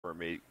Or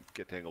may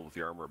get tangled with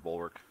the armor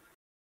bulwark.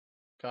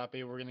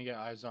 Copy. We're gonna get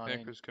eyes on it.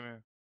 Tankers, come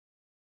here.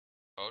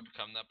 Code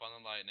coming up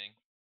on the lightning.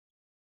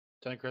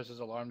 Chris's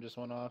alarm just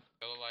went off.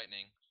 Kill the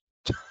lightning.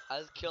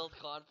 Has killed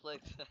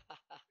conflict.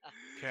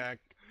 Okay.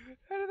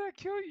 How did that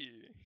kill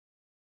you?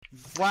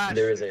 Flash.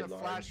 There is there's a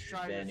flash large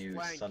trying to Vanu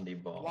flank. Sunday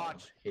ball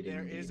Watch, hitting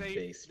there the is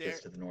base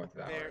just to the north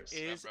of There ours.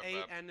 is Rep, a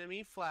rep.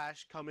 enemy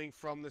flash coming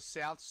from the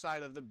south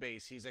side of the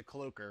base. He's a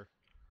cloaker.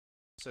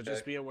 So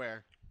just be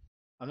aware.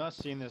 I'm not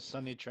seeing this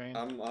Sunday train.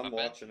 I'm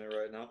watching it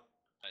right now.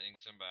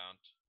 Lightning's inbound.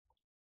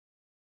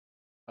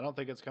 I don't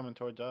think it's coming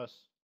towards us.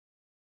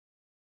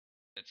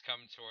 It's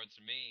coming towards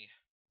me.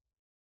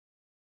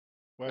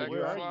 Where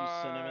are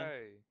you, Cinnamon?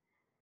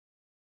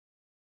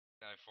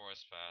 Guy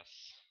forest pass.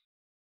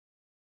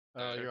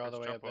 Oh, you're all the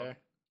way up jump on. there.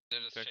 They're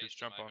just Tankers, chasing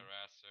jump my on.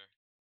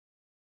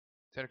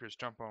 harasser. Tankers,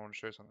 jump on. I want to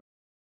show you something.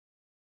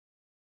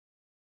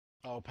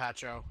 Oh,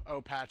 Pacho.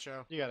 Oh,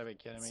 Pacho. You gotta be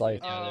kidding me. Sight.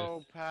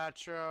 Oh,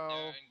 Pacho.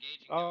 They're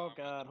engaging the Oh armor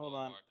god, with the hold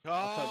on.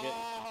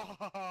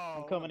 bulwark.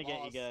 I'm coming to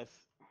get you guys.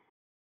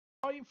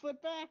 Oh, you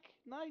flip back.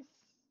 Nice.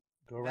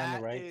 Go around That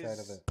the right is side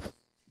of it. There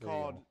you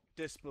Called go.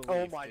 disbelief.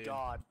 Oh my dude.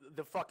 god,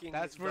 the fucking.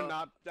 That's for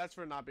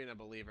the, not being a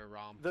believer,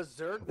 Rom. The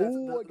Zerg,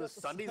 Ooh, I the got the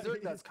Sunday Sunday.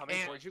 Zerg that's coming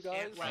towards you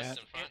guys. Ant West.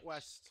 in front. Ant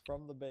West.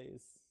 From the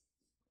base.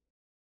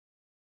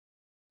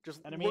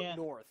 Just Enemy look ant.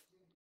 north.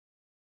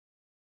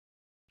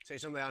 Say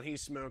something down.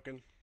 He's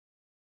smoking.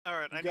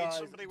 Alright, I Guys,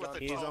 need somebody with a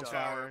He's tall on tower.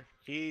 fire.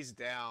 He's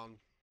down.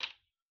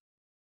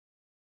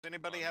 Does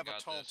anybody Oh, have you a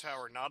got tall this.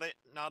 tower? Not a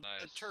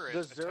Nice. turret. The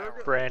a Zerg,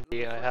 tower.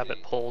 Brandy, I have it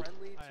fucking pulled.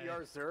 Friendly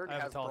TR Zerg I have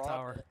a has tall brought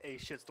tower. a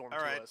shitstorm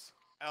Alright. to us.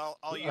 I'll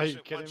Are use you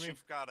it kidding once me?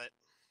 you've got it.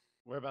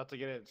 We're about to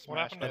get it What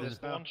smashed happened by to this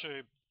this now. one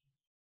tube?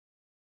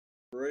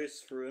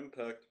 Brace for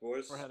impact,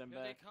 boys. We're heading Here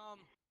they back. come.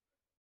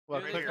 Well,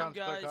 Here they click come, on,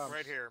 guys. click on.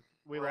 Right here.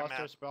 We where I'm lost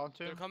our at. spawn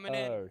They're too. coming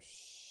in. Oh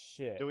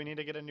shit. Do we need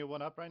to get a new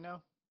one up right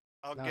now?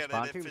 I'll No, get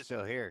spawn it if tube's it's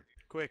still here.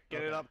 Quick,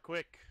 get it Okay. up,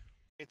 quick.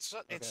 It's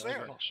Okay,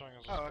 there. okay. Showing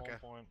us a Oh, spawn okay.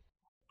 point.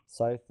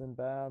 Scythe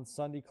inbound.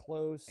 Sunday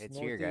close. It's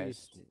here,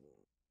 guys. northeast.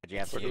 Did you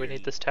have to Where do we use-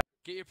 need this tower?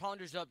 Get your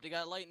pounders up. They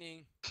got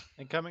lightning.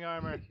 Incoming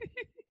armor.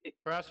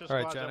 Harasser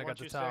Alright, squads, John, I I got want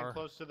the you tower. staying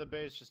close to the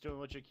base, just doing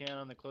what you can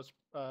on the close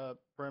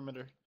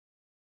perimeter.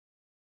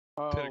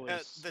 Holy The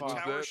fuck.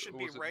 tower that, should or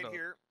be was it right not?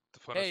 here The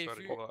fun Hey, is if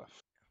starting you-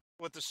 off.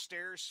 with the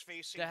stairs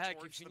facing The heck,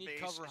 towards if you the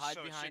need base, cover, hide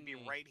so it behind should be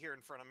me. right here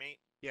in front of me.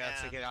 Yeah,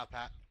 let's take And- it out,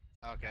 Pat.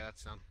 Okay,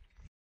 that's done.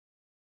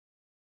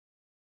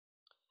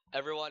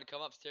 Everyone,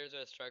 come upstairs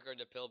with a striker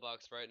to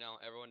pillbox right now.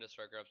 Everyone to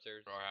striker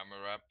upstairs.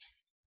 Warhammer rep.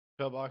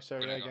 Pillbox We're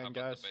area gonna go again, up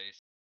guys. at the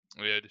base.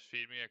 Yeah, just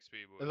feed me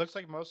XP, boys. It looks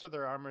like most of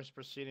their armor's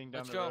proceeding down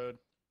Let's the go. road.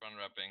 Run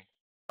repping.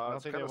 I don't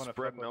It's think they kind of want to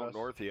spreading fuck with out us.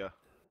 north of you.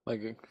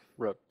 Like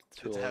rep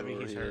It's heavy,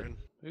 he's hurting.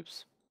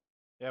 Oops.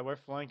 Yeah, we're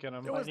flanking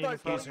him. It was I need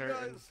nice he's knowing you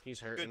hurting. guys. He's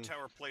hurting. Good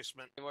tower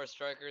placement. More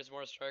strikers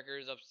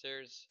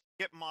upstairs.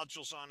 Get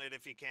modules on it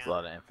if you can. A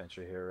lot of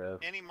infantry here, Rev.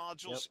 Any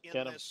modules Yep, get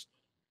in 'em. this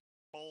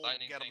bowl,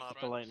 Lightning get them tank up.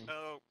 The lightning.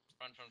 Oh,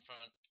 Front.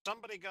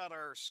 somebody got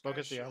our sky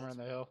Focus the shield. armor on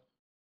the hill.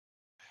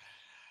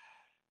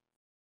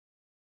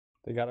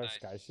 They got our Nice.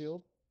 sky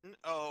shield.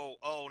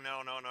 Oh,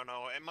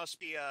 no. It must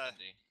be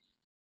Andy.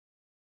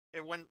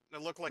 it went. It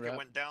looked like Rep. it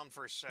went down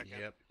for a second.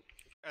 Yep.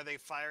 Are they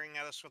firing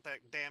at us with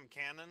that damn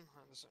cannon?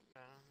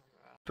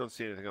 Don't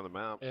see anything on the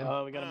map.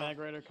 Yeah. We got a mag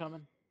rider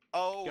coming.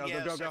 Oh Go, go,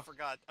 yes, go, go. I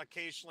forgot.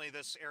 Occasionally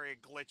this area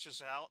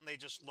glitches out and they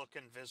just look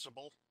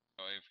invisible.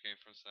 Oh, AFK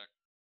for a sec.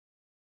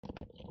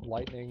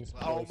 Lightnings. Oh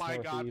close my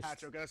god, northeast.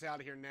 Pacho, get us out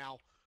of here now.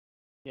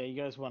 Yeah, you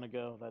guys want to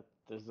go?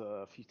 There's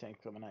a few tanks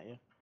coming at you.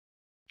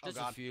 Oh Just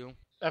a god. few.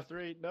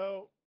 F3,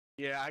 no.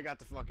 Yeah, I got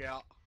the fuck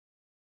out.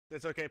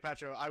 It's okay,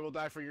 Pacho. I will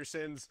die for your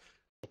sins.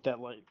 Get that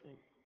lightning.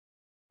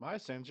 My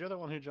sins? You're the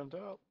one who jumped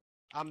out.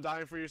 I'm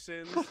dying for your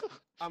sins.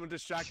 I'm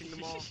distracting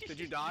them all. Did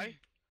you die?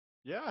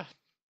 Yeah.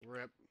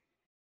 Rip.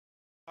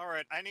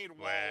 Alright, I need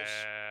walls.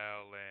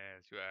 Wow,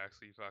 Lance, you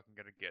actually fucking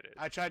gonna get it.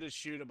 I tried to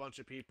shoot a bunch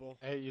of people.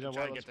 Hey, you know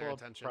Try what? to Let's get their pull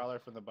attention. a prowler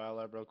from the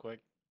biolab real quick.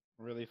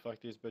 Really fuck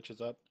these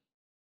bitches up.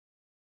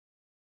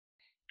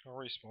 I'll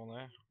respawn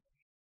there.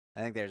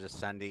 I think there's a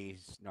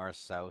Sundays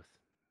north-south.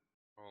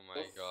 Oh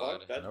my The god.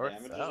 fuck? That North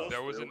damages south. us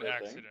There was an really, I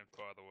think. accident,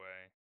 by the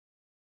way.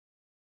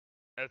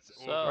 That's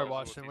So, all Alright, because of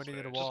Washington, what we these need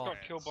a fans wall. fans.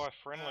 Just got killed by a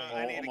friendly.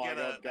 I need to my get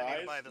God, I need to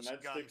guys, buy this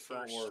med gun sticks don't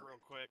first, work. real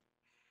quick.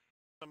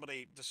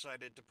 Somebody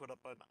decided to put up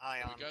an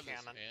ion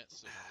cannon.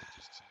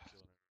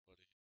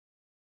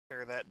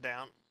 Tear that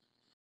down.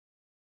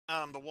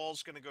 The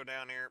wall's gonna go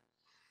down here.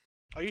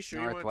 Are you sure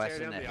you want to Northwest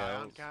tear in down the the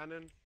ion hills.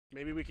 cannon?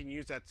 Maybe we can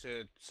use that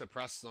to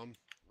suppress them.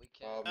 We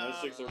can. med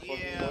sticks are fucking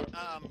Yeah,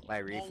 low. By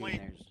reefing, only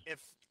there's...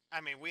 if I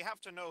mean we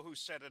have to know who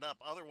set it up.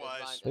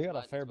 Otherwise, They got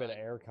a fair bit of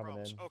air coming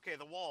in. okay,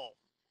 the wall.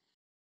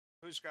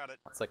 Who's got it?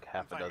 It's like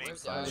half a Find me.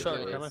 dozen Where's Sundays. the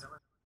Sure, at come least.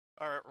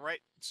 Alright, right.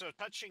 So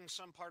touching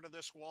some part of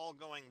this wall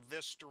going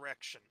this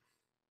direction.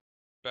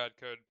 Bad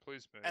code,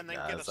 please move. And then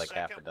Yeah, get it's a like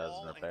half a second dozen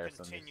wall up and there,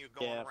 Sundays. continue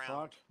going Yeah, around.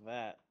 fuck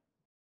that.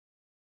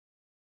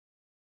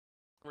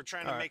 We're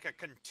trying to Alright. make a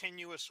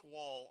continuous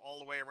wall all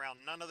the way around.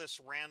 None of this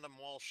random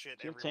wall shit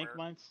Do you have everywhere. tank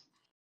mines?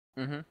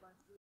 Mm-hmm.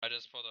 I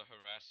just put a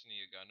harassing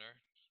you gunner.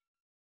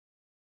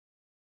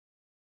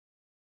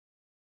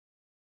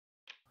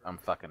 I'm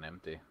fucking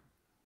empty.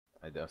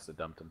 I just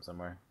dumped him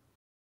somewhere.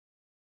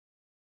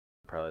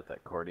 Probably at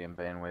that Cordian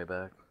van way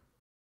back.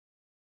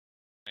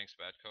 Thanks,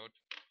 bad code.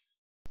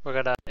 We're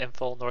gonna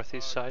info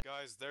northeast side.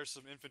 Guys, there's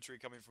some infantry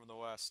coming from the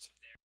west.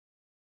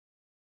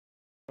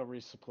 A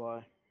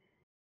resupply.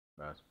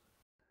 Right.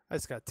 I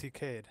just got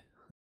TK'd.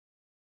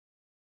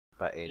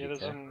 About 80. Yeah,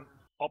 there's an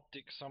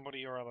optic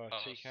somebody or other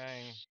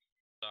TKing.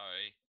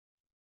 Sorry.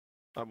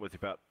 I'm with you,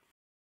 Pat.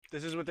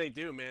 This is what they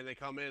do, man. They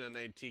come in and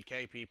they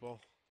TK people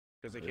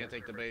because they can't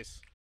take the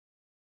base.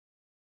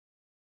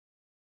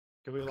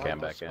 Can we Cam lock the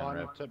back in, spawn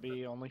Rip. to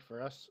be only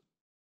for us?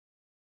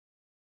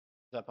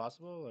 Is that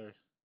possible, or?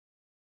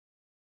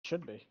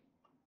 Should be.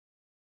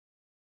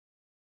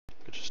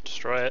 Could just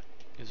destroy it.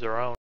 Use their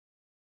own.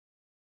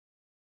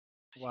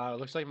 Wow, it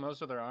looks like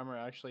most of their armor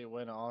actually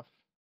went off.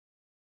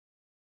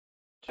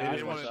 They Too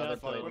didn't much wanna other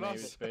jump on plate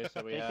us. space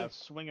that we They can have.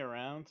 swing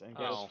around and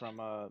get us from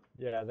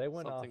Yeah, they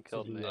went Something off to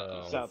killed me. the, What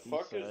the southeast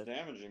fuck is side.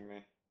 damaging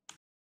me?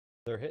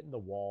 they're hitting the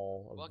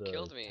wall of What the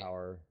killed me?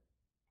 tower.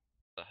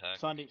 The heck?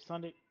 Sunday.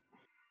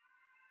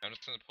 I'm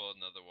just gonna pull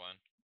another one.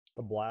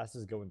 The blast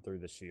is going through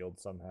the shield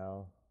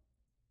somehow.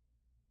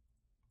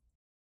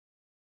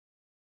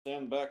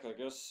 Stand back, I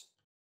guess.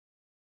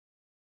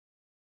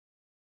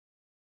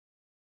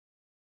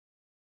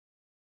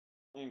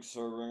 Thanks,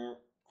 Swordbringer.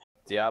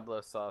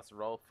 Diablo sauce,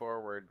 roll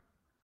forward.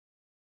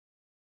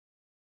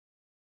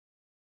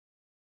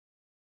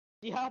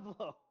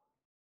 Diablo.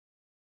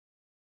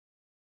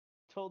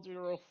 Told you to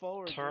roll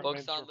forward. Turret dude.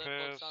 mids Books on lib,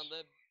 repairs. books on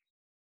lib.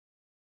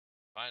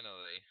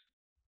 Finally.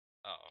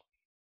 Oh.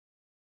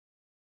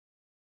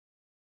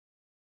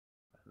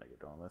 Nigga,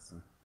 don't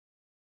listen.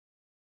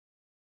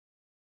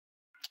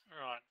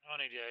 Alright, I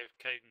need to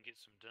AFK and get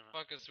some dinner.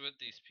 Fuck is with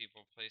these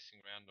people placing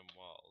random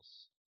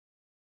walls?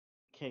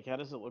 Cake, how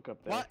does it look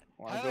up there? What?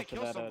 Well, How I did go I for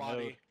kill that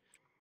somebody? node.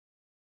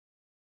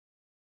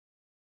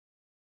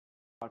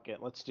 Fuck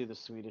it, let's do the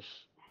Swedish.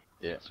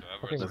 Yeah. So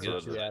Fucking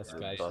everyone's That's glitchy what ass the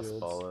guy bus shields.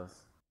 ball is.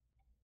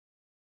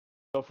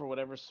 Go for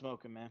whatever's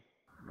smoking, man.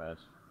 Right.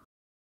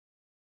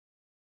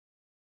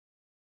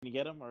 Can you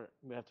get him, or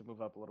we have to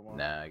move up a little more?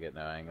 Nah, I get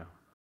no angle.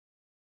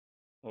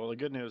 Well, the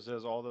good news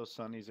is all those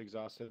sunnies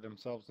exhausted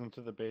themselves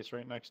into the base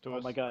right next to Oh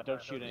us. my god,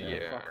 don't shoot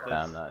anything. Yeah, Fuck this.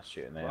 I'm not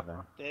shooting anything.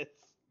 Fuck this.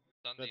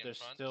 Sunday But in there's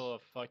front. still a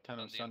fuck ton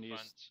of Sunday in sunnies.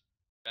 front.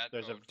 Bad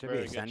There's a code. Should be very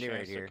a good Sunday chance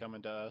right they're here.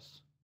 coming to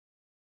us.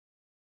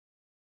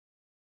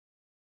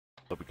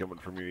 They'll be coming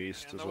from your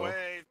east In as the well.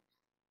 way.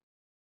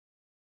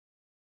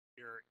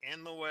 You're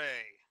in the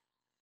way.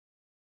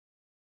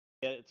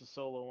 Yeah, it's a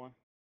solo one.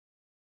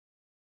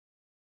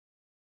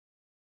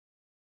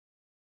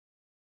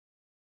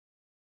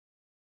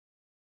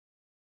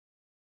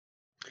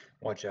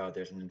 Watch out,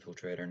 there's an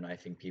infiltrator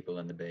knifing people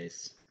in the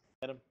base.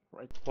 Get him,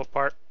 right. What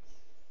part?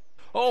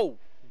 Oh!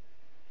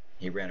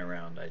 He ran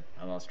around,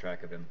 I lost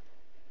track of him.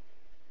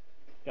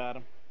 Got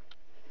him.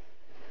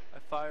 I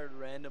fired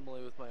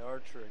randomly with my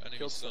archer and Enemy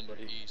killed Sunday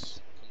somebody.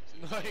 east.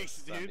 Come to Nice,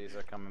 dude. Sundays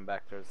are coming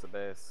back towards the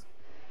base.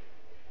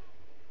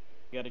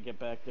 You gotta get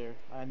back there.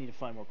 I need to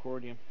find more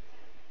cordium.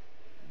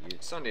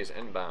 Sunday's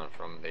inbound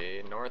from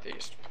the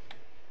northeast.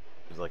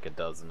 There's like a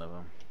dozen of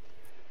them.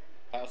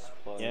 Pass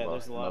play. Yeah,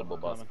 there's a lot of Noble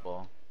them bus coming.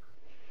 ball.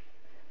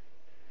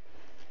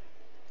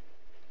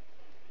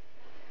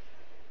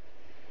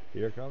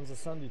 Here comes the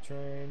Sunday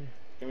train.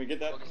 Can we get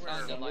that Focus on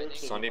the Sunder lightning.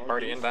 to the Sunday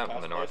party northeast? inbound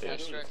from Pass the play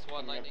northeast. Sunder is Asterix,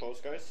 one coming up lightning.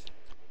 close, guys.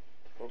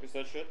 Focus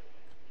that shit.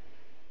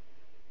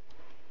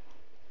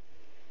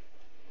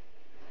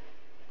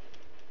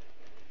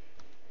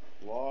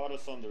 Lot of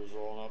Sunders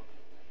rolling up.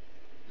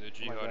 The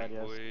Oh my God, jihadi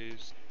yes.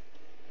 boys.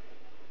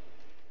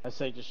 I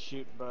say just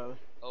shoot, brother.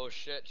 Oh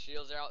shit,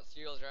 shields are out,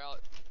 shields are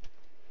out.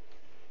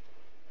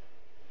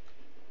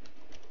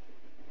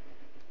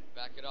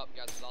 Back it up,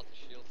 guys, there's lots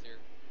of shields here.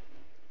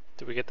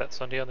 Did we get that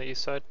Sunday on the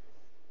east side?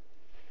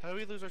 How do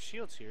we lose our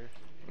shields here?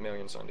 A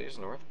million Sundays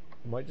north.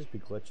 It might just be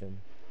glitching.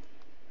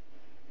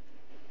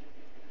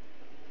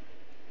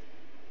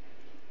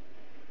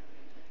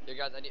 Here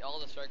guys, I need all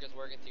the strikers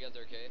working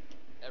together, okay?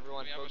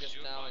 Everyone We have a focus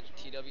shield now on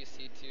module?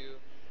 TWC2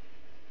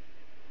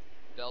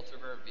 Delta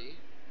River V.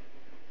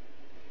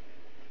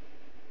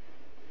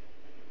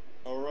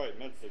 Alright,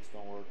 medsticks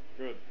don't work.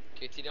 Good.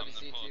 Okay, I'm gonna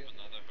pull TWC2 up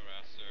another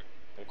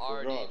harasser. I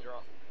RD forgot. draw.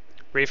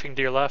 Reefing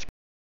to your left.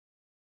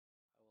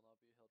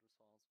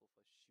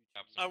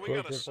 Oh, we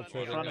Quick got a Sunday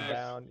infiltrator front of us.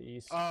 inbound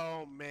east.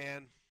 Oh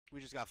man, we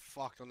just got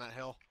fucked on that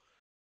hill.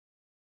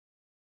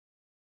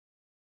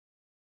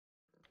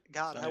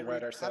 God, Sunday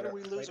right outside how do our-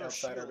 we lose right our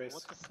outside our shield? base.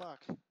 What the fuck?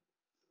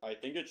 I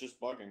think it's just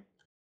bugging.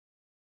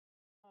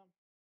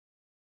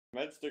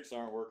 Medsticks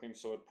aren't working,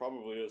 so it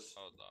probably is.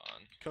 Hold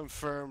on.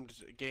 Confirmed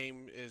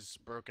game is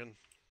broken.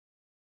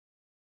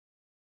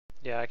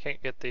 Yeah, I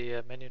can't get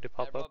the menu to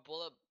pop Everyone up.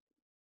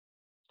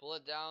 pull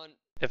it down,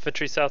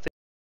 Infantry south.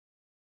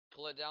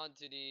 pull it down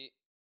to the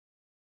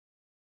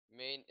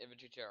main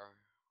infantry tower.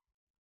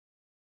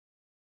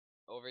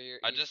 Over here.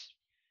 I east. just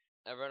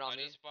Everyone on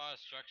me. bought a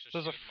structure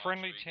There's a shield module,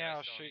 friendly you guys tower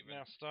don't shooting even-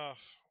 our stuff.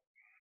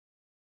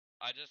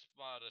 I just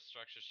bought a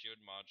structure shield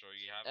module.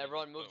 You haven't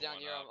Everyone even move put down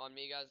one here up. on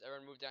me, guys.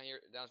 Everyone move down here,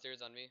 downstairs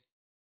on me.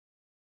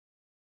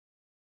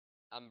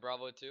 I'm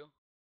Bravo 2.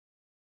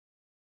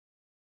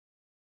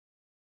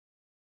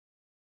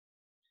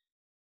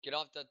 Get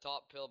off the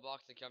top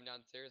pillbox and come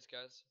downstairs,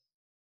 guys.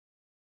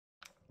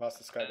 Lost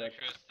the sky deck.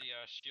 Chris, the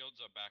shields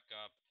are back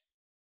up.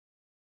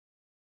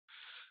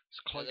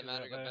 Doesn't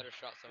matter, got better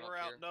shots than We're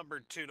up here.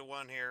 outnumbered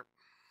 2-1 here.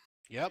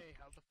 Yep. Hey,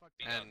 how the fuck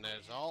And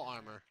there's all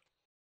armor.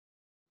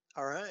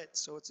 Alright,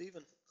 so it's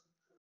even.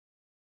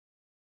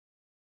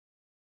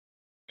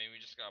 I mean, we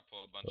just gotta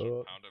pull a bunch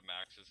of pounder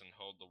maxes and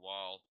hold the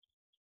wall.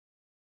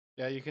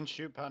 Yeah, you can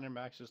shoot pounder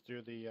maxes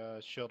through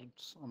the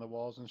shields on the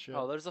walls and shit.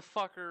 Oh, there's a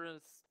fucker. And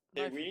it's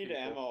Hey, knifing we need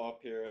people. ammo up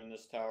here in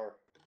this tower.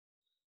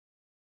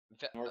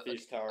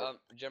 Northeast tower.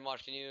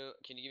 GenWash, can you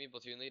give me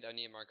platoon lead? I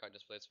need a mark out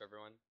displays for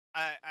everyone.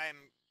 I'm.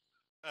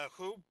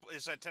 Who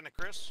is that? Lieutenant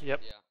Chris?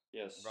 Yep. Yeah.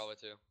 Yes. Bravo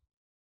 2.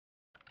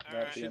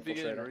 Alright. Should be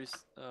getting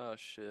oh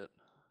shit.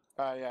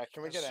 Yeah,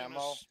 can we As get soon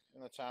ammo as-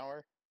 in the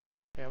tower?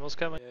 Ammo's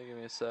coming. Yeah, give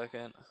me a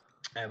second.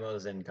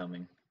 Ammo's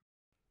incoming.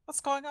 What's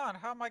going on?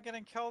 How am I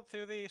getting killed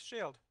through the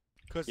shield?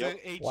 Because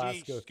Yep. the HE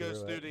Blast goes goes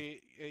through through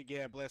it. the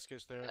yeah, blast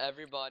goes through it.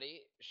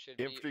 Everybody should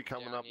be Infantry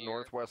coming down up here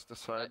northwest this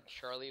side. at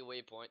Charlie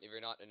Waypoint if you're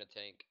not in a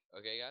tank.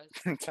 Okay, guys?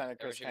 Lieutenant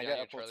Chris, Chris, can I get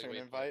a platoon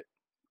invite?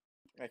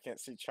 I can't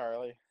see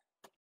Charlie.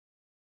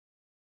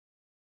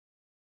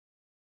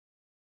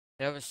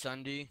 They have a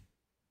Sunday.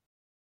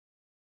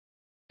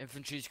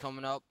 Infantry's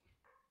coming up.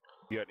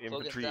 You got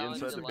infantry down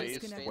inside to the lightning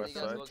base, speed, west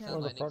guys, side. focus on One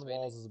of the lightning front speed.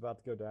 walls is about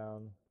to go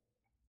down.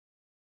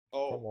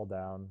 Oh, Front wall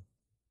down.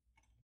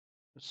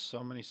 There's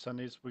so many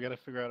Sundays. We gotta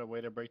figure out a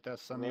way to break that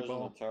Sunday res on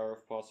ball. the tower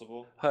if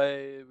possible.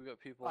 Hey, we got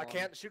people. I on.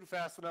 can't shoot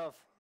fast enough.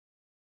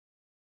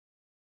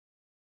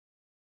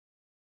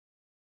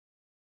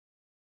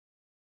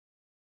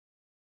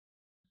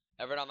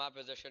 Everyone on my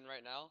position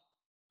right now.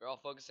 We're all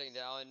focusing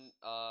down.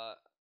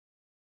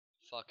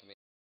 Fuck me.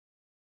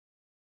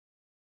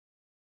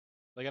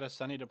 They got a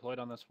Sunny deployed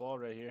on this wall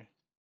right here.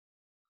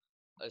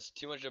 There's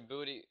too much of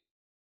booty.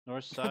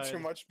 North side. Too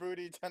much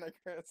booty, Lieutenant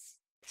Chris.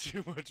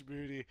 Too much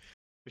booty.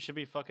 We should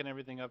be fucking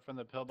everything up from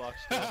the pillbox.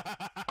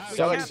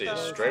 Galaxy,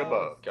 straight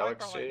above.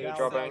 Galaxy,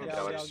 drawbang,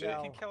 Galaxy. You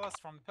can kill us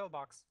from the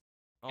pillbox.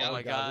 Oh Yeah, my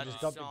we god,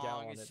 just this dumped a gal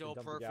song on is it, so we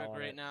dumped a gal perfect on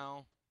right it.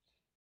 now.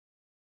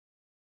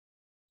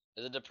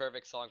 Is it the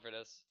perfect song for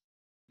this?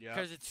 Yeah.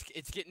 Because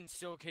it's getting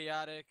so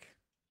chaotic.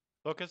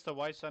 Focus the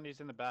white Sundays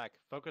in the back.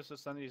 Focus the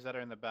Sundays that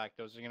are in the back.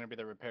 Those are gonna be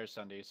the repair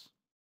Sundays.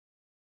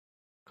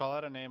 Call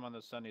out a name on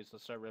those Sundays.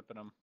 Let's start ripping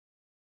them.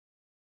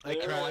 They're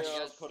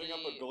crashed. putting up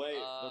a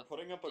glaive. They're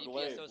putting up a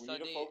glaive. We need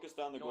to focus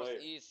down the glaive.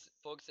 Northeast,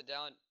 focus it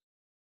down.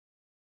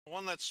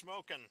 One that's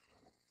smoking.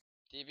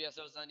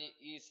 DBSO Sunday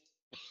East.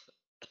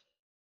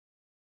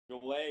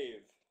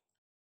 Glaive.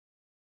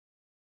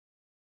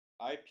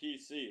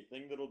 IPC.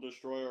 Thing that'll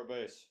destroy our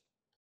base.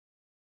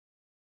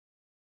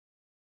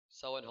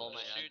 Someone hold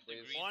my hand, Shoot the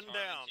please. green One down.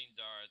 targeting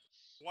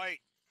darts. White.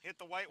 Hit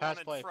the white Pass one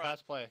in play. front.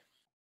 Pass play.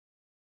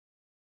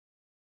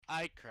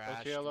 I Let's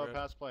crashed. hear a low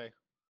pass play.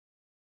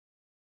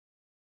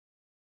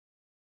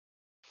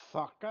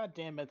 Fuck,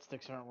 goddamn med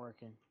sticks aren't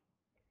working.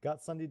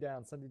 Got Sunday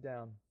down. Sunday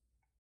down.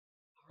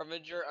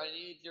 Harbinger, I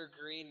need your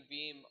green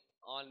beam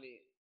on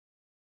me.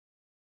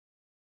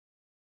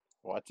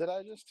 What did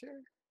I just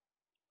hear?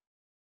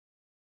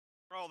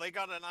 Bro, they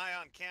got an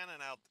ion cannon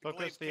out.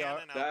 Focus Glaive the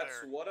cannon out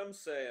That's there. what I'm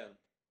saying.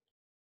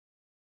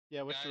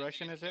 Yeah, which Guys,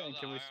 direction you is it? kill And the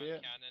can we ion see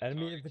it? cannon Enemy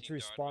targeting infantry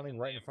dart spawning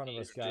with right an in front of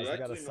us, MP. guys. We got a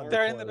Directly Sunday north.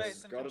 They're in the close.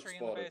 base. Got it Infantry in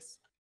the spotted. base.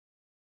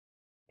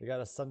 We got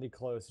a Sunday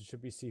close. It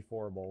should be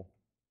C4able.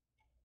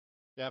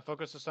 Yeah,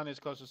 focus the Sundays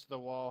closest to the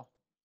wall.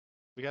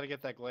 We gotta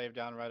get that glaive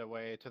down right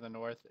away to the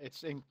north.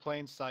 It's in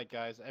plain sight,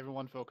 guys.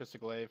 Everyone focus the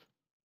glaive.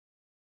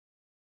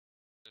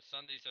 The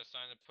Sundays are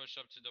starting to push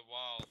up to the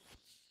wall.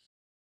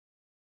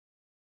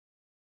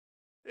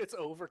 It's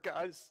over,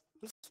 guys.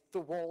 The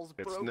wall's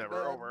It's broken.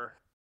 never over.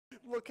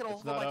 Look at all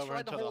It's of them. not I over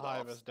tried to until the hold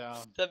hive off. is down.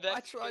 The I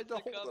Mexicans tried to are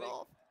hold it coming.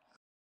 off.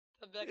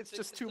 The It's Mexicans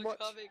just too are much.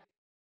 coming.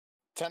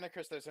 Lieutenant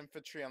Chris, there's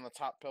infantry on the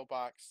top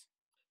pillbox.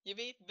 You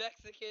mean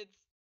Mexicans?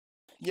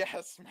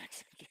 Yes,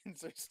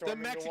 Mexicans are The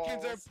storming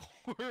Mexicans walls.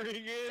 are pouring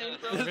in. They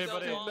broke the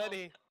Everybody,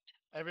 wall.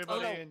 everybody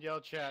Oh, no. in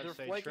yell chat They're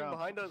say flanking Trump.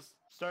 behind us.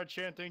 Start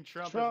chanting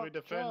Trump, as Trump, we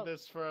defend Trump.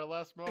 this for our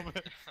last moment.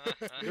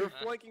 They're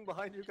flanking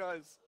behind you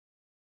guys.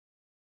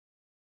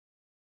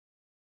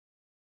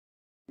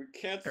 We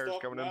can't Air's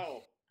stop coming in.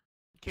 now.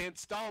 Can't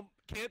stomp.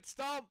 Can't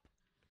stomp.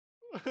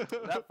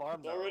 That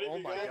farm's It's already Oh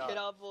my begun. god. Get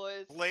out,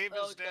 boys. Glaive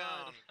Oh, is God.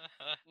 down.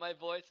 My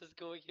voice is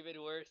going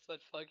even worse, but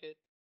fuck it.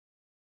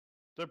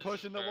 They're This is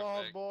pushing the walls,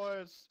 perfect.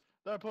 boys.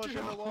 They're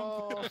pushing the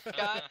walls.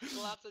 Guys,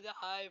 collapse in the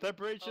hive. They're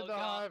breaching Oh, the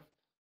God. hive.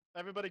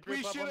 Everybody We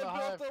group up should on the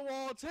have hive. built the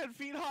wall 10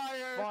 feet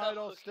higher. Oh,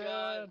 Final God.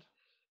 stand.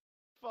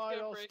 They're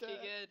Final breaking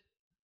stand. in.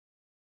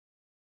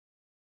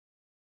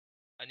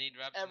 I need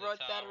reps in Everyone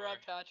the center tower. up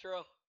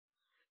Patro.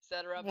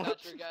 Center up What?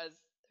 Patro, guys.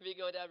 If we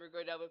go down, we're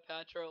going down with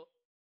Patro.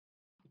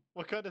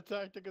 What kind of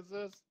tactic is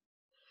this?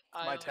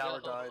 I My don't tower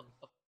know. died.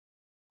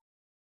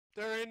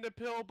 They're in the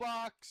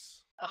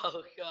pillbox.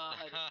 Oh, God.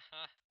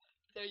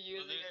 They're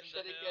using losing our the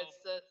shit hill.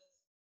 against us.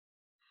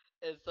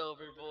 It's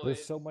over, boys.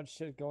 There's so much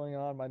shit going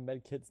on. My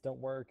med kits don't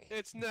work.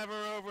 It's never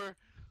over.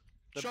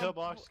 The Jump,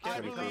 pillbox I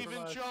can't be believe in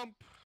compromised. jump.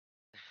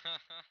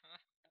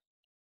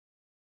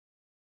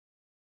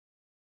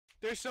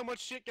 There's so much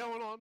shit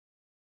going on.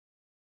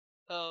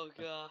 Oh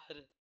god.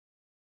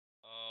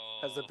 Oh.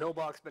 Has the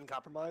pillbox been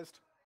compromised?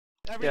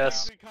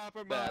 Everything's been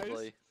compromised.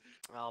 Badly.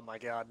 Oh my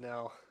god,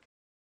 no.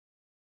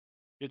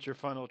 Get your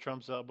final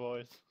trumps out,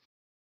 boys.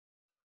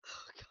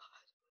 Oh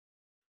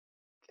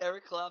god.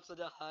 Eric collapse on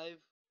the hive.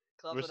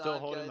 Collapse We're on the still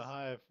hive, holding guys. the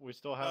hive. We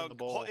still have the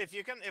bowl.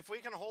 If we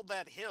can hold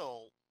that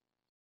hill,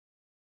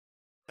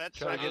 that's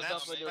Try to get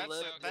that's something to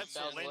live the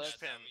southwest.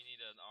 linchpin. We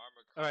need an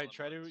armor All right,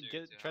 column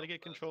try to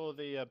get control of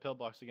the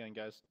pillbox again,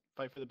 guys.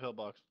 Fight for the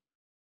pillbox.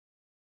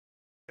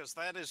 Because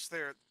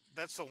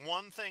that's the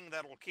one thing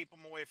that will keep them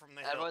away from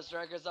the hill. Everyone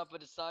strikers up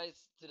with the sides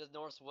to the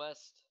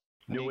northwest.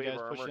 New You wave guys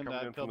armor push in coming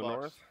that in from the pillbox.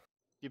 north.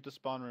 Keep the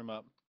spawn room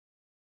up.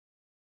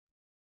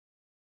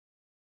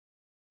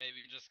 Maybe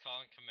just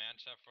calling command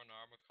chef for an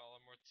armor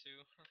column or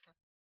two.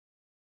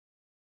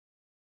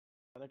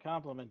 Another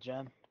compliment,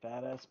 Jen.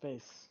 Badass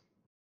space.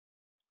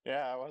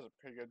 Yeah, it was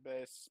a pretty good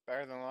base.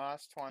 Better than the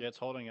last one. Yeah, it's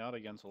holding out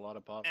against a lot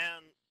of pops.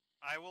 And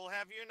I will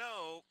have you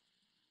know,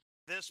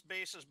 this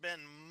base has been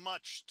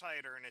much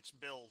tighter in its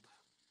build.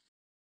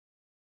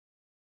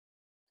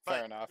 Fair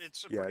But enough.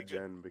 It's a Yeah, pretty good.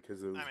 Jen,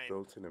 because it was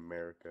built in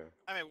America.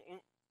 I mean,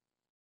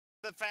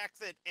 the fact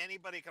that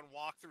anybody can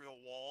walk through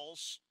the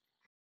walls.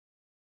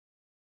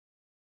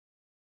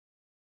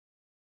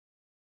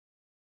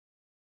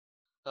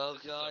 Oh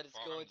This is a god, it's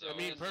farm, going to though. I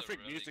mean, This is a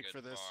perfect really music good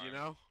for this, you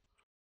farm.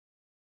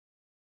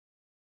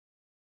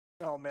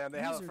 know? Oh man, they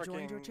have a User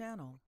joined your freaking.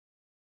 channel.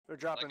 They're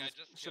dropping Like, I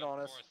just shit killed on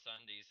us. 4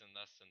 Sundays in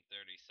less than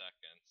 30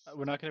 seconds.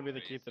 We're not going to be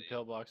able to keep the Crazy.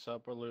 pillbox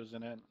up. We're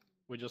losing it.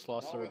 We just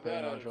lost Not the with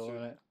repair that nodule in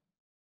attitude.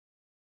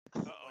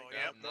 it. Uh-oh,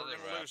 yep, we're another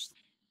gonna rep. lose.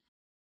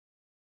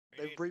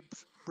 They've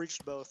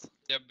breached both.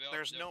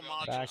 There's no building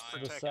modules Back to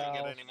the protecting it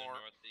south. anymore.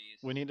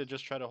 We need to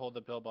just try to hold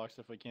the pillbox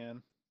if we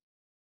can.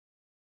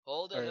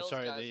 Hold the Or hills,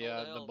 sorry, guys. hold the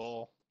the hills.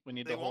 bowl. We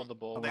need They to hold won't- the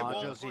bowl. They with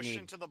won't it. push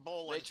into the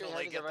bowl Make sure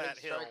until you they have get the right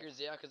that hill. strikers,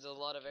 yeah, because there's a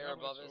lot of air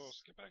above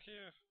us. Get back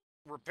here.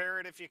 Repair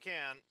it if you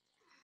can.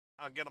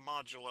 I'll get a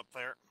module up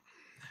there.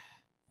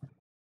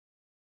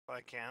 If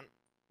I can.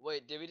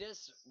 Wait, did we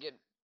just get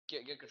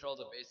control of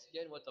the base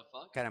again? What the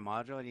fuck? What kind of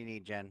module do you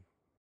need, Jen?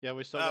 Yeah,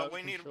 we still got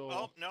We need. control.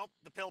 Oh nope,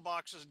 the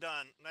pillbox is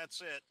done.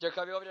 That's it. They're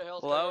coming over the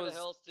hills. Well, coming that over was the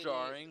hills to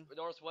jarring. the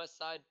northwest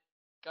side.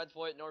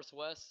 Gunpoint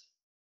northwest.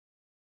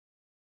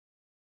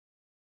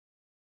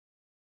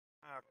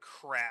 Oh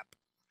crap!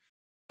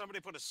 Somebody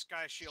put a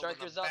sky shield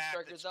Strikers in the up, back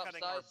strikers that's up,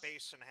 cutting our sides.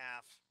 base in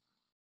half.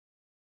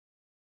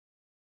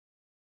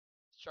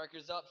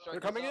 Strikers up. They're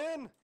Strikers coming up.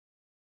 in.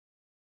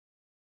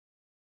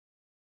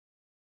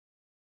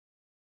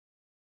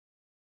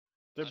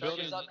 They're Strikers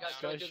building up, guys, sky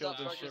strikers shields up,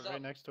 and strikers shit right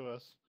up. next to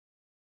us.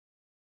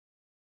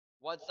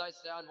 One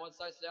side's down. One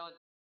side's down.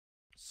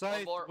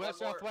 South, more,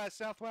 west, one more. southwest,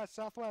 southwest,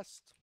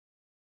 southwest.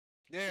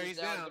 There, he's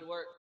down. Good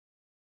work.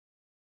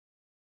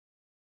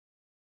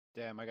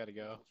 Damn, I gotta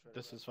go.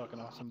 This is fucking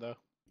awesome though.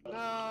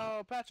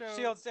 No, Pacho.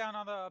 Shields down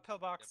on the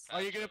pillbox.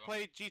 Are you gonna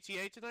play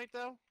GTA tonight,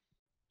 though?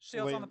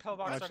 Shields on the Wait,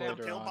 pillbox much are down.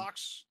 later on.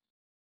 Pillbox.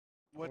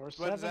 When's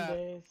 7 that?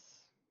 days.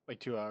 Like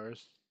 2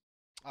 hours.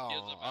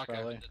 Oh, okay.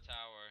 Probably. The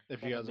tower.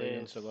 If you guys are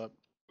even still up.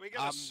 We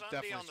got a I'm Sunday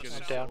definitely on the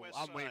gonna southwest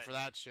I'm waiting side. for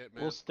that shit,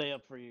 man. We'll stay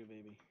up for you,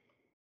 baby.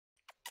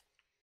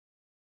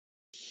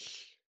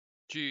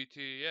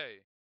 GTA.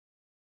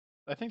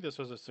 I think this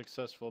was a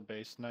successful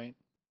base night.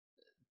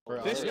 For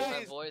This us. guy My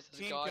is voice has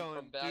team gone killing.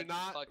 from bad Do to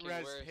not fucking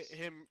res worse.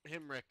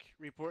 Himrick.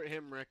 Report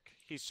Himrick.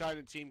 He's trying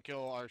to team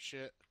kill our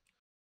shit.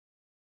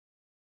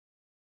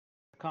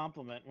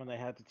 Compliment when they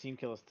had to team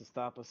kill us to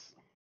stop us.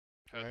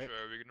 Petra, Right.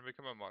 are we gonna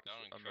become a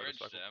encourage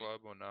motorcycle them.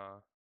 club or nah?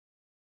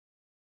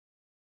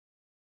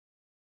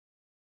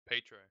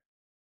 Petra,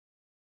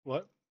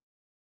 What?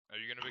 are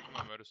you gonna become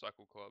a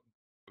motorcycle club?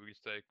 Or we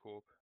stay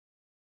corp?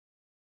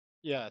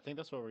 Yeah, I think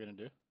that's what we're gonna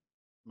do.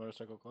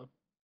 Motorcycle club.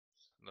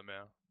 The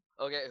mail.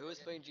 Okay, who's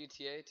playing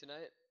GTA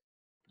tonight?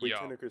 Wait, Yeah,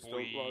 Tinnicus,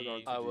 don't log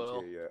on to I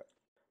will. GTA yet.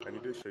 I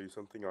need to show you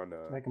something on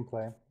Make him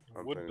play.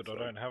 on Would, Planet but I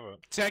Side. don't have it.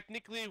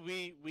 Technically,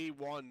 we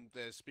won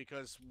this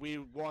because we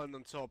won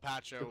until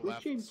Pacho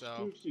left.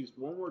 So Seats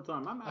one more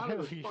time, I'm out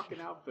of this fucking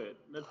outfit.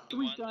 That's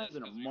We won this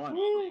 'cause we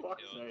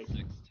probably killed 6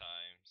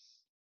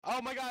 times.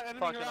 oh my god, enemy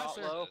Fucking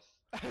harasser. outlaw.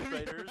 Enemy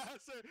Traitors.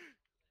 harasser.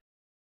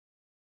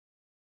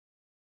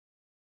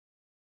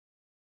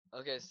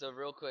 Okay, so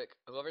real quick,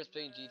 whoever's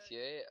playing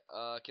GTA,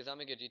 can someone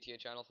make a GTA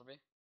channel for me?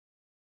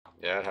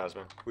 Yeah, it has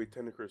been. Wait,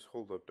 Tinnicus,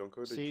 hold up. Don't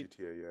go to See-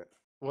 GTA yet.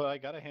 Well, I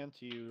gotta hand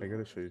to you, I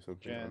gotta show you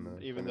something Jen,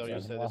 on even Planet though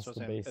you Side. said Lost this the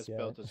wasn't base as yet.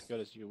 built as good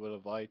as you would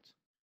have liked.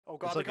 Oh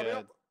It's god, like they're coming a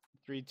up.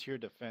 3-tier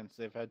defense.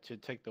 They've had to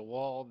take the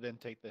wall, then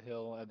take the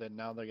hill, and then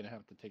now they're gonna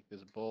have to take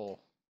this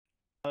bull.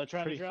 They're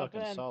trying Pretty to drop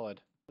fucking in. solid.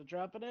 They're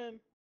dropping in.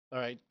 All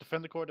right,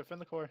 defend the core.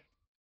 Defend the core.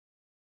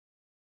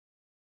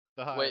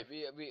 The hive. Wait,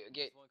 we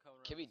get.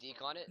 Can we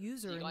decon it?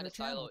 User in decon your the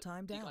silo. channel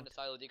timed decon out. the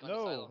silo. Decon the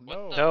No, silo.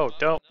 no, No,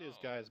 don't. Fuck these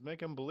guys. Make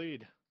them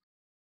bleed.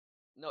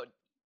 No,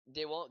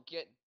 they won't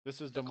get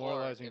This is The core,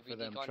 demoralizing if we for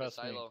them. decon the Trust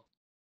me. silo.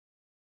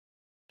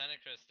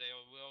 Tenacris, they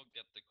will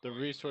get the The core even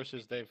if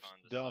resources we they've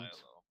decon the dumped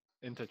silo.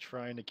 into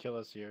trying to kill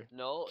us here.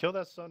 No. Kill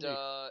that Sunday.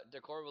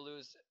 The core will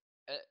lose.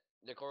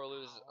 The core will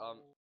lose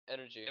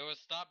energy. It will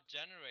stop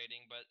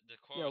generating, but the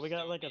core Yeah, will we got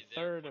still like be a there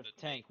third for of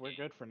the tank. We're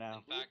taking. good for now.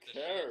 In fact, the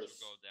cares?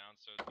 shields will go down.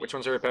 So it'd Which be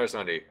one's the repair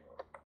Sunday?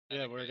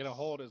 Yeah, we're gonna Tenacris.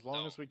 hold as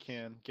long No. as we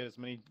can. Get as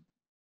many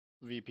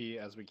VP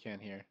as we can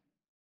here.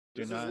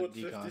 Do This not is what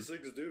decon.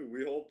 56 do.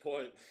 We hold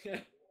point.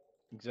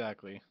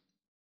 Exactly.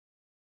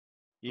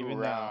 Even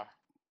Hoorah. now,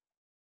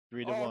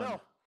 3 to 1.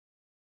 no.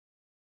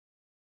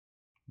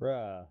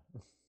 Bruh.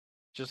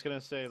 Just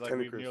gonna say, like,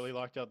 we've Tenacris. nearly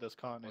locked out this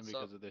continent What's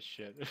because up? of this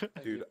shit.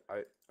 Dude,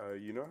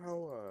 you know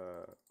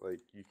how like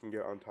you can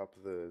get on top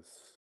of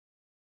this,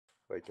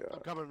 like I'm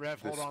coming, Rev.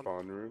 this Hold on.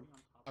 spawn room,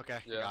 Okay.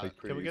 Yeah. got like it.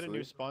 pretty Can we get a new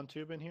easily? spawn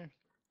tube in here?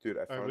 Dude,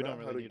 I Or we found don't out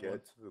how really to need one.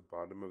 get to the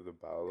bottom of the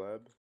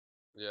biolab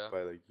Yeah.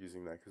 by like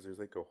using that because there's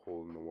like a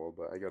hole in the wall,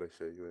 but I gotta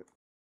show you it.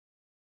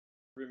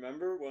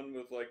 Remember when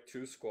with like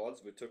 2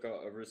 squads we took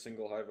out every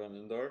single hive on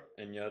Indar,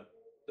 and yet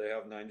they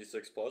have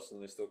 96 plus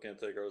and they still can't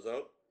take ours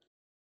out?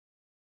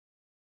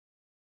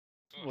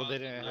 Well, they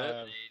didn't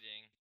have.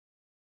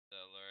 The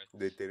alert.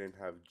 They didn't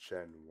have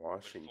Gen With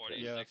Washington. 46%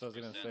 Yeah, that's what I was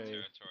gonna say.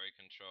 territory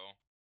control.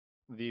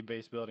 The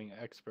base building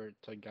expert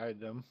to guide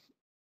them.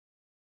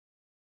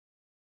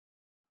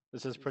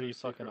 This is pretty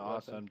fucking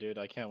awesome, dude.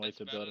 I can't wait It's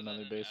to build better than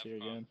another an base here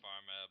FCOM again.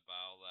 farm at a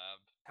biolab.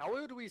 How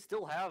would we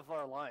still have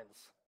our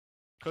lines?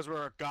 Because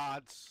we're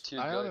gods. Too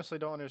I good. honestly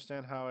don't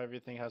understand how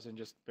everything hasn't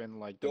just been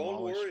like Don't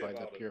demolished worry by the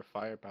about it. pure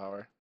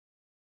firepower.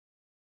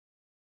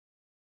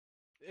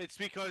 It's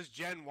because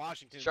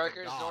GenWashington's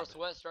Strikers god.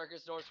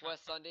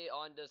 northwest. Sunday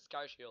on the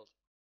Sky Shield.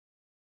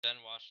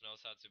 GenWash knows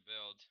how to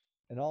build.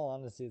 In all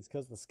honesty, it's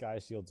because the sky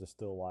shields are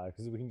still alive.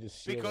 Because we can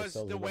just shield Because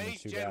ourselves the with them way and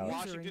shoot Gen out.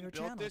 Washington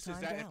built this is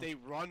that if they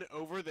run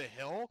over the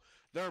hill,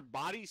 their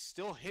bodies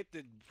still hit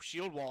the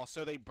shield wall,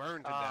 so they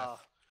burn to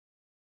death.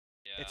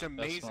 Yeah. It's That's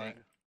amazing. smart.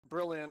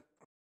 Brilliant.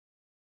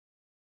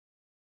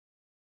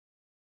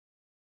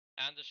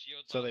 And the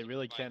shield So they also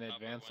really provide can't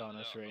cover advance when on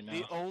us right The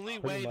now. only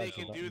Pretty way they much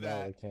can no- do no,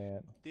 that, they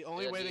can't. the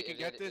only Yeah, way they the- can the-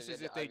 get the- this the- is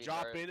the if they Ivy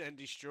drop turret. in and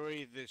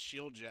destroy the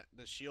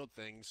shield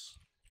things.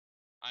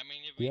 I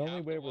mean, if The we only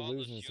have way the we're wall, the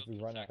losing is if shield we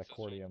run out of protects us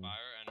from cordium. fire,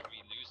 and if we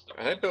lose the Are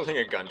wall, they the building a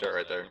shield gun turret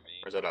right protects the there,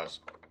 enemy. or is that us?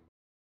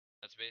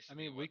 That's I basically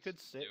mean, we what's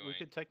could we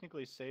could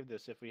technically save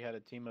this if we had a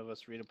team of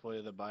us redeploy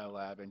to the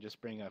biolab and just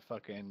bring a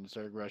fucking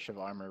Zerg rush of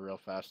armor real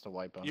fast to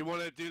wipe them. You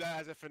want to do that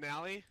as a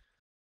finale?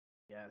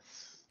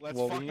 Yes. Let's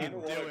Well, we fucking need-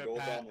 do Kinda wanna it, go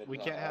Pat. down with We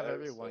the can't have hives,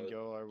 everyone but-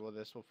 go, or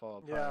this will fall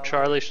apart. Yeah.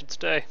 Charlie should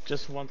stay.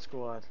 Just one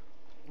squad.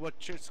 What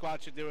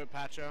squad should do it,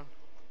 Pacho?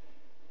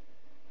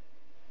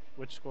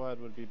 Which squad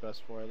would be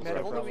best for it? Let's Man, go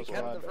if only Bravo we kept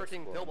squad. the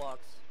freaking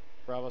pillbox.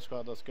 Bravo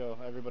squad, let's go.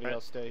 Everybody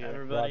else stay here.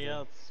 Everybody Roger.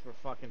 else, we're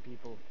fucking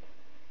people.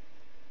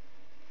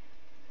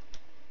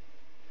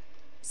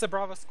 So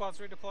Bravo squad's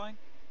redeploying?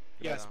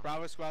 Yes, Yeah.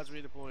 Bravo squad's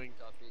redeploying.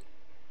 Copy.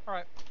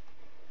 Alright.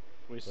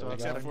 We still Where have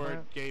we Except going?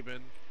 second for plant?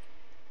 Gaben.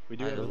 We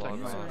do I have a had to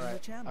second log plant. on.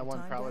 Alright. I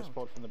want prowlers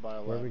pulled from the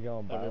biolab. Where are we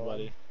going, biolab?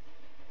 Everybody.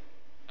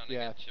 Trying to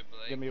Yeah, get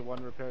Chiblake. give me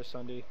one repair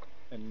Sunday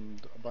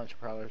and a bunch of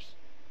prowlers.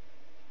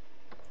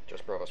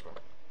 Just Bravo squad.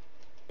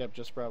 Yep,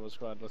 just Bravo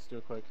squad. Let's do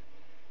it quick.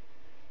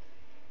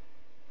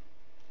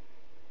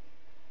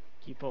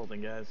 Keep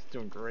holding, guys.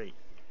 Doing great.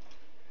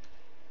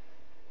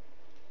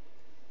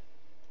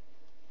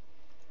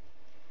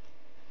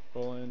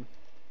 Pull in.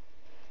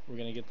 We're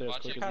gonna get there as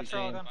Watch quick it as we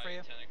Patrol can. gun for you.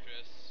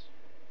 Tenacris.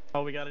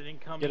 Oh, we got an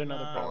incoming. Get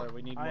another prowler.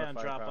 We need more ion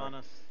drop firepower. on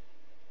us.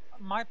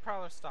 My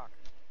prowler stock.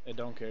 I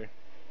don't care.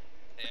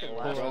 Yeah, Pull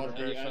last over one,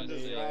 repair the end Sunday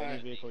is or any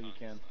not- vehicle you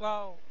can.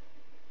 Well,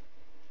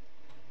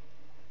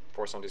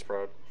 4 Sundays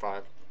prod,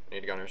 5.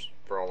 Need gunners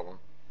for all of them.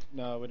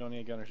 No, we don't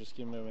need gunners. Just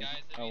keep moving. Guys,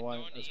 if I you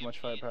want throw an as much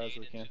EMP firepower as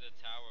we nade can. into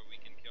the tower, we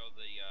can kill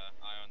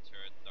the ion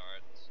turret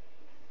darts.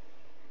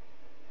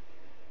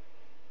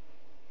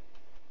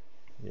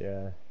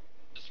 Yeah.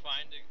 Just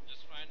find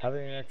a Having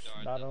an green extra,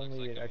 dart not that looks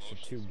only like an a extra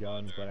motion 2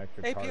 guns, but an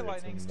extra AP targets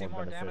lightnings is do more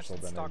more damage beneficial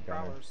than than a stock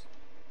gunner. prowlers.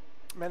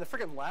 Man, the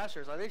freaking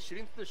lashers, are they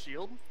shooting through the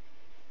shield?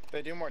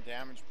 They do more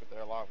damage, but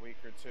they're a lot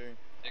weaker too.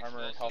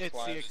 Armor Explosives health It's the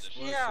wise.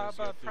 explosives Yeah, go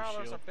but through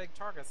prowlers shield. are big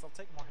targets. They'll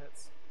take more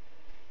hits.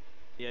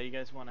 Yeah, you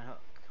guys want to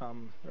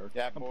come or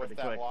Yeah, come but with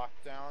pretty that quick.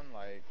 lockdown,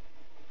 like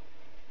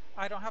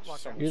I don't have So-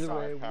 lockdown. Either Stock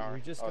way, power.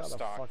 we just Oh, gotta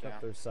stock, fuck yeah.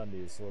 up their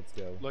Sundays, so let's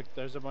go. Look,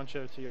 there's a bunch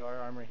of TR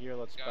armor here.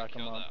 Let's Gotta back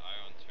them kill up. that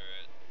ion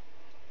turret.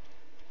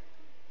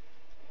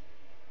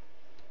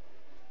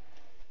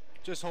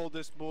 Just hold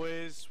this,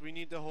 boys. We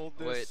need to hold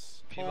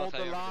this. Hold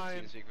the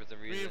line.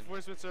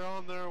 Reinforcements are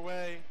on their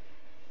way.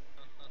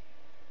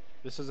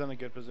 This is in a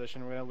good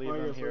position. We're gonna leave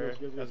them here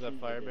as a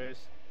fire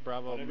base.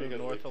 Bravo, Funny move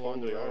because north they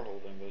along the totally are road.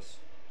 holding this.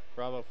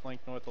 Bravo,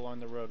 flank north along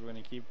the road. We're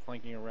gonna keep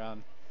flanking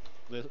around.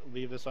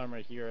 Leave this armor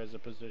here as a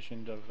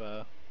position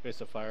of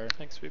base of fire.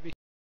 Thanks, BB.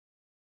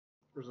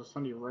 There's a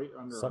Sunday right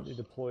under Sunday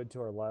deployed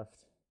to our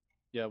left.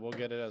 Yeah, we'll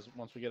get it as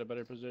once we get a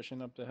better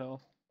position up the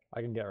hill.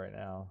 I can get right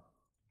now.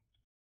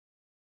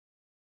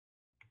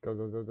 Go,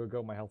 go, go, go,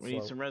 go. My health's We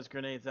need low. some res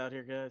grenades out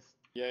here, guys.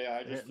 Yeah,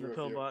 I They're just hitting the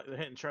threw a few. pillbox. They're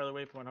hitting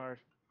Charlie Waypoint hard.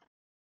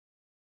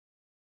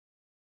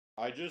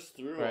 I just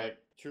threw Right. like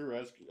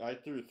I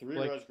threw 3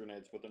 Like- res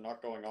grenades, but they're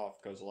not going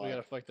off because We gotta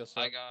like. flick this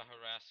I up. got a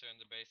harasser in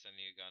the base. I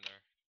need a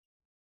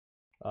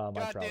gunner. My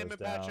God damn prowler's it,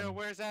 Pacho, down.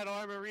 where's that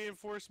armor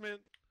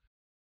reinforcement?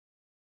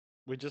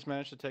 We just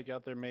managed to take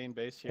out their main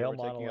base here. Hail We're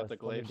taking out the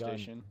Monolith, let me glaive gun.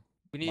 station.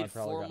 We My need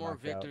prowler 4 got more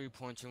knocked out. victory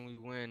points and we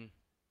win.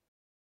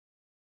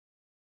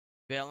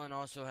 Valen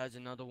also has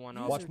another one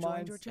up Watch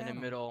mines. in the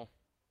middle.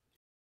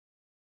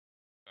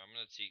 I'm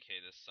gonna TK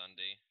this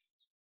Sunday.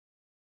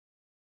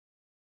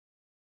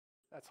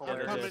 That's I'm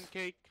hilarious. coming,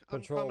 Cake.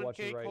 I'm Patrol, coming, watch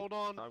your Cake. right. Hold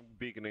on. I'm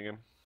beaconing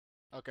him.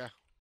 Okay.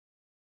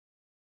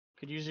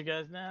 Could use you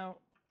guys now.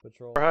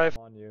 Patrol, Hive.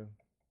 I'm on you.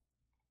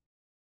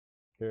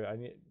 Here, I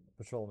need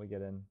Patrol. Let me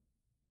get in.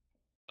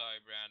 Sorry,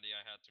 Brandy.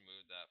 I had to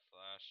move that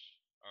flash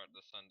or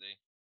the Sunday.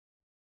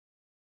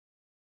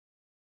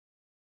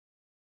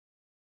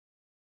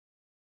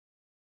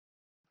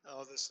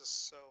 Oh, this is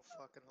so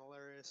fucking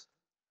hilarious.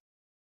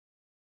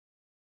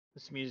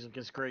 This music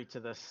is great to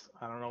this.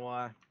 I don't know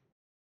why.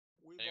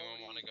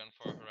 Anyone want a gun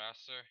for a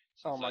harasser?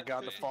 Oh my Since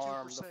god, the I-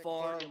 farm, the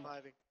farm.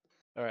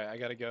 All right, I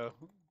gotta go.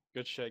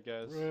 Good shit,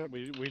 guys.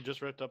 We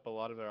just ripped up a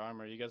lot of their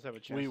armor. You guys have a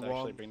chance We to actually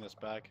won. bring this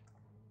back.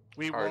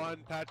 We Hard. won.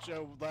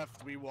 Pacho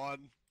left. We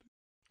won.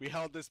 We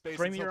held this base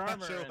Bring until your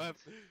armor Pacho in. left.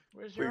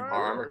 Where's Wait, your where armor?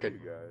 are armor you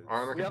could- guys?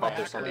 Armor We can have a pop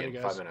this hacker. Sunday in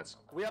Guys. 5 minutes.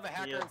 We have a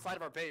hacker Yeah. inside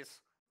of our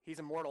base. He's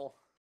immortal.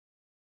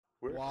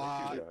 Where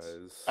are you What?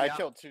 guys? I Yeah.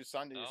 killed 2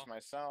 Sundays No.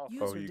 myself.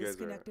 Oh, you guys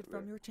are.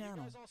 from your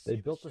channel. They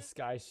built the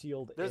sky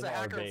shield There's in a our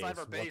hacker base. inside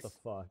our What base. the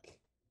fuck?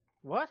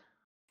 What?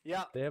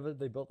 Yeah.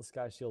 They built the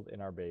sky shield in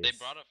our base. They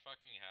brought a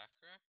fucking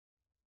hacker.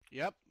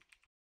 Yep.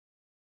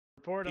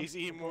 Report him. He's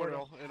Report him.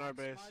 immortal in our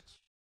base.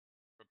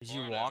 Is he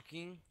Report him.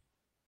 walking?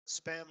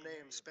 Spam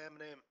name, spam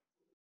name.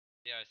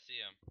 Yeah, I see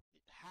him.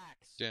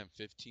 Hacks. Damn,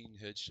 15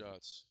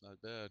 headshots.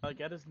 Not bad.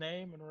 Get his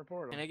name and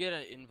report him. Can I get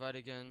an invite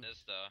again?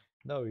 Nista.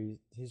 No,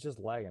 he's just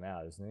lagging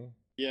out, isn't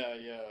he? Yeah.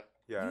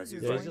 Yeah, User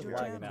he's Yeah, like he's just your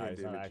lagging channel. out.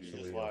 He's not damage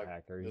actually Just a lag.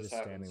 hacker. He's This just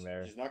standing happens.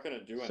 there. He's not gonna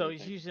do anything. So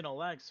he's using a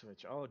lag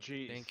switch. Oh,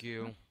 jeez. Thank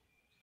you.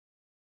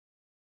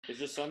 It's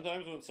just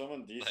sometimes when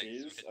someone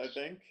DCs, I switch.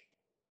 think,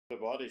 the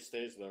body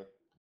stays there.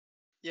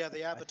 Yeah,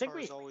 the I think avatar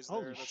we. is always there.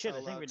 Holy That's shit! how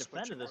I think we lag switching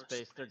defended this works.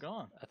 base. They're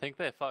gone. I think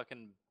they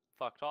fucking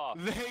fucked off.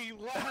 They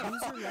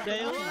left.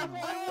 They left.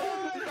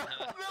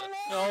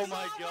 Oh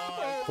my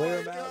god.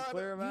 Clear him out.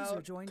 Clear him User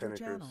out. joined your Tenacres.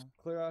 channel.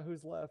 Clear out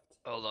who's left.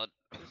 Hold on.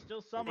 There's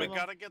still some We of them.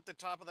 gotta get the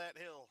top of that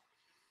hill.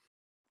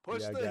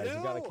 Push yeah, the guys, hill.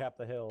 you gotta cap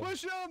the hill.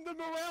 Push him. The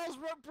morale's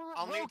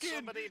I'll need broken.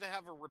 somebody to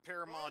have a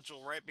repair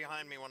module right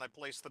behind me when I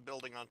place the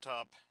building on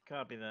top.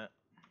 Copy that.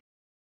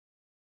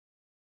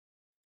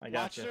 I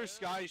got Watch you. their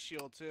sky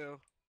shield too.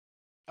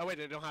 Oh wait,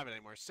 they don't have it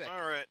anymore. Sick.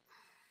 Alright.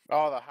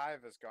 Oh, the hive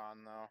is gone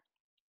though.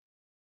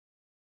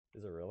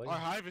 Is it really? Our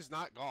hive is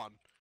not gone.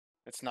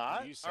 It's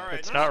not? You said Alright.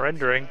 It's not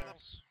rendering.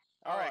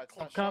 Alright, it's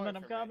clear not coming, showing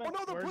I'm for me. coming. Oh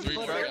no, they're Where's pushing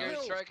the the hill?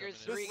 hill.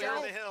 Strikers, The three. Clear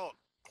south. the hill.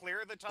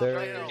 Clear the top They're-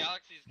 of the hill.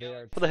 Galaxies, They are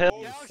galaxies. For the hill.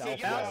 Galaxy,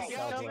 southwest, galaxy,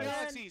 southwest.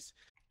 galaxies.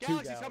 Two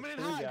Galaxies gals, coming in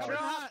three hot, gals. coming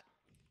in hot.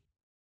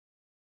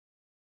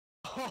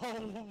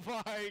 Oh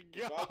my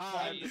About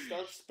time to god.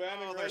 start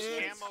spamming Oh, there's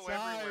right ammo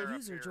time. everywhere up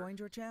User here. joined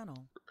your channel.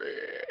 My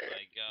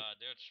god,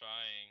 they're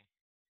trying.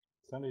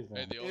 Sunny's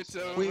Hey, they It's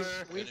also over.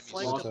 have We enemies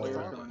flanked them with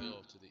on the armor.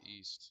 hill to the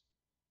east.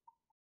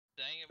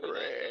 Dang it, we lost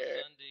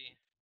the Sunday.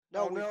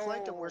 No, Oh, we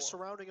flanked him. We're no.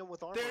 surrounding him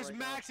with armor. There's right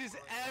now. maxes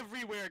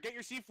everywhere. Get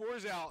your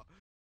C4s out.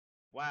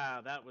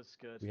 Wow, that was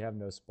good. We have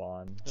no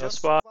spawn. No Just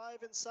spot.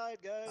 survive inside,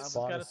 guys. I've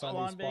Spawn got a a Sunday,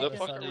 spawn spawn bacon. a The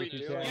fuck Sunday are if we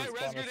you doing? can, Get res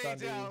spawn a grenades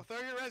Sunday. out. Throw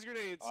your res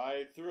grenades.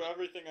 I threw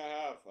everything I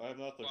have. I have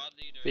nothing. Squad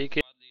leaders,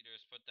 Beacon. squad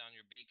leaders, put down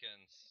your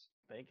beacons.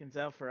 Bacon's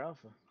out for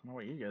alpha. I don't know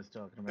what you guys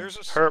talking about. There's a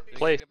Herp, Sunday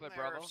place. sitting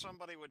there if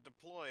somebody would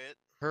deploy it.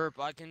 Herb,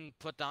 I can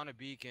put down a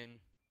beacon.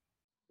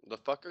 The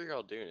fuck are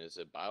y'all doing? Is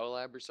it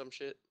Biolab or some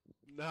shit?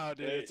 No,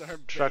 dude, it's our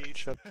Truck, base.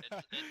 truck.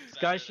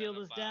 Sky shield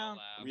is down.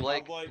 We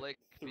Blake, have like Blake,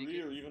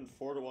 3 or even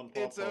 4 to 1 pop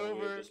It's probably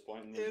over. at this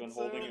point, and we've been It's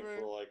holding over. it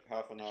for like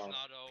half an hour.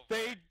 Not over.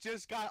 They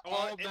just got Well,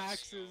 all it's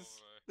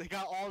maxes. They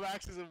got all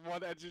maxes of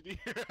one engineer.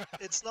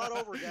 It's not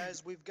over,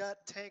 guys. We've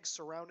got tanks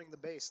surrounding the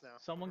base now.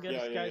 Someone get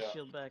Yeah, a sky yeah.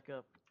 shield back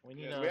up. We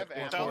need Do a we have more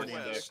ammo in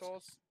coordinated. the Southwest.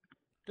 vehicles?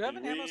 Do you have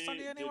Did an ammo we-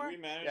 Sunday anywhere? Did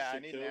we manage Yeah, I to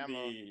need kill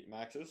ammo. the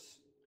Maxis?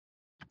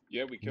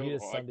 Yeah, we You killed. need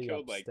a I Sunday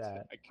killed up like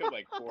stat. I killed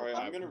like 4 or Alright,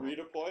 5. I'm gonna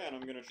redeploy and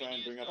I'm gonna try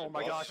and bring up Oh the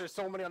my bus. gosh, there's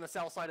so many on the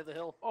south side of the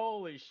hill.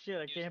 Holy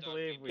shit! I can't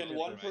believe we Can did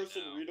one this.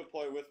 person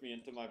redeploy with me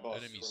into my bus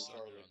Enemies from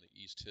thunder Charlie? on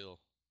the east hill.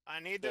 I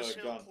need The this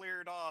hill gun.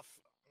 cleared off.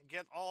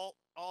 Get all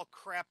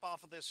crap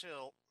off of this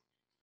hill.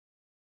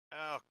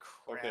 Oh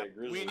crap. Okay,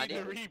 Grizzly. We need to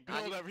I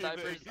rebuild need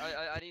everything. snipers.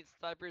 I need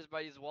snipers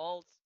by these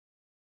walls.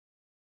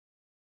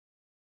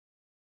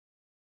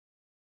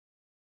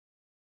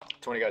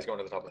 20 guys going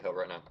to the top of the hill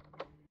right now.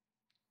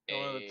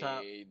 Go to the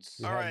top. AIDS.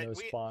 We All have right, no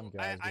spawn,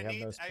 guys. I We have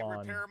need no a spawn.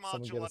 repair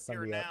Someone module get a up here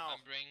Sunday up. now. I'm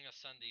bringing a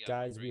Sunday up.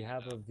 Guys, I'm we bringing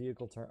have it a up.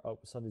 vehicle turn. Oh,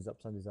 Sunday's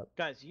up. Sunday's up.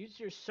 Guys, use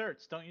your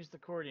certs. Don't use the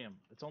cordium.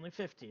 It's only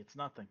 50. It's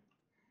nothing.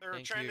 They're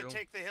Thank trying you. to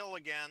take the hill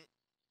again.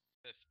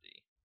 50.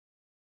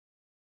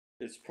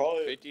 It's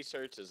probably 50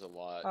 certs is a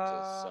lot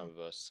to some of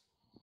us.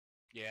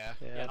 Yeah.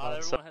 Yeah, not not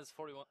everyone has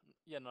 41.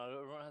 Yeah, not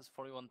everyone has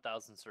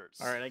 41,000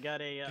 certs. All right, I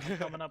got a. I'm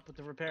coming up with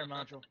the repair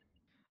module.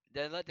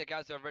 Then let the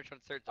guys who are rich on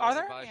certs Are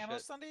only there buy any ammo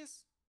shit.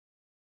 Sundays?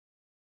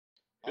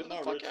 Who I'm the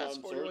not fuck rich has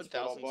on certs, but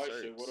I'll 41,000 buy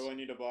shit. What certs? do I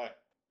need to buy?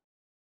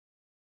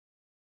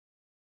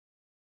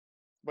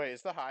 Wait,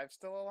 is the hive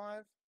still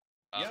alive?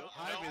 Yep,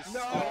 Hive is No!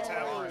 still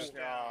Oh alive. my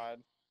god.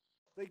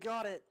 They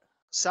got it.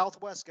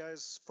 Southwest,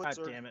 guys. God Foots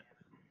are. damn it.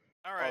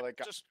 All right, they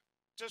got-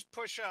 just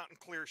push out and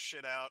clear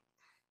shit out.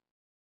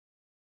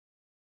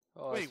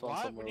 Oh, I Wait, spawned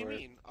what? somewhere What do you weird.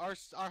 mean?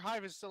 Our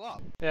Hive is still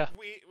up. Yeah.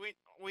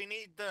 We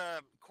need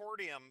the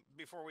cordium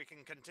before we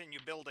can continue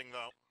building,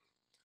 though.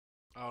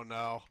 Oh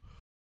no.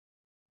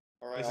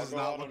 Alright, This I'll is go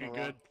not out on a looking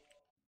run. good.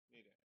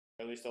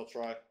 At least I'll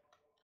try.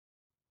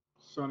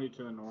 Sunny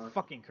to the north.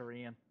 Fucking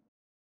Korean.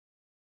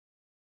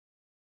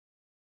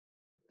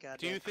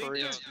 Do you think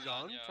Korea. he's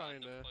done trying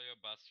to? Deploy your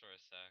bus for a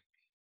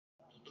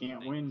sec. You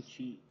can't win,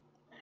 cheat.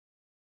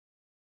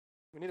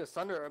 We need a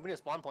thunder. We need a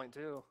spawn point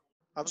too.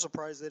 I'm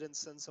surprised they didn't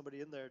send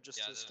somebody in there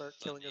just to start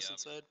killing us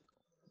inside.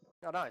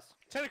 Oh, nice.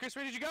 Tentacris,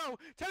 where did you go?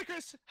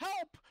 Tentacris,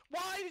 help!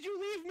 Why did you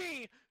leave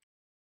me?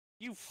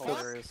 You fuck!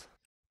 Hilarious.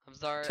 I'm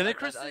sorry.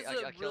 Tenecris I is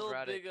killed a real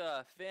Radit. big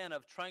fan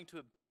of trying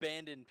to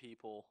abandon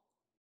people.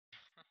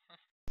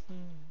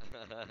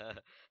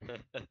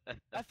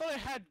 I thought I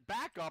had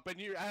backup, and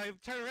I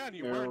turned around,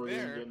 you Yeah, weren't we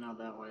ain't there. getting out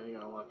that way. They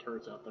got a lot of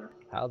turrets out there.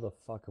 How the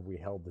fuck have we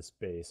held this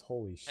base?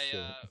 Holy Hey, shit.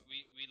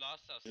 we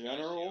lost our sky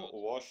General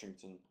shield.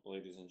 Washington,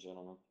 ladies and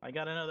gentlemen. I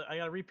got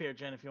a repair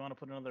gen if you want to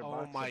put another Oh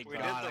box. my up We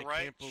there. did god, the I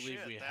right can't believe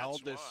shit, we that's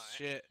held this why.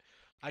 shit.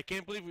 I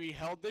can't believe we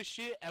held this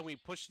shit and we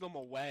pushed them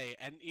away.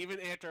 And even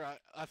after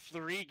a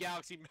 3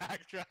 Galaxy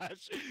Mac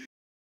trash,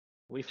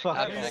 We I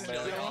fucking have still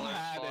 $6 million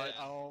had squad. it.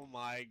 Oh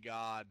my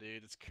god,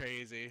 dude, it's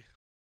crazy.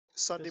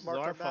 Sunday This is mark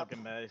our on map.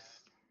 fucking base.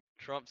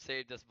 Trump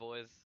saved us,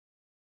 boys.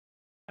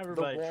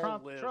 Everybody, wall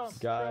Trump, lives. Trump,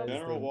 Guys,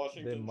 General they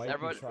Washington. might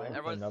Everyone, be trying for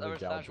everyone's another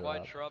gal slash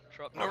white drop.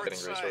 Trump. I'm getting North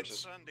side, resources.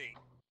 Sunday.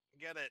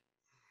 Get it.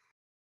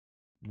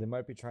 They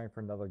might be trying for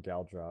another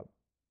gal drop.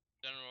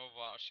 General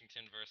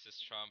Washington versus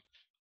Trump.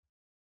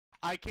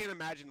 I can't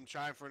imagine them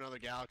trying for another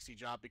Galaxy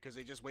drop because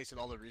they just wasted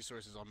all the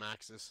resources on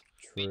Maxis.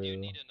 We do True.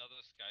 need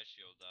another sky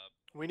shield up.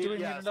 We Do need we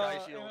yeah, need, sky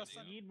we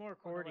shield. need more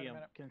Wait a cordium.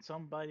 minute. Can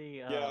somebody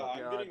Yeah, I'm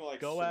God. getting like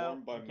go out,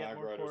 swarmed by get mag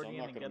more riders. I'm cordium,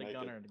 not and gonna get a make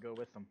gunner it. to go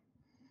with them?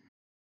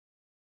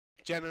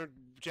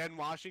 Jen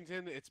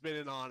Washington, it's been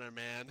an honor,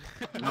 man.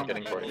 I'm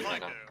getting cordium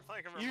right Thank now. you.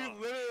 Thank you very You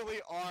much.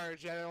 literally are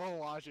General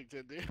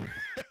Washington, dude.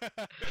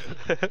 No,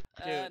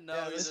 yeah, you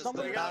this just is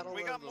the We battle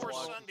got of the more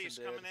Washington Sundays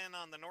did. coming in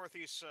on the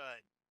northeast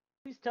side.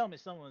 Please tell me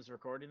someone's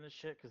recording this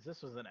shit, because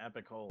this was an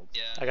epic hold.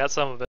 Yeah. I got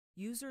some of it.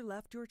 User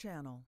left your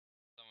channel.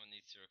 Someone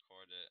needs to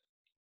record it.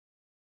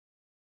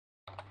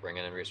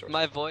 Bringing in resources.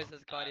 My voice has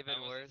got I even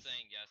wasn't worse.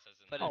 saying yes as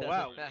in But no. it Oh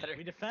doesn't wow, matter.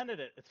 we defended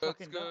it. It's Let's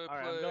fucking go done.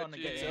 Alright, I'm going to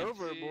get It's in.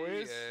 over,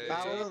 boys. It's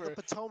Battle of over. the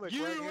Potomac right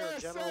here,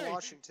 General USA!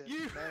 Washington.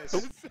 Nice.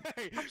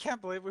 USA! I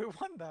can't believe we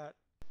won that.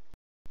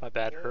 My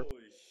bad, Herb.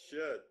 Holy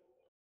shit.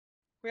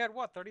 We had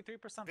what,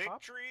 33% pop?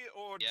 Victory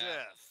or Yeah.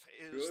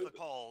 death is Good the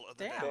call of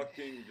the Damn. day.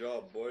 Fucking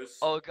job, boys.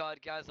 Oh god,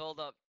 guys, hold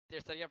up. They're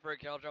setting up for a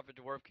cal drop at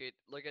Dwarf Gate.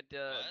 Look at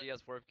What?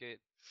 VS Dwarf Gate.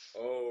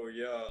 Oh,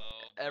 yeah. Oh,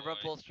 Everyone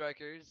boy. pull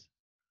strikers.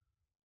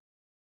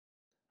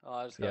 Oh,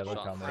 I just Yeah, got they're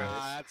shot in the coming.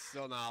 face. That's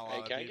still not a lot Hey,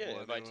 of can I get people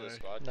an invite to the anyway.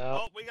 squad? No.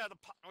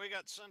 Oh, we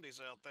got Sundays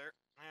out there.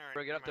 All right.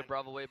 Bring it up to come in.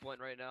 Bravo waypoint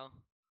right now.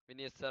 We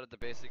need to set up the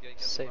base again.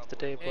 get Save the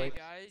day, Bravo waypoint. Blake.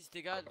 Hey guys,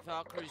 they got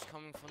Valkyries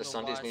coming from The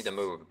Sundays west. need to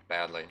move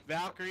badly.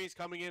 Valkyrie's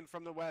coming in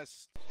from the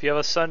west. If you have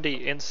a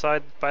Sunday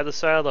inside by the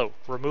silo,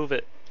 remove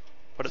it.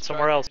 Put it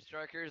somewhere else.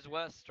 Strikers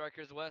west.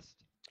 Strikers west.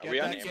 Are we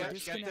on Get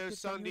ambush? those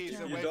Sundays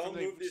If away you don't from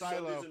the move these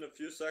silo. Sundays in a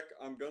few sec,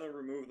 I'm gonna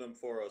remove them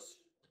for us.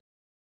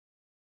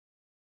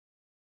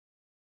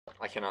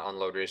 I cannot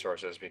unload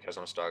resources because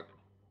I'm stuck.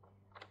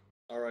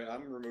 Alright,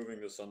 I'm removing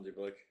the Sunday,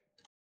 Blake.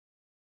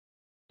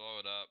 Blow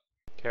it up.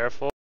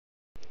 Careful.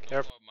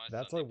 Careful.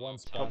 That's like one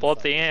spawn. Don't blow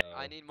up the Sunday, ant. though.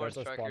 I need more That's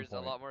our spawn strikers. A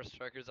point. lot more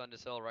strikers on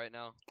this hill right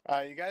now.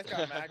 You guys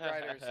got mag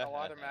riders. A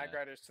lot of mag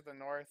riders to the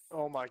north.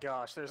 Oh my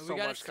gosh, there's And so we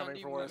got much a coming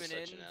Sunday for us. moving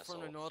in Such an from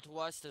the asshole.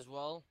 northwest as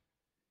well.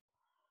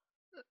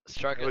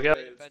 Strikers We got-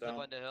 very defensive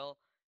on the hill.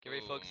 Get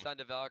ready, focus on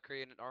the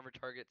Valkyrie and armor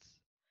targets.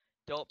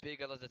 Don't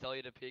peek unless I tell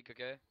you to peek,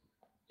 okay?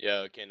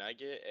 Yo, can I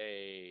get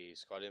a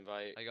squad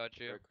invite? I got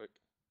you. Real quick.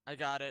 I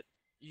got it.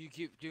 You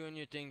keep doing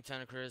your thing,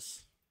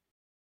 Tenacris.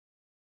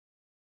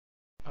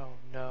 Oh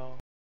no.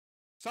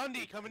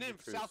 Sunday coming in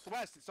from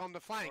southwest. It's on the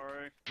flank.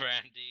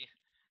 Brandy.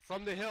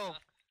 From the hill.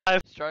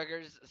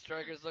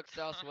 Strikers look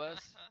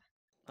southwest.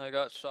 I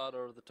got shot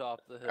over the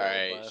top of the hill by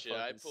Alright, a should I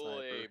fucking pull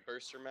a sniper.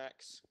 burster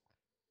max?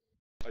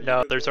 Are you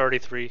No, good, there's Blake? already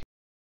 3.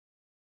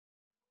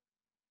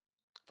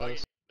 Fuck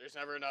it, there's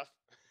never enough.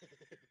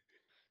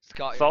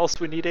 Scott, False,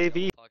 we need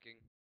AV. Talking.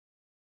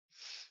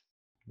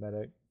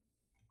 Medic.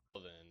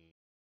 Well then.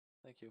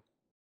 Thank you.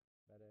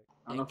 Medic.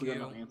 I don't know if we got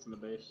Thank enough ants in the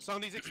base.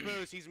 Sunday's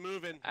exposed. He's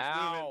moving. He's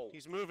Ow. moving.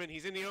 He's moving.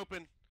 He's in the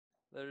open.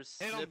 There's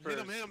Hit him, snippers.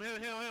 hit him, hit him, hit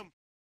him, hit him.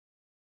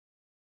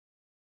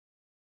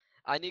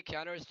 I need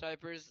counter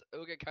snipers.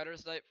 Who get counter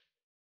snipe?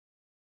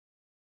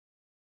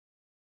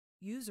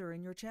 User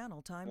in your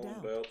channel timed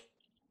out.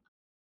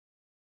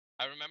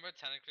 I remember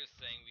Tenacris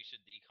saying we should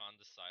decon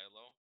the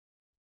silo.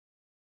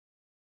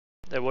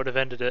 That would have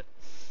ended it.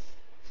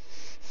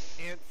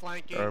 Ant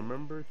flanking. I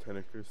remember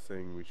Tenacris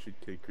saying we should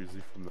take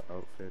Grizzly from the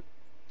outfit.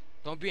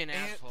 Don't be an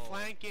Ant asshole.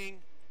 flanking.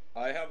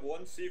 I have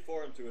one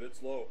C4 into it.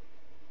 It's low.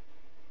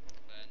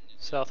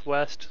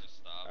 Southwest.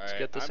 Let's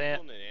get this I'm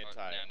ant. pulling an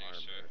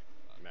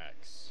anti-armor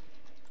max.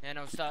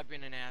 Nano, stop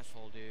being an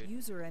asshole, dude.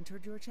 User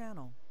entered your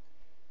channel.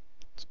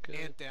 It's good.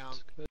 Ant down.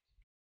 It's good.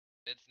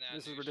 It's not.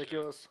 This is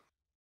ridiculous.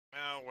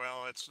 Oh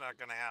well, it's not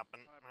gonna happen.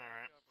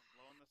 Alright.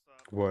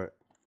 What?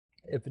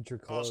 Infantry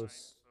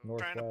close.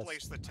 Trying to Northwest.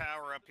 place the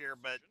tower up here,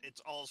 but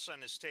it's all of a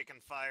sudden it's taking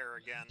fire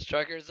again.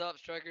 Strikers up,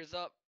 strikers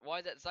up. Why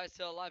is that side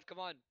still alive? Come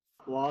on.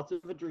 Lots of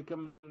infantry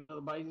coming to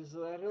the bases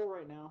of that hill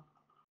right now.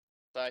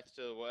 Side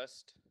to the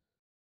west.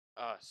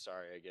 Ah,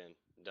 sorry again.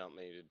 Don't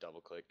mean to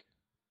double click.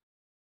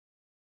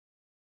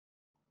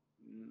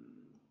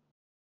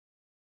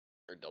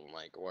 Or double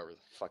mic, or whatever the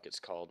fuck it's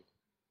called.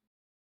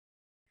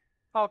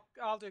 I'll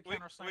do We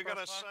counter sniper. got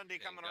a Sunday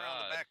coming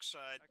around the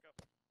backside.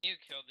 You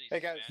killed these. Hey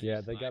guys. Yeah,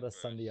 they got a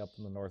Sunday up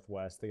in the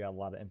northwest. They got a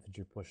lot of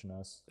infantry pushing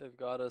us. They've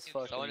got us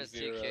fucking Someone is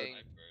zeroed. King.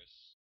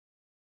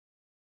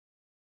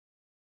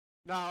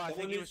 No, I Someone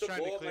think he was needs to trying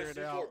blow to up my clear it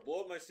C4. out. Blow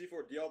up my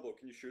C4 Diablo.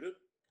 Can you shoot it?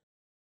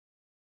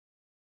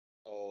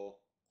 Oh.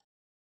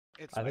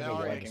 It's I think it we're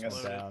already breaking us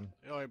exploded. down.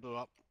 It already blew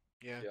up.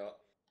 Yeah. Yeah.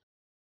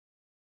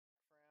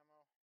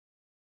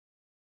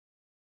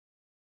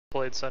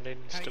 Blade Sunday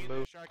needs Hang to in there,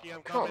 move. Sharky,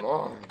 I'm Come coming.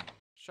 on.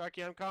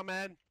 Sharky, I'm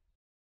coming.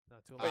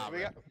 Not too Wait,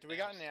 do we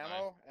got an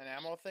ammo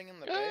thing in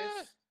the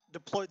base?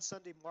 Deployed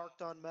Sunday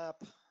marked on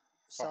map.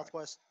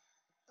 Southwest.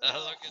 Look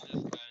at this guy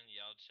in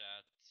yell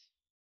chat.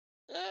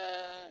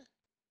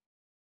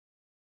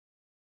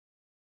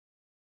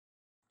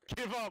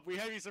 Give up. We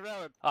have you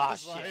surrounded. Ah,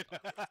 That's shit. fine.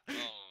 Oh my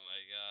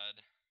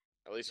god.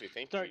 At least we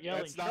think. Start we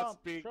yelling, Let's not Trump,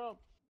 speak. Trump.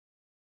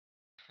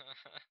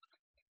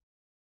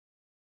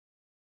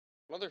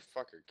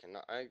 Motherfucker, can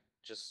I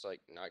just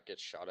like not get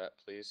shot at,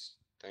 please?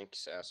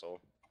 Thanks, asshole.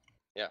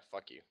 Yeah,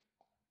 fuck you.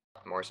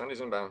 More Sundays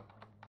inbound.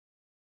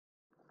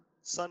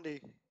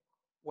 Sunday.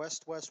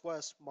 West, west,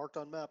 west. Marked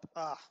on map.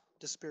 Ah,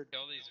 disappeared.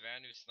 Kill these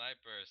Vanu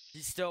snipers.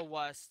 He's still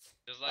west.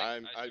 There's like, I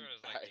swear there's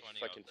like 20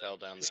 fucking of fell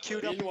them. down He's there.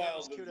 queued up. Meanwhile,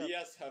 He's the queued up.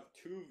 VS have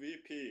 2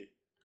 VP.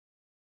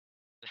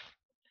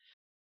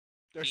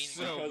 They're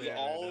so Because bad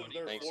all right of now.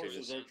 their Thanks,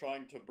 forces Davis. are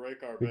trying to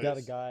break our We base. got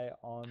a guy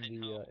on I the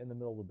know. in the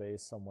middle of the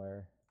base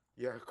somewhere.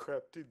 Yeah,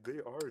 crap, dude, they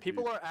are.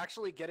 People dude. are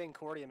actually getting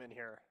cordium in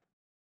here.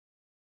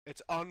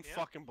 It's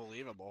unfucking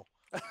believable.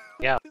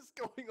 Yeah. What is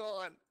going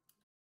on?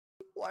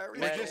 Why are we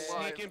They're still just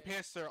alive? sneaking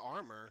past their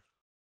armor.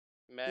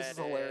 This is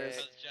hilarious.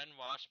 Because Gen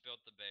Wash built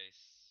the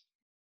base.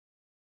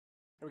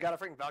 We got a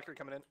freaking Valkyrie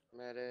coming in.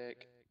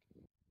 Medic.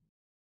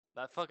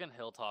 That fucking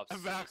hilltop's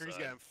Valkyrie's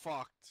getting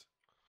fucked.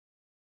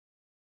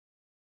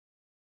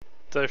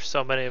 There's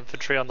so many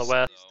infantry on the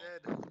west.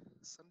 Sunday's dead.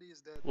 Sunday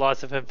is dead.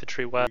 Lots of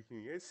infantry west.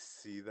 Can you guys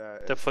see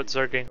that? The foot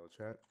zerging.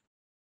 Chat?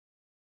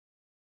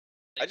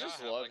 I They just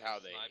gotta have, love like, a how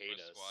they sniper hate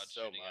us squad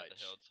so shooting at the much.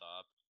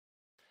 hilltop.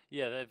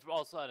 Yeah, they've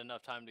also had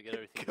enough time to get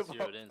everything Give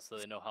zeroed up. in so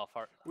they know how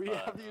far. We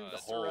have you the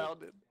whole.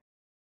 surrounded.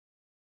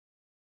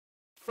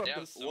 From Yeah,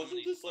 this. so Wasn't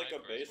many this like a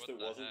snipers, base what that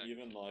the wasn't heck?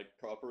 even like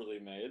properly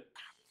made?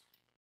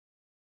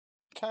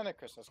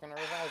 Tenacris, that's gonna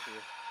revive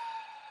you.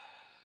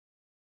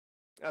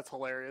 That's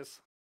hilarious.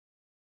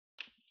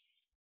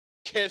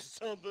 Kiss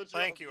on the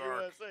Thank you,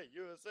 Ark. USA,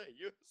 USA,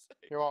 USA.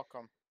 You're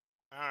welcome.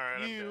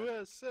 Alright, I'm dead.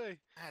 USA.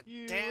 God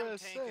damn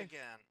USA. tank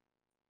again.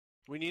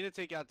 We need to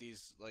take out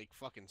these like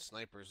fucking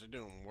snipers. They're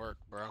doing work,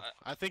 bro.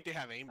 I think they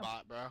have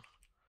aimbot, bro.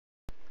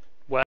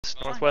 West,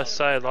 northwest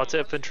side, lots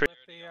of infantry.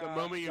 The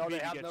moment you No, they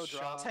beat, have you no get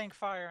drop. shot. Tank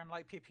fire and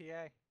light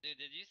PPA. Dude,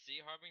 did you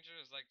see Harbinger?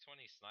 There's like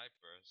 20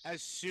 snipers.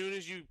 As soon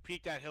as you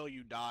peek that hill,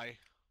 you die.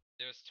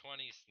 There's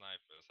 20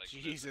 snipers. Like,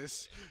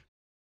 Jesus. literally.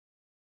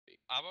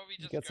 How about we You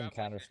just get some grab,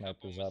 counter like, a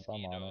couple snipers up.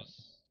 I'm on it.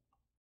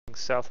 mosquitoes?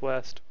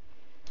 Southwest.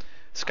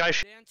 Sky I'm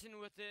sh dancing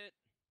with it.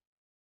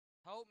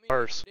 Help me.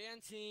 Ours.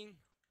 Dancing.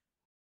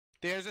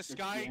 There's a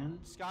sky Again?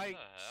 sky What the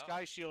hell?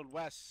 sky shield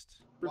west.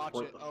 Watch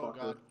Report it. the Oh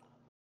fucker. god.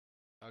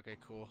 Okay,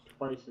 cool. This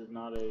place is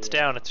not a. It's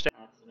down, it's down.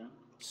 Accident.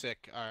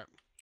 Sick. Alright.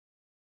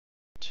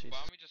 Jeez. Why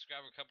don't we just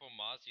grab a couple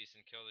mozzies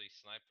and kill these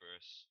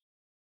snipers?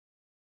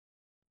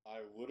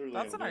 I literally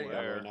That's am an doing that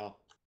idea. right now.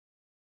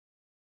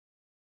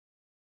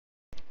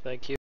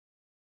 Thank you.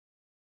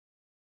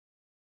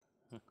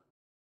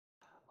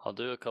 I'll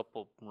do a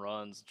couple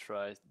runs.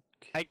 Try.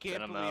 I get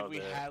can't 'em out believe of we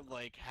there. had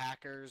like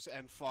hackers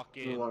and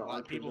fucking There's a lot of like,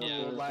 archers people out who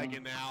there, were so-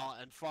 lagging out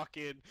and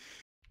fucking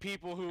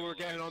people who were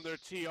getting on their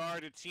TR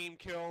to team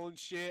kill and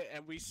shit,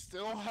 and we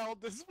still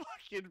held this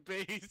fucking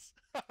base.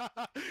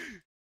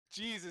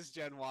 Jesus,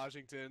 Gen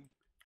Washington.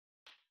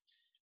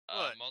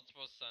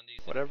 Multiple Sundays.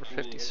 Whatever, Ooh,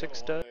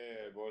 56 dead.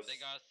 Hey, boys. They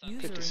got User Sunday.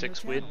 in your 56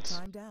 channel wins.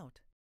 timed out.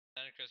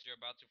 Santa Chris, you're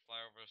about to fly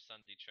over a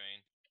Sunday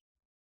train.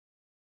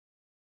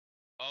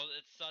 Oh,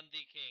 it's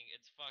Sunday King.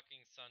 It's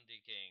fucking Sunday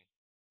King.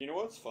 You know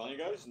what's funny,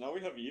 guys? Now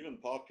we have even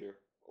pop here.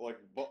 Like,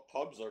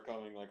 pubs are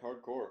coming, like,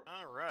 hardcore.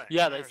 Alright.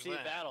 Yeah, they there's see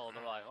that. battle and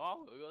they're like,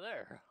 oh, we'll go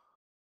there.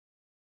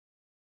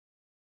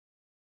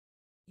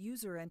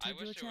 User entered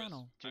your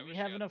channel. Do we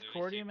have enough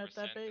cordium at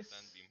that base?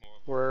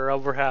 We're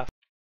over half.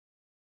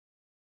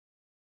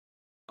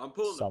 I'm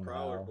pulling the Somehow.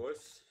 prowler,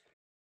 boys.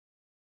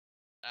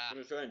 I'm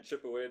gonna try and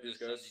chip away at these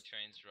guys.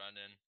 Trains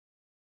running.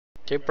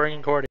 Keep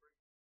bringing Cordy.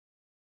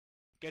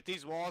 Get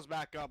these walls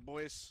back up,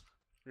 boys.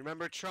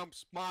 Remember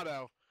Trump's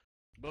motto: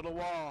 build a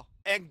wall.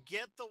 And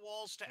get the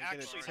walls to Make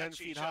it actually 10 touch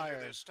feet each higher.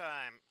 other this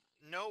time.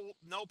 No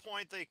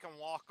point they can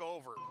walk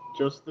over.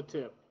 Just the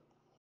tip.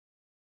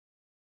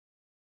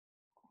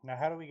 Now,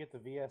 how do we get the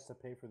VS to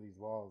pay for these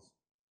walls?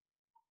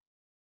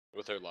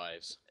 With their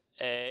lives.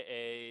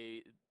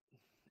 Air's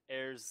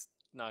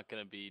not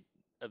gonna be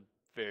a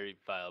very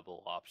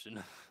viable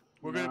option.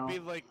 We're gonna be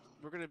like,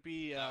 we're gonna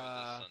be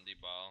Sunday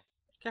ball.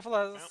 Careful,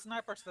 there's a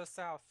sniper to the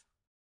south.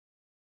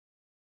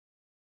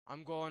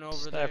 I'm going over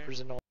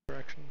Snipers in all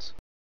directions.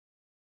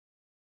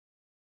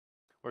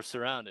 We're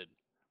surrounded.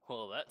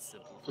 Well, that's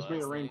simple. Just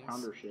made a rain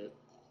pounder shit.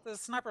 There's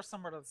a sniper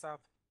somewhere to the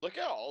south. Look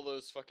at all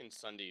those fucking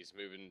Sundays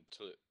moving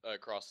to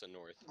across the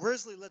north.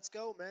 Grizzly, let's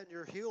go, man.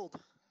 You're healed.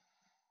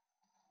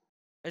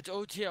 It's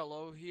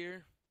OTLO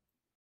here.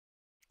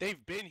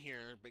 They've been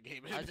here, Big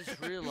Game. I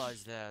just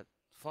realized that.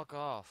 Fuck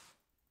off.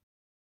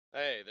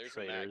 Hey, there's a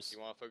Max. Traitors.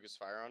 You want to focus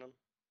fire on him?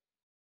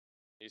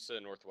 He's to the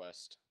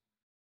northwest.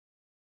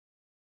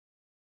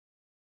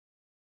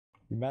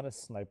 The amount of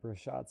sniper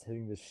shots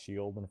hitting the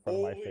shield in front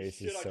of my face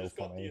shit, is so I just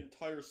got the funny.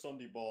 entire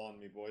Sunday ball on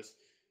me, boys.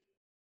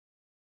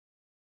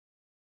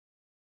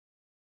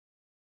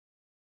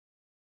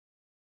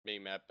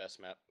 Main map, best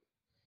map.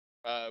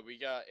 We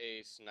got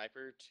a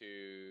sniper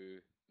to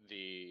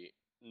the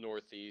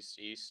northeast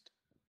east.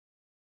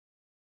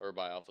 Or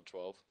by Alpha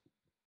 12.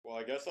 Well,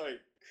 I guess I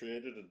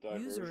created a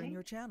diversion. User in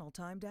your channel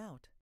timed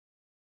out.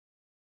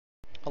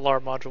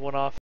 Alarm module went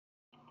off.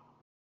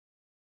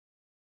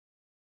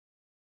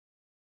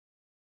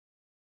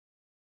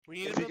 We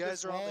need If to you build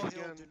guys this are on wall the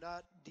hill, again. do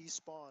not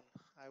despawn.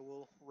 I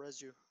will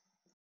res you.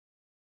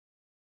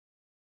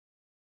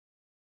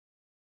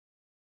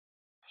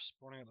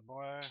 Spawning at the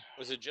boy.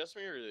 Was it just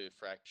me or do the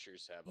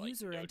fractures have like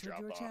User no entered drop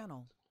your off?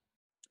 channel.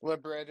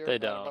 Liberator They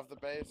right don't. above the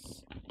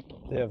base.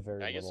 They have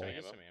very I get little.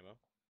 some ammo.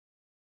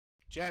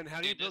 Jen,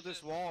 how do you Dude, build this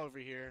this wall over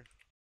here?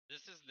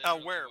 This is Oh,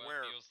 literally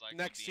where? what feels like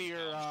Next to being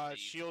your Helm's Deep.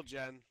 shield,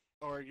 Jen,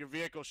 or your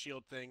vehicle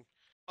shield thing.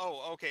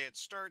 Oh, okay. It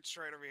starts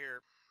right over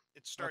here.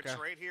 It starts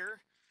Okay. right here,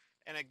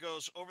 and it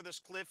goes over this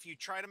cliff. You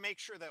try to make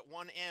sure that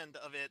one end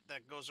of it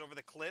that goes over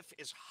the cliff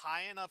is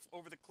high enough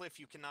over the cliff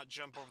you cannot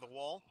jump over the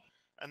wall,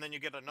 and then you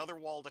get another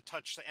wall to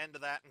touch the end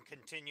of that and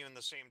continue in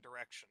the same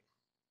direction.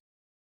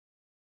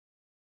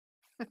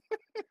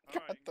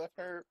 Got the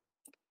hurt.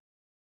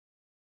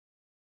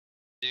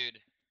 Dude.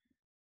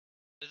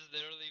 This is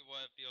literally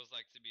what it feels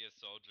like to be a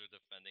soldier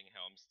defending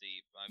Helm's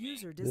Deep. I mean,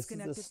 User This is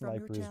disconnected the from your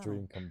sniper's channel.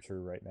 dream come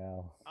true right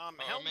now. or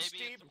Helm's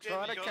maybe Deep it's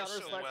didn't trying to go so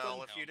counter-snipe well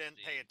them. if you didn't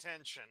pay Helm's Deep.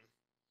 attention.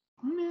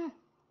 Meh.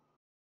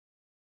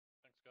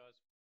 Thanks, guys.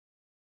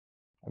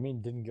 I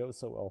mean, didn't go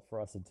so well for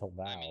us until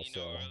now, I mean, you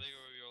know, so... earlier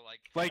we were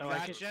like, Like trying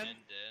that, to Jen?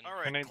 defend in. All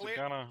right, Grenades are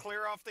gonna-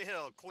 clear off the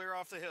hill. Clear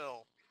off the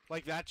hill.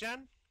 Like that,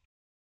 Jen?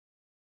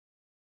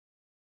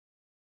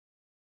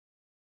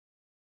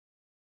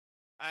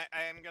 I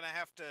am gonna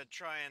have to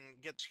try and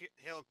get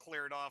hill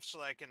cleared off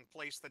so I can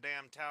place the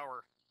damn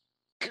tower.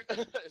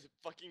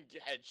 Fucking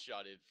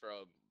headshotted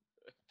from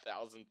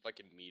 1,000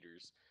 fucking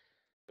meters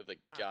with a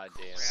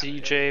goddamn.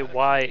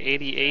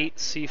 CJY88,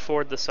 C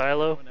Ford the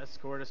silo. Someone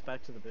escort us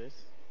back to the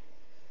base.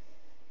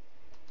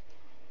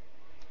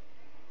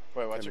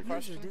 Wait, what's your User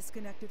question?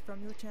 disconnected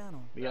from your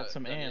channel. We got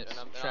some ants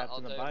trapped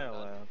in the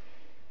biolab.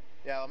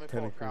 Yeah, let me pull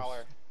a Tentacles.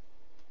 prowler.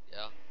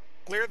 Yeah.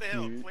 Clear the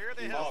hill. You- Clear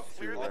the you hill. off,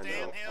 Clear you the off,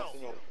 damn no, hill.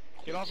 no.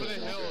 Get off of the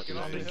hill. Get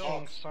off the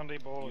hill. Sunday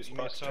balls. Use You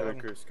proc need 7.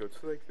 Tentacles, go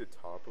to like the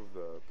top of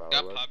the Got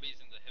battle web. puppies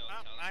in the hill.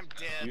 tell them I'm to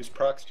come. dead. Use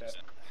prox chat.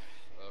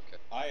 Okay.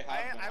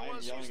 I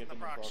was using the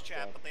prox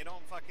chat, but they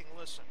don't fucking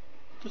listen.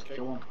 Just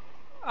kill him.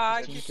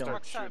 Just Keep start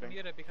Dark Side shooting.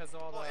 muted because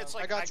of all Well, the... it's I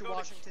like got you, go to-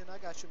 Washington. I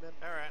got you, man.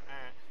 All right.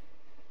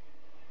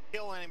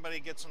 Kill anybody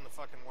gets in the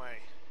fucking way.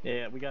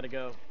 Yeah, we gotta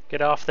go.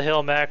 Get off the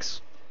hill,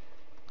 Max.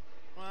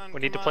 Come on, We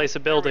need to come place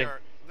on. a There we building.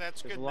 are.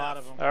 That's There's good a lot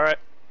enough. of them. Alright.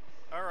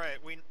 All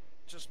right, we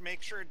just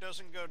make sure it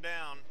doesn't go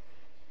down.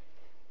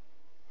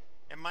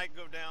 It might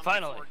go down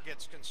Finally. before it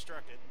gets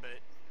constructed, but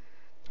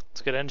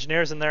Let's get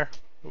engineers in there.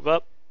 Move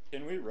up.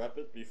 Can we rep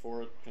it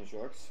before it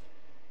constructs?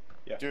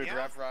 Yeah. Dude, yeah,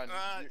 Rev Run,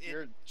 it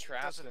you're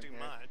trapped doesn't in do here.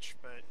 much.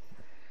 But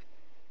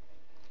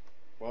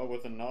Well,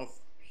 with enough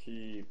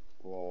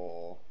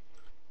people.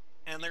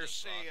 and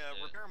there's lost a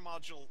it. repair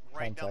module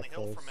right down the Contact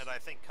hill from close. it. I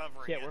think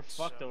covering Yeah, it. we're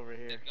fucked over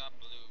here. They've got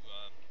blue.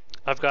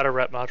 I've got a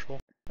rep module.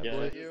 I Yeah,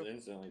 believe. that just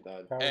instantly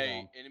died. Power Hey,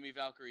 down. enemy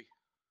Valkyrie.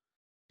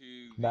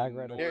 To Mag the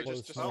right Here, close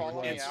just to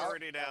follow me It's out.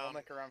 already I'll down.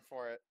 make a run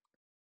for it.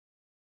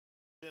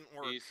 Didn't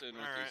work. east and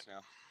All right. northeast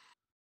now.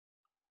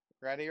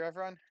 Ready, Rev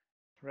Run?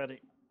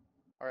 Ready.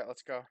 All right,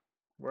 let's go.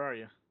 Where are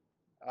you?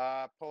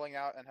 Pulling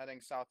out and heading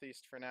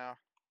southeast for now.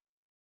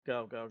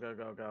 Go, go, go,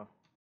 go, go.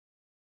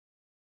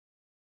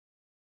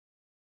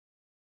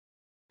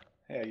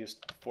 Hey, I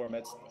used 4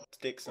 med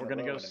sticks in We're a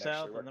gonna row go and it south,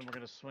 actually and then worked. we're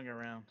gonna swing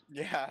around.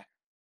 Yeah.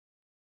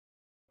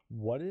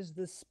 What is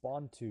this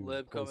spawn tube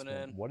Lib coming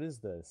placement? in. What is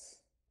this?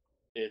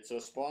 It's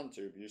a spawn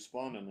tube. You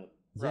spawn in it.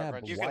 Yeah,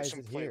 Reverend, but you why can is it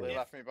completely here?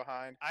 left me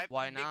behind.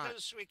 Why not?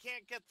 Because we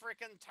can't get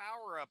frickin'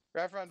 tower up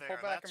Reverend, there. pull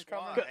back. That's I'm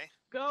coming. why.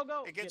 Go,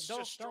 go. It gets don't,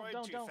 destroyed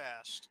don't, too don't.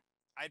 fast.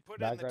 I'd put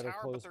it in Mag the rider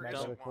tower, close, but mag there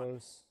rider isn't one.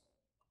 close.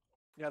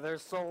 Yeah,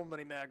 there's so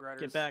many mag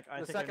riders. Get back.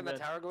 I the think I'm second the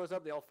good. tower goes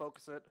up, they'll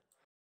focus it.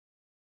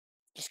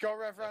 Just go,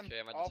 Reverend. Okay,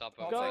 I'm at the I'll top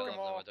take of the Go. island. them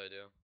Then all. what do I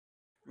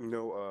do?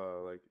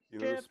 No, like you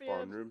know the spawn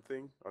Champions. room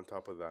thing on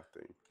top of that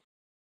thing.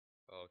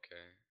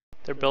 Okay.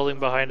 They're building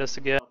behind us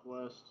again.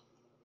 Southwest.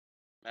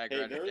 Mag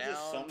Hey, rider there's a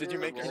down. sun Did you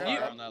make it, rolling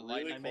Reverend? on that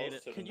really light? I made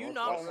close it. to Can the you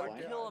not northwest Oh my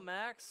line. kill a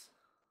max?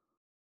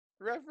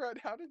 Reverend,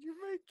 how did you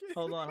make it?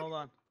 Hold on, hold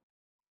on.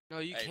 No,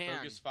 you Hey, can.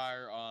 focus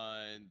fire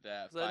on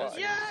that That 5 is-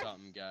 Yes!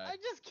 something guy. I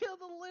just killed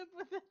a lib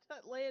with it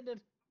that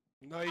landed.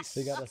 Nice.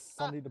 They got a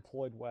Sunday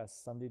deployed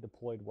west. Sunday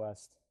deployed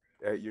west.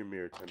 At your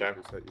mirror, 10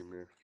 Okay. at your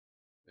mirror.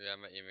 Yeah,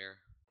 I'm at Ymir.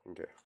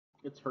 Okay.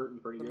 It's hurting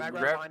pretty The good. mag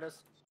now. rider behind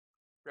us.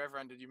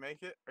 Reverend, did you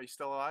make it? Are you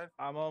still alive?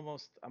 I'm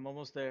almost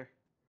there.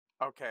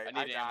 Okay, I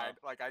need ammo. died.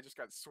 Like, I just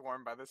got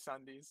swarmed by the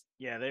Sundays.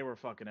 Yeah, they were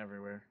fucking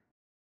everywhere.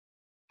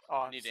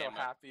 Oh, I'm need so ammo.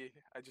 happy.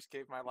 I just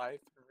gave my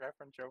life.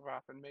 Reverend drove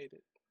off and made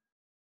it.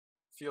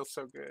 Feels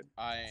so good.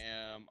 I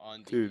am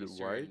on the Dude,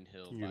 eastern why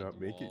hill can you by not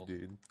the make it, wall.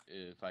 dude?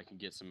 If I can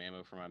get some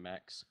ammo for my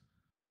max.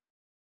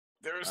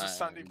 There was a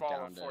Sunday I'm ball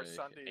down of 4 to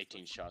Sundays.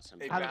 18 shots.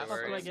 Hey, How the Matt, fuck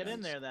do I where get is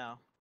in this? there now?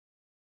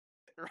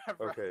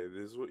 Reverend. Okay,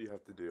 this is what you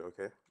have to do,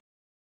 okay?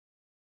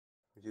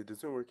 It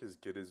doesn't work as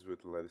good as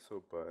with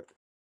Letiso, but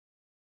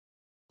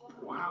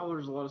Wow,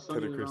 there's a lot of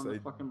Sundays Chris, around the I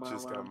fucking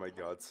just got biolab. my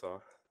god saw.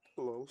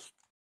 Lol.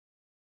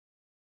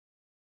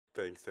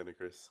 Thanks,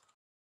 Chris.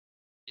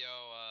 Yo,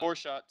 4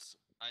 shots.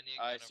 I need.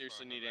 I gunner for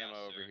seriously a need ammo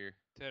harasser. over here.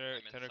 I'm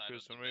inside of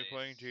the when are we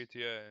playing base.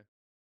 GTA?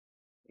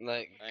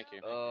 Like, Thank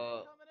you.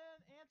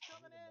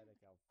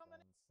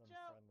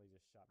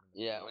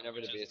 yeah, whenever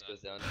the Just base not- goes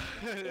down.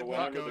 So Not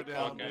whenever go the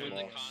down, clock dude.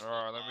 unlocks.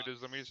 Alright,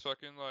 let me just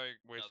fucking like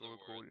waste In a other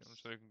little cool words.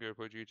 so I can go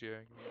play GTA.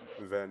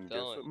 Van, guess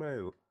Don't. what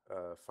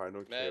my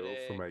final kill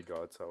for Medic. my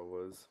god saw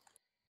was?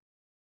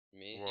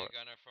 Me? Need a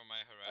gunner for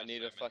my harasser. I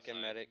need a I'm fucking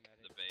inside medic.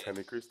 The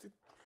base. Chris, dude?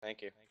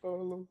 Thank you. Oh,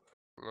 lol.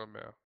 Love me.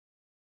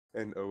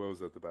 And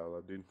OO's at the battle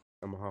lab, dude.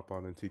 I'm gonna hop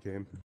on and TK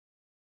him.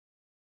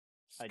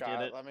 I Scott,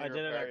 did it. let me I did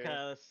it, repair you.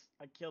 Arcadis.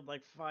 I killed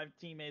like 5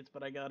 teammates,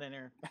 but I got in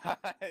here.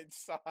 I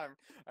saw him.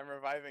 I'm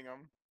reviving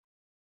him.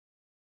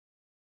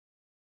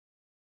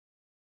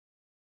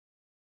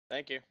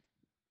 Thank you.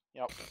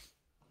 Yep.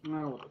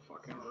 Oh, what the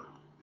fuck ever.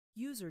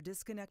 User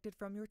disconnected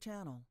from your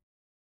channel.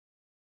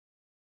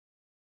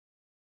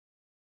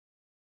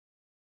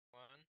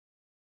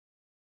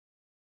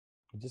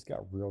 It just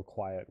got real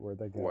quiet. Where'd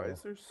they go? Why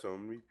is there so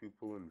many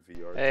people in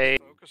VR? Hey,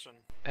 Focusing.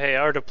 hey,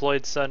 our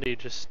deployed Sunday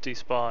just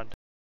despawned.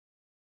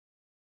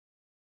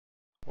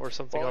 Or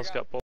something Well, we else got-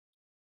 got pulled.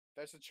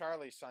 There's a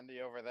Charlie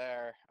Sunday over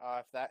there.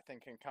 If that thing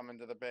can come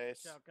into the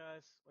base. Watch out,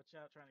 guys. Watch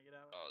out, trying to get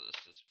out. Oh,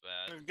 this is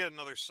bad. Let's get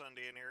another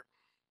Sunday in here.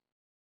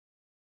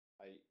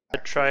 I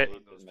Try it.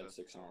 hate that med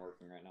sticks aren't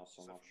working right now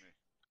so much.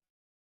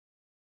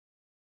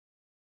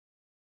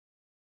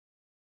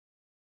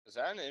 Is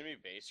that an enemy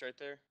base right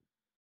there?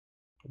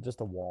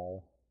 Just a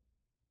wall.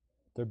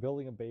 They're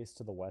building a base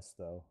to the west,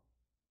 though.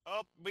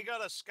 Oh, we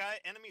got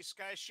a enemy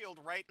sky shield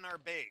right in our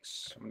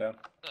base. Come down.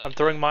 I'm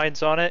throwing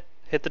mines on it.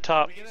 Hit the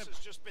top. The base has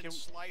just been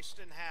sliced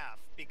in half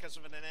because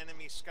of an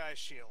enemy sky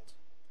shield.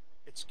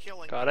 It's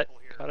killing Got it.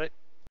 people here. Got it.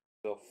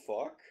 The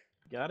fuck?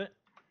 Got it?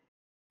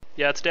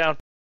 Yeah, it's down.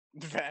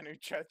 Vanu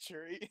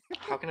treachery.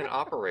 How can it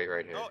operate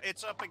right here? Oh,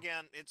 it's up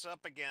again. It's up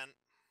again.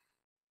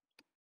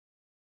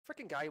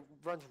 Freaking guy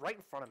runs right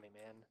in front of me,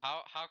 man.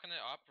 How can it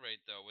operate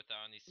though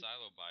without any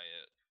silo by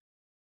it?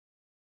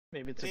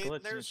 Maybe it's a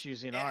glitch and it's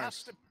using it has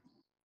ours. to.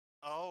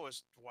 Oh,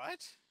 is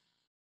what?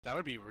 That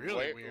would be really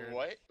Where, weird.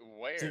 What?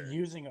 Where? Is it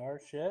using our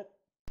shit?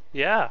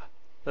 Yeah,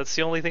 that's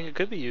the only thing it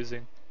could be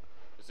using.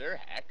 Is there a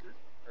hacker?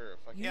 Or a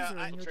fucking Yeah,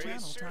 User in your we channel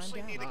seriously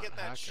timed need to out. get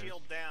that Hackers.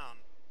 shield down.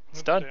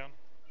 It's done.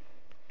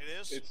 It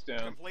is? It's down.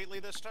 Completely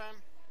this time?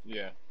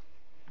 Yeah.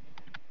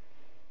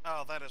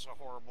 Oh, that is a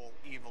horrible,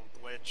 evil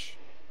glitch.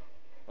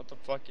 What the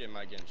fuck am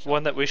I getting shot?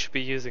 One that we should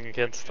be using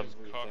against them.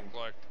 Just cocked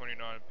like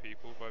 29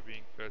 people by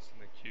being first in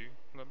the queue.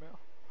 Let me out.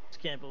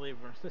 Just can't believe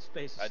this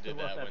base is I did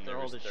still up that when after there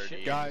all was this 30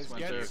 shit. Guys, went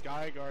get through. the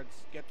sky guards.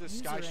 Get the User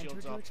sky entered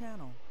shields your up.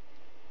 channel.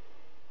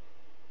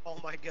 Oh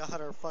my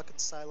god, our fucking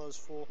silo's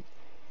full.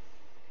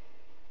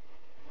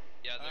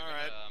 Yeah, they're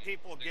Alright, gonna,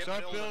 people they're get gonna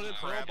Start building building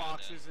crap. ion cannon.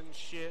 pillboxes and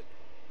shit.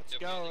 Let's They're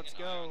go, building let's an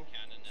go. ion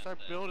cannon at Start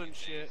the building enemy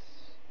shit. base.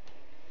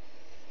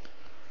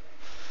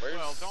 Where's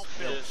Well, don't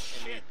build this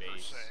shit enemy per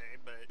base? se,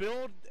 but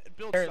Build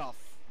Here. stuff.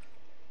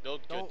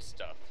 Build good Don't-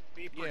 stuff.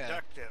 be Yeah.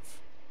 productive.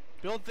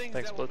 Build things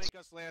Thanks, that will Blitz. make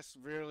us last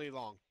really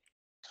long.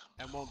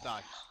 And won't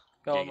die.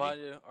 Go Giggity.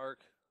 behind you,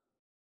 Ark.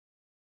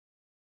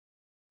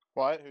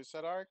 What? Who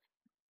said Ark?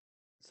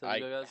 So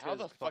you guys How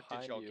the fuck did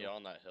behind y'all you. get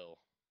on that hill?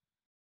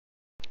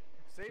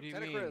 Save do you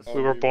Tentacris. mean?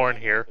 We were born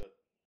here.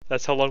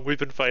 That's how long we've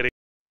been fighting.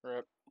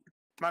 Rip.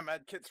 My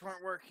med kits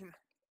weren't working.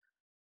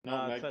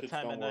 No, It's that medkits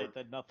time don't of night work.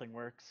 that nothing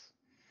works.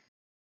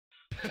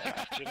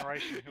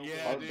 Generation Hill.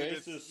 Our dude, base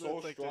it's is so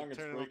like strong to it's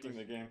turn it breaking off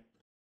the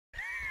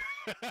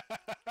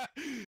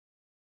game.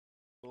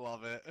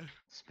 Love it.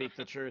 Speak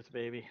the truth,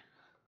 baby.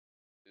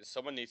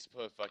 Someone needs to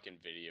put a fucking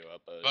video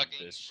up of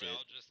Fucking this shit. Rel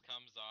just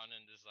comes on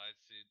and decides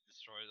to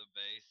destroy the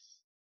base.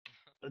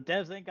 The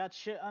devs ain't got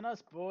shit on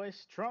us,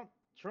 boys. Trump,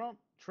 Trump,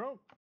 Trump.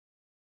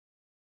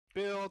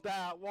 Build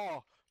that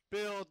wall.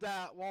 Build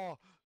that wall.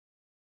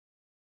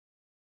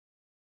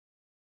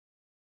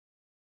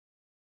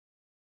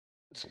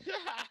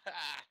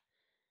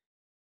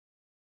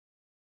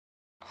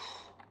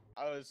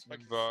 I was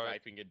fucking But-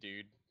 sniping a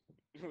dude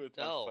with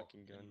my No.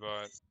 fucking gun.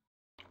 But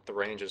The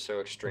range is so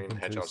extreme,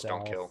 Infantry headshots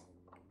don't south. kill.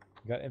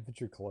 You got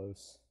infantry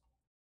close.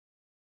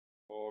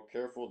 Oh,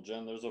 careful,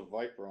 Jen. There's a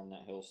Viper on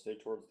that hill. Stay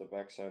towards the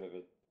backside of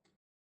it.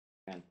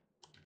 Ken.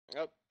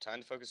 Oh,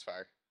 time to focus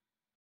fire.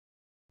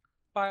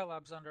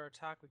 Biolab's under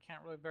attack. We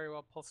can't really very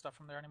well pull stuff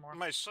from there anymore.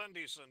 My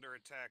Sunday's under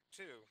attack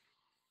too.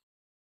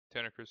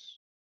 Tentacris,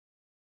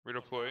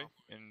 redeploy,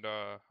 and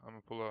I'm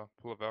gonna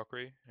pull a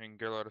Valkyrie and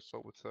get out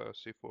assault with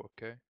C4.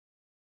 Okay.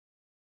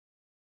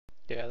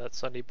 Yeah, that's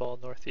Sunday ball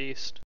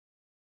northeast.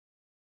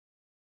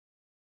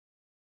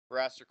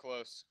 Harasser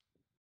close.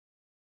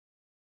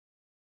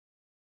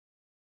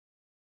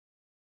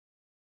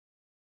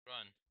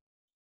 Run.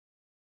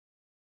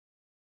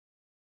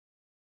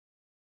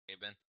 Hey,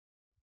 Ben.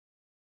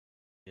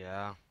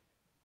 Yeah.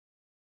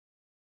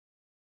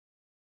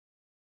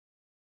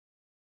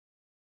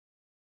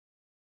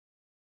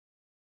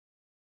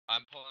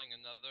 I'm pulling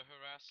another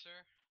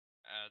harasser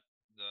at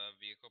the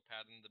vehicle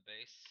pad in the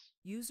base.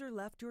 User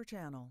left your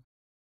channel.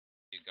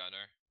 You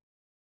gunner.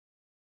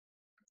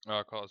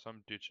 Carlos,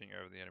 I'm ditching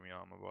over the enemy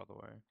armor, by the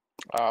way.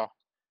 Oh,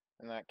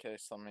 in that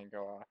case, let me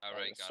go off.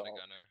 Alright, got a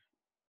gunner.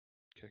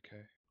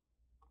 Okay.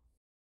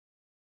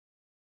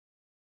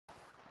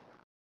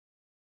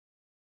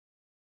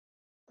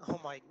 Oh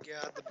my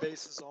god, the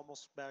base is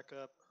almost back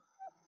up.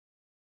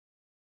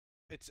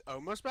 It's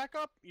almost back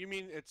up? You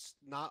mean it's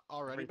not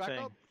already back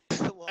up?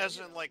 Well, As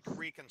you in, know. like,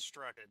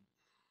 reconstructed.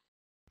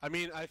 I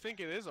mean, I think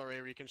it is already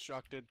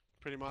reconstructed,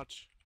 pretty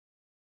much.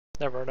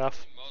 Never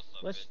enough.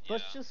 Let's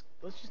just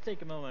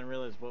take a moment and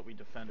realize what we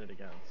defended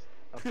against.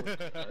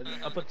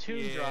 A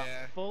platoon drop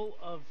Yeah. full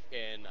of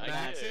And I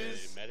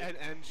Maxes get and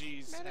medic.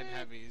 NGs and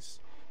heavies.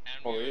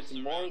 And Oh, we were it's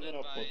more than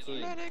a surrounded by,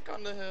 platoon. like, Medic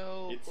on the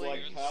hill. It's we like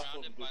were half of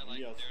surrounded the by, like,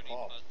 VS 30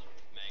 pop. plus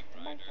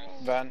Mag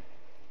Riders. Then,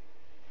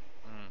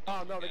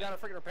 Oh no, they got a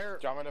freaking repair.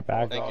 do you want me to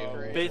Back pull off.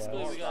 Valkyrie? Basically,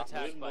 we North. got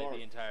attacked by North.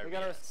 the entire. We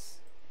got our. BS.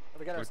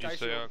 We got our What'd you sky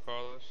say, shield.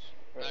 Carlos?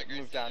 Wait, Tigers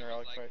move said down it real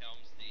was like quick.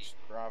 Helm's Deep.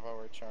 Bravo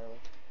or Charlie.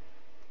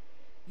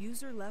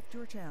 User left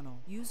your channel.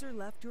 User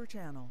left your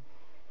channel.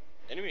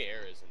 Enemy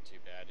air isn't too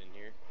bad in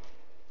here.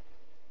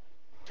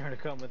 trying to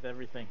come with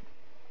everything.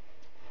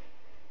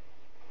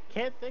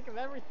 Can't think of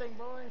everything,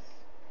 boys.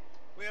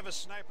 We have a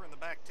sniper in the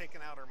back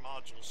taking out our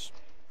modules.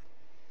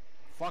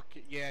 Fuck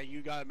yeah,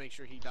 you gotta make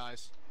sure he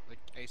dies, like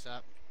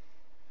ASAP.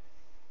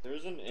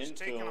 There's an Just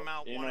taking infill them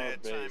out in one our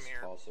at a time base,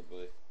 here.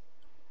 possibly.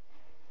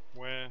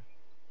 Where?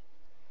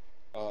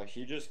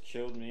 He just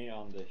killed me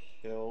on the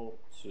hill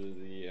to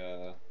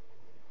the,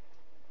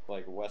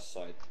 like, west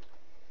side.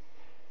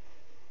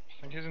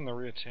 I think he's in the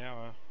rear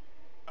tower.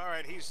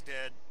 Alright, he's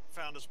dead.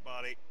 Found his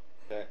body.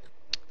 Okay.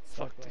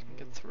 Fuck, didn't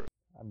get through.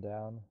 I'm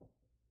down.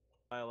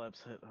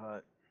 Biolab's hit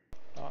hot.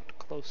 Not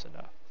close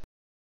enough.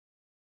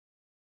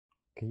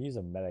 Can use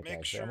a medic Make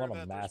actually. sure I'm on a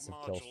that there's massive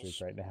kill modules.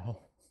 streak right now.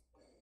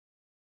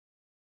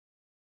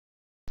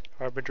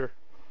 Harbinger.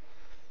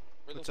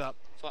 Where What's the up?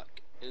 fuck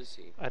is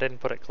he? I didn't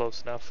put it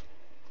close enough.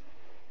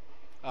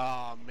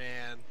 Oh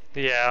man.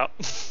 Yeah.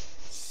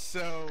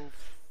 So.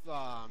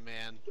 Oh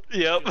man.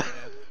 Yep. Feels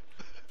bad.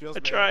 Feels I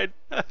bad. tried.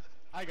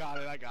 I got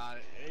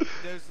it.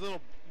 There's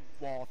little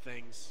wall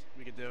things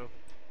we could do.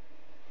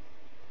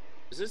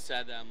 Is it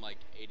sad that I'm like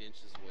 8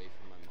 inches away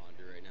from my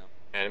monitor right now?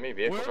 Enemy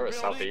vehicles are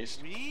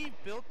southeast. We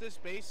built this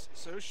base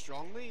so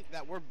strongly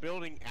that we're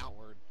building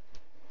outward.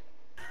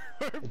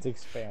 It's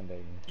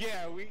expanding.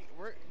 Yeah, we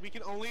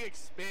can only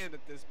expand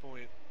at this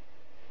point.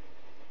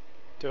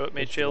 Do it,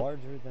 mate. It's Shield.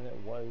 larger than it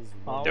was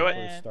when Oh Do we it. first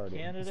man, started.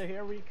 Canada,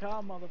 here we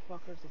come,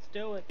 motherfuckers. Let's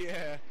do it.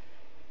 Yeah,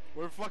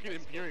 we're fucking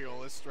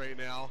imperialists right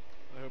now.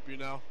 I hope you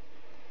know.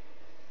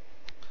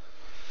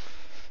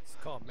 It's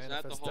called Isn't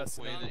that the whole point of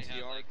the They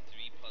have TR? like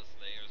 3+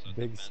 layers of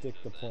Big stick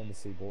defenses, and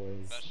diplomacy,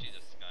 boys. especially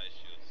the sky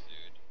shields,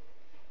 dude.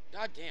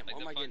 God damn, Like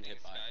what am the I getting fucking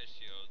hit by? sky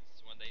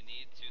shields, when they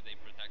need to, they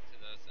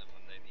protected us, and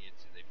when they need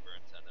to, they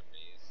burnt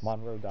enemies.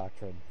 Monroe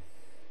Doctrine.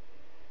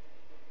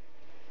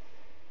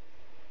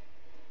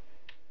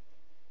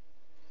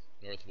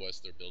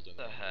 Northwest, they're building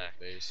The their heck?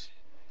 base.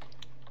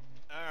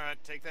 Alright,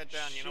 take that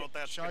down. You know what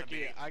that's gonna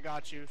be. Sharky, I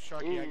got you.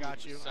 Sharky, I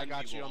got you. I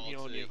got you. I'm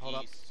healing you. Hold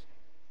up.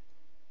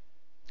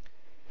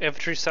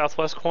 Infantry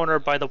southwest corner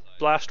by the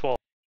blast wall.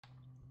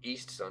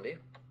 East Sunday.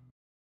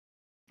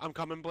 I'm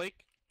coming, Blake.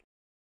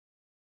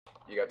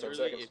 You got 10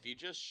 Literally, seconds. if you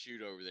just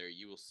shoot over there,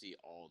 you will see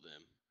all of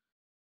them.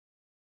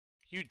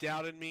 You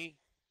doubted me,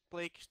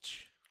 Blake.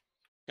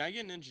 Can I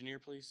get an engineer,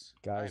 please?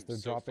 I Guys, am they're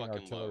so dropping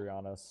fucking artillery low.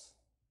 on us.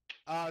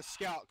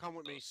 Scout, come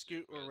with me.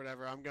 Scoot or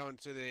whatever. I'm going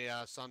to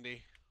the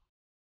Sunday.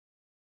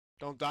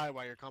 Don't die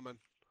while you're coming.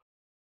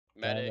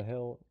 Guy on the Medic.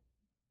 hill.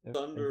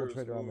 Thunder's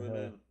Infiltrator on the moving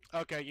hill. in.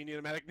 Okay, you need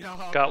a medic now?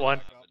 I'll Got come one.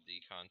 back I have up. a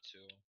decon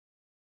too.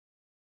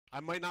 I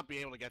might not be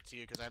able to get to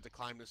you because I have to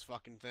climb this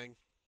fucking thing.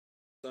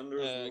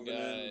 Thunder's moving guy,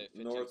 in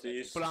 15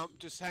 northeast. But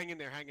just hang in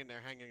there, hang in there,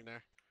 hang in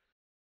there.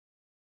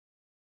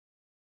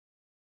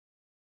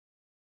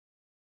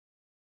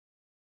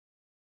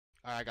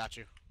 Alright, I got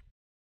you.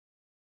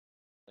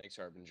 Thanks,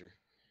 Harbinger.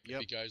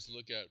 Yep. If you guys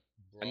look at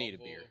Bravo I need a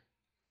beer.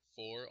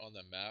 4 on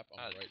the map,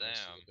 I'm God right next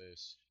to damn. the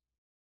base.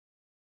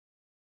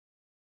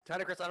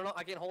 Chris, I don't know.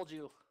 I can't hold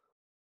you.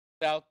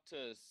 South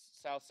to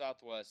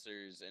southwest,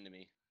 there's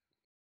enemy.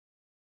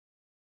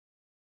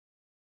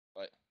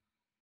 What?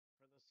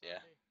 Yeah.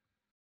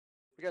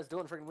 What you guys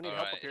doing? Freaking, we need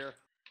help up here.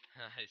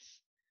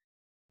 Nice.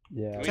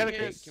 Yeah. Can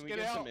we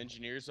get some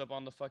engineers up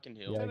on the fucking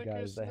hill? Yeah,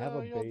 guys, they have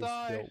a you'll base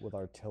die. built with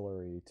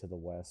artillery to the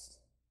west.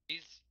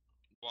 These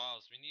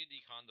walls, we need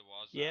decon the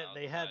walls. Yeah,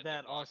 they had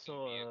that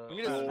also We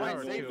need a an hour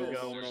or save two this. ago.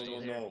 No, We're no, still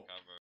no, here. no.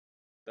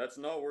 That's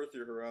not worth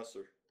your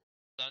harasser.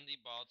 Sunday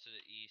ball to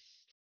the east.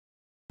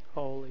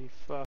 Holy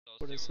fuck!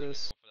 What is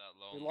this?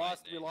 We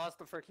lost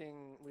the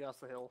freaking. We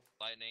lost the hill.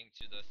 Lightning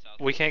to the south.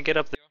 We can't get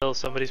up the hill.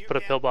 Somebody's You put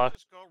a can't, pillbox.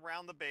 Just go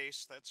around the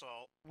base. That's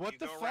all. What You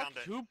the go fuck? around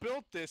it. Who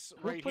built this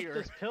Who right put here?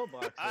 this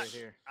pillbox right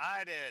here?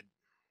 I did.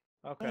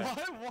 Okay.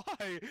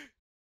 Why?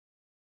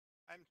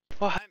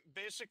 What?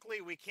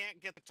 Basically, we can't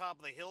get the top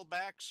of the hill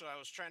back, so I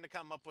was trying to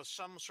come up with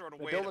some sort of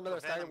They way built to another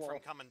prevent them skywall. from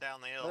coming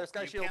down the hill. Another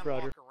sky you shield. can't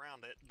Roger. walk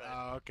around it, but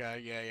Oh, okay.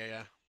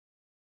 Yeah.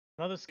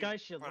 Another sky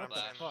shield. Put What up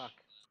the that. fuck?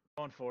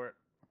 Going for it.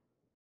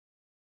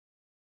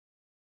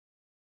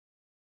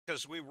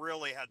 because we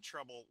really had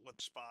trouble with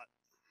the spot.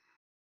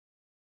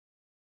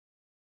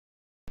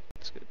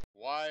 That's good.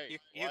 Why?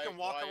 You can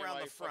walk why am around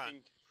I the front.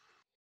 fucking-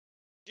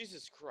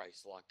 Jesus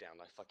Christ, lockdown!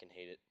 I fucking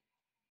hate it.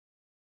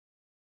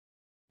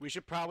 We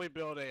should probably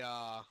build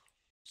a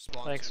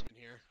spawn Thanks. tube in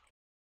here.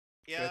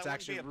 Yeah, It's that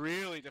actually wouldn't be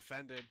really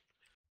defended.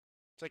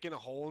 It's like in a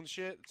hole and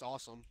shit. It's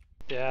awesome.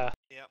 Yeah.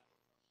 Yep.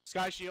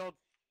 Sky shield.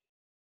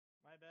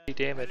 My bad. Be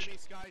damaged. Enemy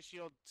sky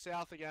shield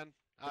south again.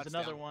 There's It's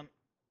another down. one.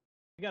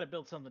 You gotta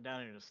build something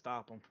down here to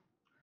stop them.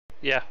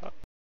 Yeah.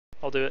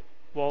 I'll do it.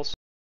 Walls.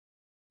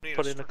 Need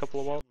Put in a structural couple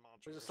of walls. shield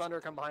module There's a or thunder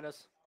something. come behind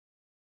us.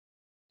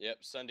 Yep,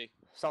 Sunday.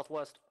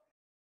 Southwest.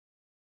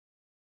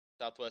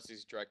 Southwest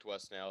is direct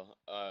west now.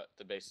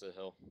 The base of the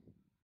hill.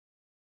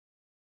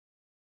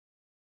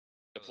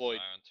 Those Deployed.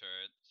 iron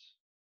turrets.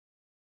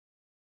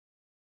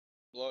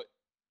 Blow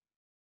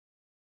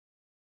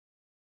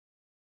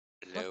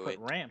Let's Blow put it.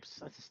 ramps.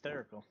 That's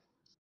hysterical.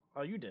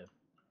 Oh, you did.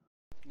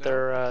 No,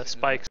 They're I didn't.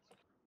 spikes.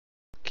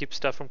 Keep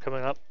stuff from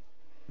coming up.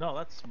 No,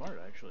 that's smart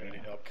actually. I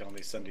need help killing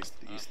these Sundays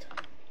to the east.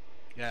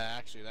 Yeah,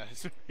 actually, that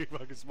is pretty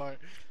fucking smart.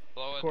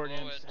 Blow it, blow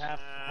Cordiums, it.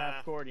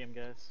 half cordium,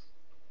 guys.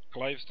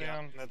 Glaive's Yeah,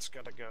 down. that's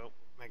gotta go,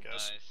 I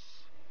guess.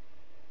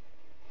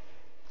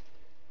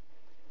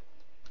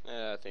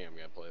 I think I'm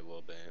gonna play a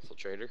little bit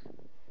infiltrator.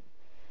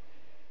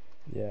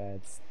 Yeah,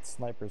 it's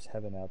sniper's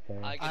heaven out there.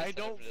 I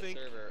don't think.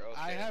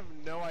 I have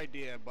no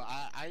idea, but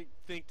I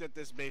think that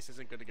this base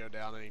isn't going to go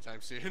down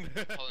anytime soon.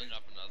 Pulling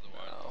up another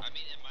one. I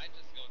mean, it might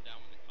just go down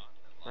with the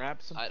continent.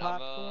 Grab some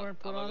popcorn,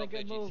 put on a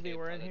good movie.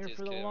 We're in here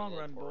for the long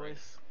run,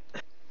 boys.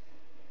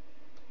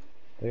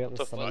 They got the What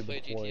the fuck? sunny Play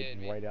deployed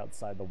GTA, right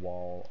outside the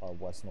wall,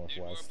 west Dude, we're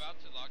northwest. about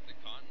to lock the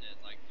continent,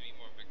 like 3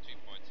 more victory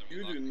points. And we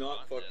You lock do the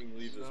not continent. fucking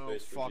leave this No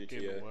base for fucking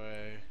GTA.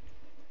 way.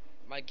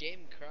 My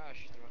game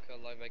crashed. I'm not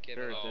gonna lie, my game.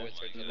 Sure it Oh, did.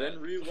 it's right And there.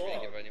 then I can't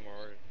relog. give any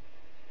more.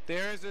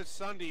 There's a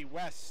Sunday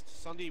west.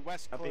 Sunday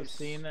west Have you close.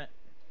 seen that?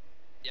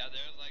 Yeah,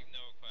 there's like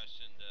no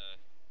question.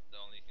 The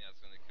only thing that's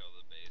going to kill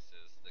the base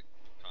is the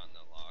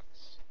continent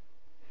locks.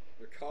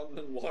 The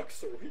continent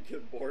locks or we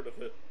get bored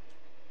of it.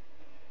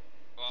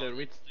 Well, Dude,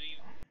 we- it's three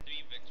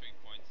victory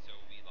points till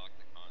we lock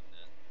the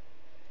continent.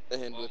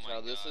 And Oh with my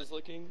how this God. is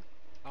looking,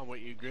 I'm with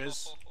you,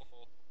 Grizz.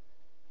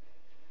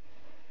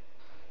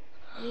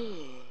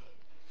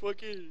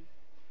 fucking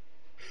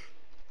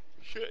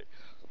shit.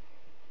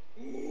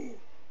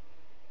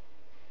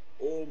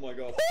 Oh my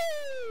god.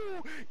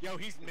 Woo! Yo,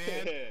 he's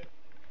mad.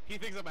 He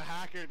thinks I'm a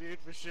hacker, dude,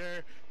 for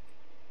sure.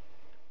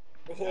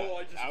 Oh,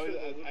 I just killed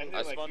a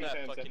I spawned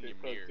that fucking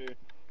Ymir.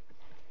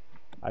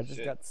 I just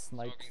Shit. got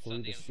sniped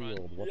Smoking through the Sunday in front.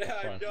 shield. What Yeah, the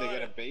I fuck? got They got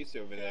it. a base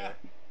over there.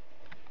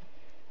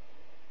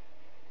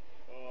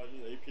 Oh, I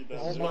just AP'd that.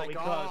 This Oh is my what we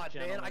god, caused,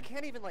 man! I gentlemen.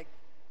 can't even like.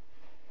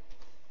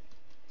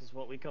 This is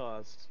what we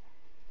caused.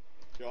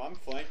 Yo, I'm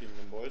flanking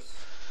them, boys.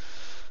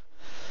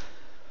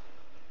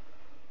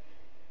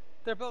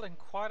 They're building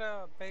quite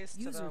a base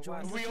to User the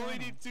joined west. the We only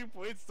channel. need 2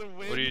 points to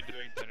win. What are you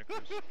doing,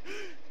 Tentacles?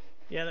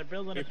 Yeah, they're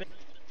building a base.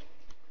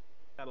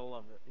 Gotta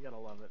love it. You gotta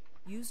love it.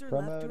 User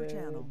left your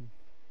channel.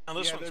 Now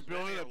this Yeah, one's they're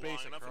building been a here base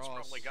long enough. It's across.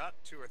 probably got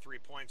 2 or 3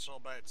 points all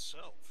by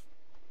itself.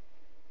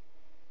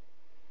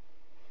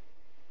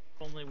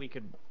 Only we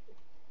could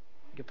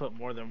put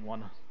more than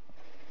one.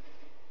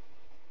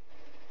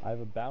 I have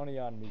a bounty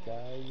on me,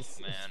 guys.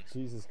 Oh, man.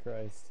 Jesus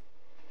Christ.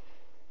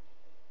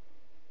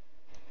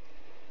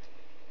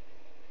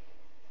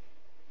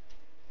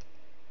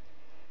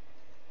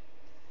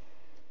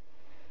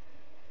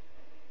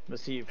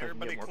 Let's see if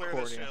Everybody I can get more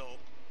clear this cordium. hill.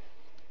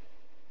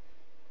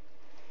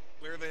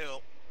 Clear the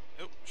hill.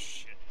 Oh,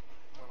 shit.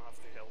 Went off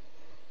the hill.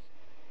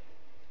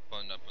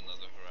 Pulling up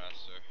another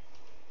harasser.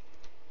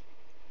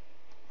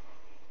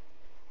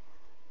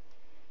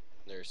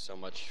 There's so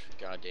much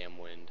goddamn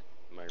wind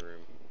in my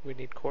room. We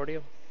need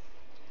cordium.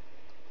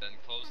 Then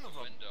close the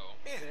window.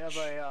 We have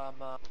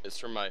a It's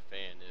from my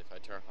fan. If I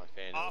turn off my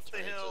fan, Off it'll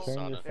the turn hill. into a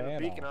Turn your sauna.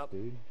 fan beacon off, up.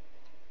 dude.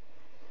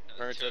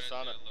 Turn into a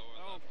sauna.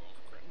 Oh,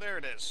 there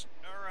it is.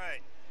 All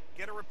right.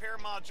 Get a repair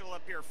module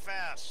up here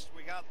fast.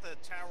 We got the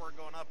tower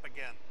going up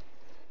again.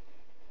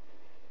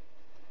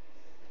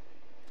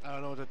 I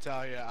don't know what to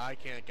tell you. I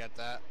can't get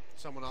that.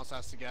 Someone else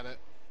has to get it.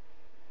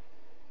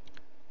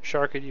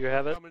 Sharky, do you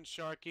have it? Coming,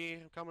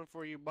 Sharky. I'm coming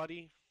for you,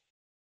 buddy.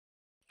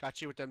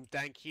 Got you with them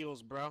dank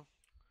heels, bro.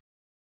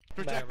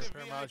 Protect the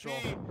repair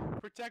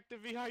VIP. Protect the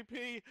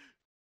VIP.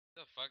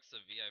 The fuck's the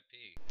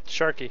VIP?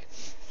 Sharky.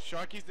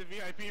 Sharky's the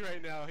VIP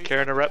right now. He's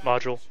Carrying got a the rep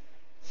package. module.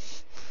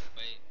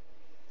 Wait,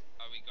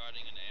 are we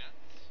guarding an ant?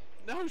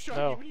 No, Sharky,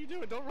 No. what are you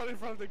doing? Don't run in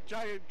front of the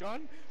giant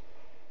gun.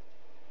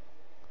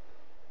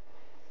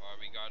 Or are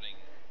we guarding?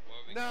 What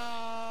are we No.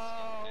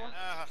 guarding?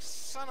 Ah,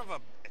 son of a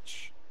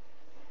bitch.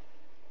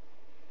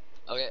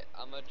 Okay,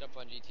 I'm gonna jump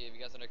on GTA. If you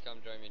guys wanna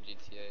come join me in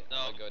GTA, No,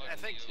 I'm gonna go I down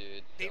think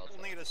to people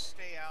Delta. need to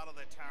stay out of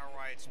the tower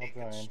while it's being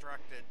Okay.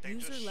 constructed. They're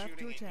User just left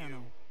shooting your at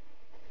channel.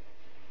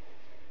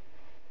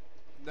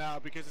 No,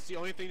 because it's the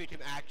only thing they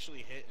can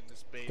actually hit in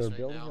this base They're right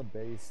building now. a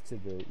base to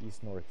the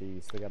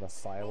east-northeast. They got a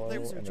silo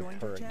User and a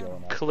joined your turret channel.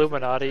 going up.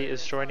 Illuminati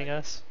is joining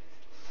us.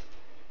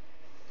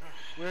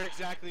 Where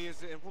exactly is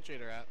the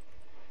infiltrator at?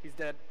 He's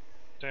dead.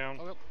 Down.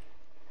 Oh,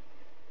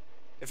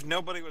 If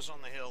nobody was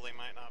on the hill, they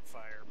might not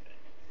fire, but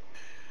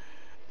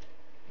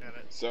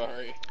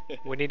Sorry.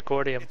 We need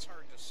cordium. it's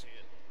hard to see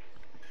it.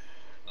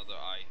 Another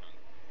eye hunt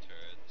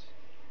turret.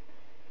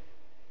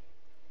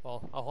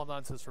 Well, I'll hold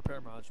on to this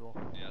repair module.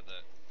 Yeah,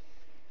 that.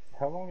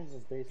 How long is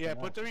this base? yeah,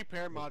 been put up? the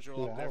repair Like module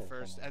 2 up there hours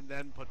first, almost. and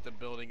then put the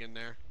building in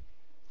there.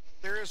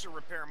 There is a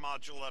repair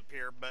module up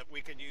here, but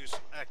we could use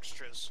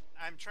extras.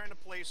 I'm trying to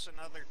place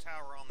another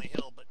tower on the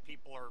hill, but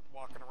people are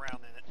walking around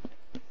in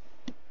it.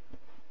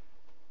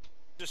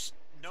 Just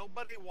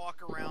nobody walk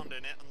around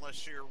in it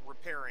unless you're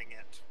repairing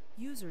it.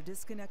 User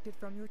disconnected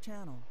from your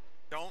channel.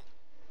 Don't,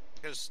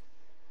 because,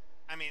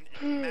 I mean,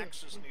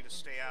 maxes need to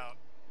stay out.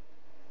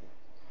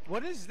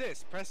 What is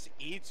this? Press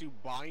E to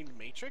bind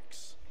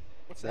matrix?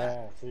 What's Yeah,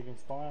 that? so you can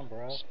spawn,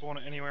 bro. Spawn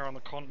it anywhere on the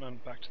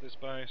continent back to this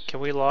base. Can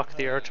we lock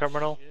the air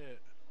terminal? Shit.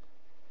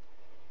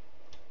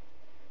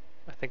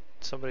 I think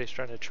somebody's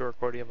trying to chore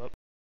cordium up.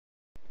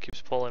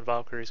 Keeps pulling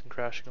Valkyries and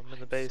crashing them in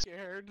the base.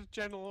 Scared,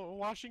 General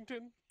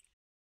Washington.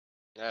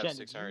 I have Jen,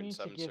 did you need to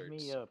 607 give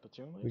me certs. a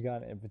platoon We lead?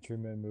 got an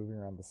infantryman moving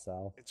around the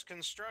south. It's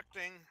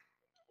constructing.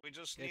 We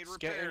just need It's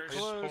getting repairs.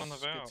 close. pulling the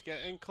It's valve.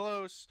 getting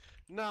close.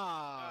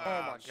 Nah.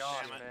 Oh my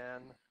gosh, damn it.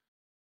 man.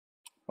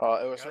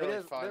 Well, it was It really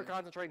is, fun. they're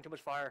concentrating too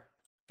much fire.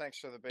 Thanks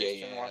to the base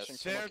Yeah, in yeah,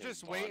 Washington. They're fucking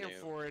just waiting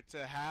Bonu. for it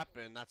to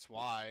happen. That's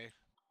why.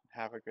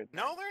 Have a good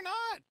No, they're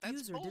not. That's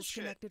User bullshit.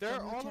 disconnected They're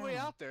from your all the way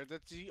channel. out there.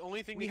 That's the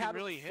only thing We we can had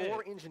really hit.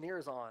 4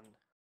 engineers on.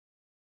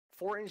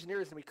 4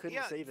 engineers and we couldn't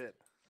Yeah. save it.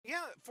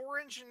 Yeah, 4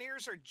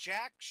 engineers are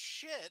jack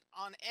shit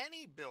on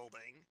any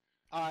building.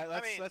 All right,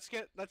 let's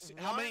mean, let's.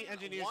 How many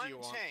engineers one do you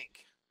want?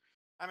 tank.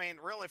 I mean,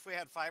 really, if we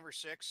had 5 or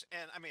 6,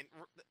 and I mean,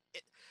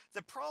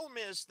 the problem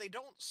is they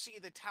don't see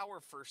the tower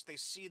first; they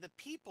see the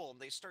people,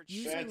 and they start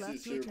User shooting.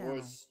 left your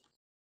channel.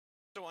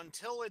 So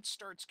until it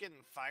starts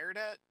getting fired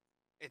at,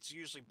 it's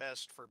usually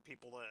best for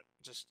people to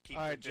just keep.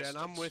 All their right, Jen,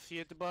 I'm distance. with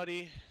you,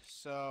 buddy.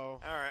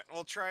 So. All right,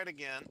 we'll try it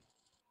again.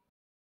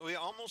 We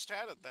almost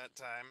had it that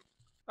time.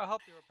 I'll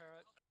help you repair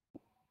it.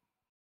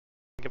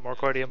 Get more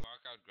cordium.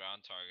 Mark out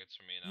ground targets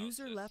for me and I'll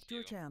User assist left your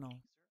you. channel.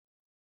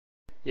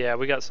 Yeah,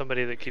 we got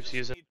somebody that We keeps just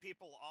using. need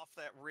people off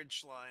that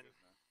ridge line.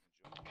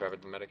 Trevor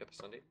the medic at the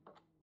Sunday.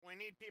 We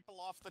need people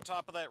off the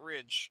top of that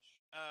ridge.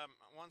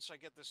 Once I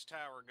get this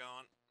tower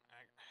going.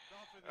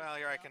 Well,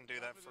 here I can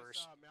do that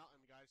first.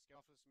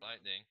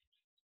 Lightning.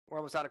 We're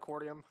almost out of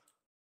cordium.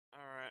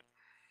 Alright.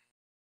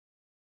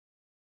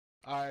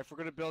 All right, if we're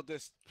gonna build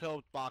this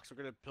pill box, we're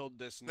gonna build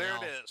this now. There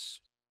it is.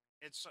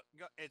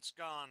 It's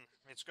gone.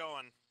 It's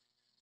going.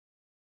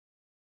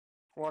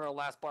 We're on our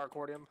last bar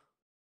cordium.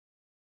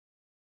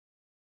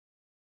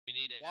 We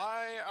need it.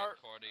 Why are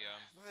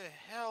cordium. the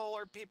hell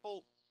are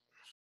people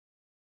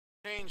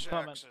change I'm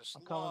coming. access?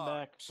 I'm coming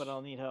back, locked. but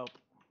I'll need help.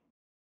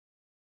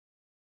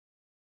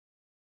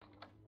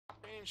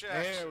 Change There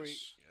access. we.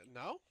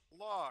 No.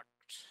 Locked.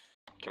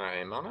 Can I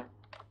aim on it?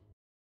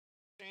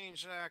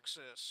 Change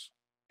access.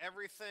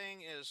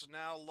 Everything is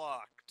now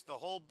locked. The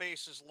whole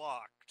base is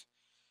locked.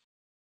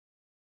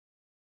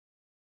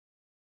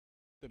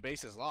 The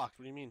base is locked.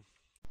 What do you mean?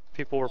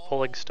 People were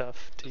pulling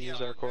stuff to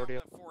use our Down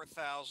cordium. to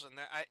 4,000.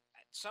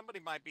 somebody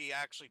might be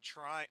actually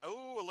trying.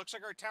 Oh, it looks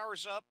like our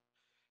tower's up.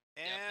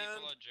 And Yeah,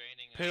 people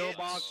are draining.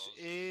 Pillbox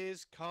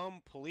is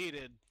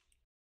completed.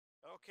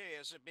 Okay,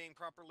 is it being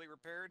properly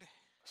repaired?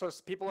 So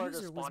people are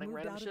just User was spawning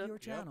moved random out of shit? your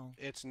channel.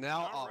 It's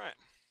now All up. right.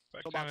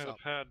 Back Pillbox down to the up.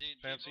 pad,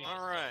 Dude, fancy. people are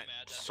All right. so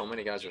mad that So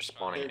many guys are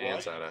spawning Hey, what?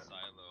 ants at it.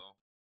 Silo.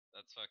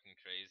 That's fucking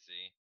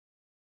crazy.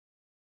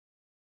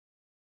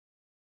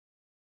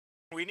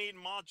 We need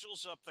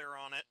modules up there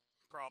on it,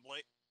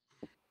 probably.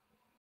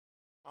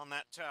 On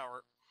that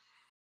tower.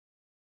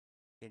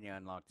 Can you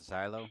unlock the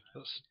silo?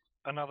 There's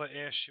another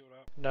air shield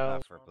up.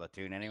 No. For a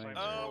platoon anyway?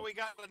 Oh, we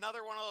got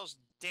another one of those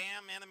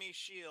damn enemy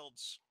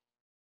shields.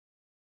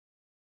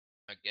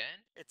 Again?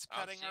 It's I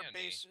don't cutting see our any.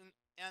 base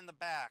in the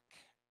back.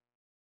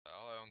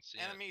 Oh, I don't see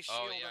Enemy it. shield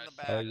Oh, yeah, in the I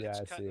back. see Oh, it. yeah, I It's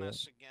see cutting it.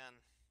 us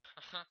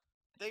again.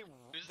 They.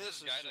 Who's this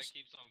this guy is that just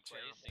keeps on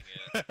terrible.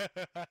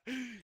 placing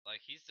it?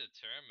 Like, he's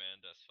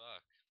determined as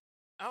fuck.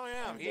 Oh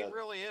yeah, I'm he dead.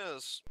 really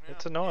is.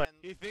 It's Yeah, annoying. and-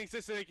 He thinks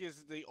this like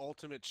is the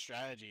ultimate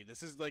strategy.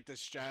 This is like the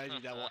strategy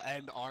that will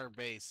end our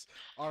base,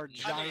 our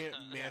giant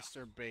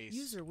master base.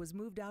 User was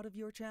moved out of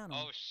your channel.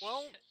 Oh shit.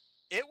 Well,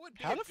 it would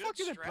be How a the good fuck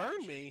did it strategy.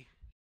 burn me?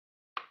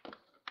 Yeah,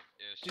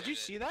 Did you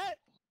see that?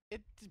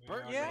 It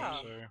burnt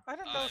Yeah, me. I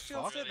didn't I'm know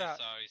shields really did that.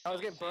 sorry, I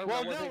was getting Celsius. burned.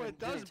 Well, I wasn't no, even- it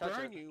does didn't touch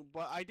burn it. you,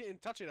 but I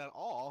didn't touch it at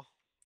all.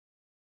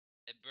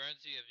 It burns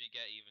you if you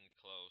get even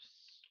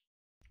close.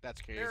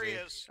 That's crazy. There he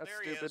is. That's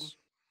there stupid. he is.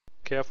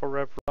 Careful,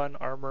 Rev Run,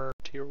 armor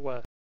to your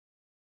west.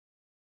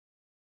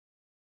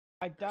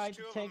 I died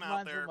two to of take them out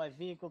mine, there. but my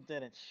vehicle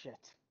didn't.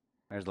 Shit.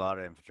 There's a lot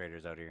of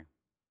infiltrators out here.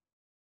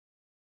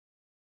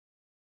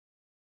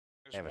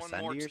 There's They have a one more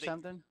Sunday to or the-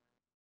 something?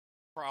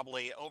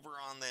 Probably over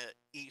on the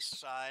east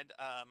side.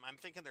 I'm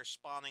thinking they're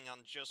spawning on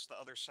just the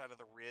other side of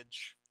the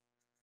ridge,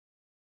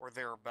 or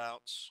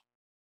thereabouts.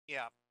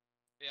 Yeah,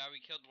 Yeah,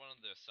 we killed one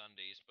of the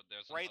Sundays, but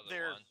there's right another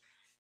there. one.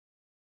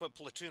 But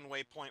platoon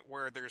waypoint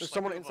where there's There's like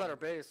someone two of inside them. our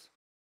base.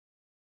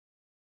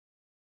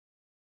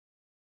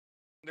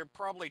 They're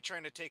probably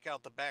trying to take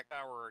out the back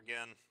tower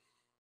again.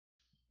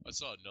 I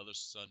saw another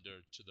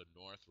Sunder to the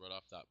north, right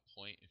off that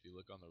point. If you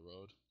look on the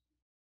road.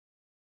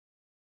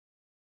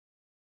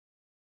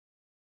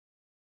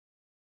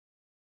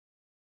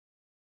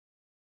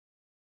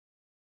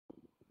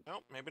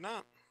 Nope, maybe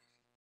not.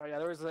 Oh yeah,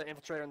 there was an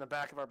infiltrator in the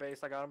back of our base.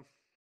 I got him.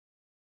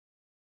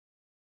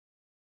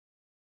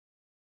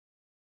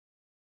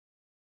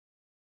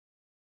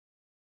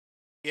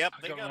 Yep,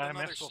 I they got got an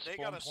another. MS They spawn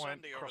got a point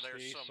Sunday over across there the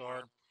east somewhere.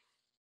 side.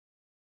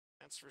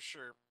 That's for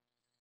sure.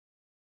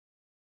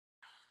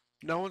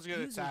 No one's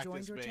gonna User attack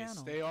joined this your base.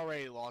 channel. They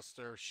already lost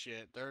their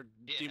shit. They're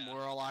Yeah.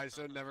 demoralized.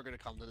 They're never gonna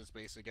come to this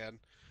base again.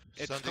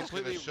 It's Sunday's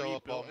completely gonna show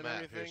up rebuilt on and map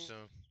here everything.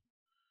 soon.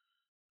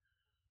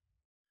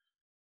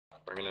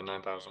 Bringing in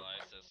 9,000.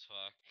 Demoralized as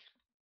fuck.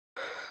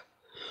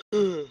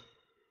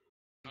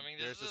 I mean,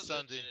 There's this the is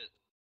Sunday. legit.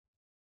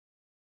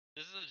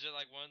 This is legit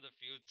like one of the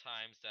few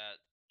times that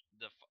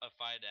a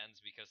fight ends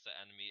because the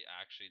enemy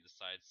actually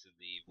decides to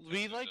leave. because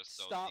We they're like just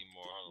so stopped. We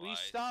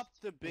demoralized.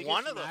 stopped the biggest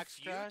One of the max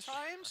few crash.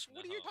 times?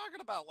 What are you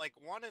talking about? Like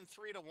 1 and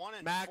 3 to 1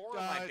 and Mac, 4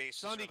 of my bases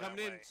Sunday are that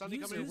coming in. way. Sunday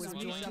coming in. User was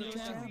Sunday joined coming your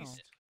in. channel.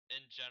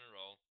 In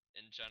general.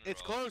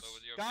 It's but close,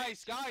 with your guys.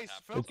 bases, it Guys,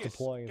 happens. focus.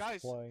 deploying, it's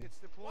Guys, deploying. it's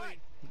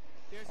deploying.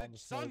 There's On a the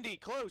smoke. Sunday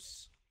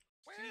close.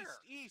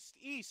 Where?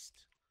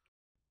 East.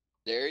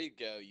 There you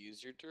go.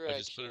 Use your I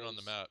directions. just put it on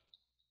the map.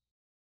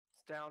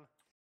 It's down.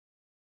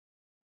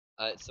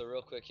 Alright, so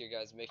real quick here,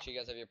 guys. Make sure you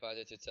guys have your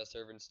Project to test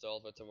server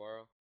installed for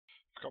tomorrow.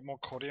 Got more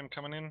cordium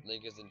coming in.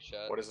 Link is in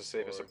chat. What is the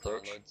safest for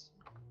approach? downloads.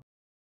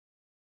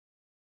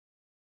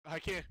 I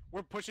can't.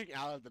 We're pushing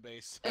out of the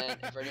base. And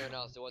for anyone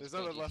else who wants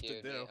There's to nothing play left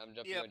GTA to do. I'm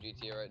jumping Yep. on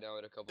GTA right now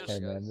with a couple Hey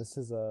of man, guys. this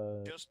is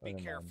a. Just be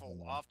careful.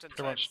 Pretty Oftentimes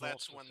much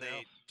that's north when to they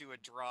south. do a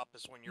drop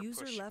is when you're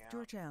User pushing left out.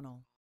 your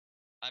channel.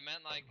 I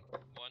meant like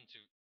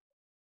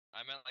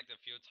I meant like a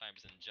few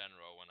times in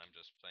general when I'm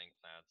just playing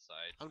planet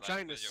side. I'm Like,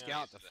 trying to with your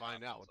scout to bases, it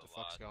find out what happens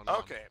the a fuck's lot. going on.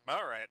 Okay,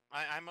 alright.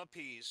 I'm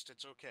appeased.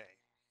 It's okay.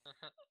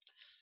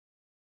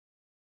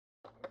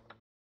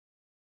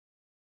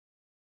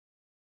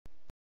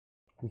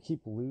 We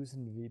keep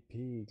losing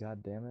VP.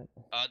 God damn it.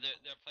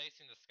 They're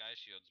placing the sky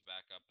shields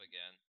back up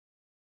again.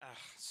 Ah,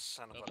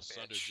 son of a Another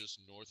Sunder bitch. just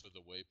north of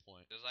the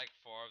waypoint. There's like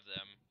 4 of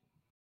them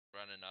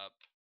running up.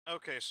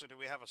 Okay, so do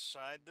we have a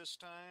side this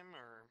time,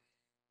 or?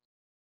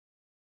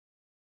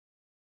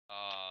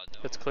 No.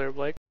 It's clear,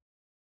 Blake.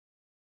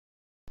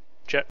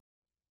 Jet.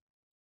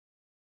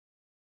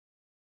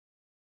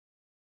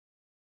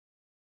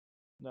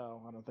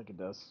 No, I don't think it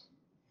does.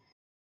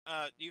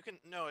 You can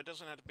no. It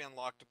doesn't have to be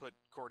unlocked to put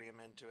cordium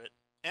into it.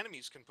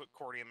 Enemies can put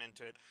cordium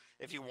into it.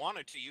 If you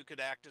wanted to, you could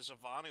act as a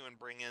Vanu and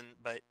bring in,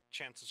 but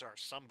chances are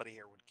somebody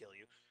here would kill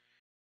you.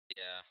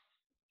 Yeah.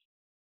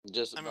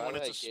 Just I mean, by when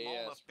the it's way, a small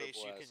gay-ass enough base,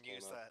 purple you ass can came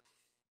use up. that.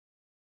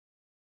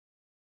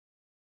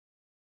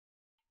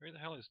 Where the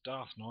hell is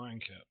Darth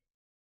Nine Cap?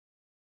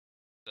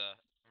 The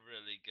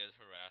really good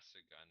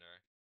harasser gunner.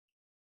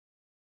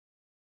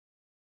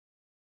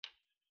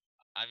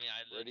 I mean,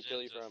 I Where'd he legit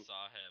kill you just from?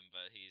 saw him,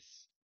 but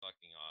he's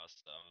fucking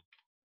awesome.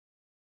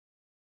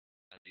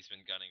 And he's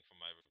been gunning for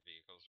my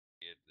vehicles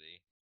Weirdly.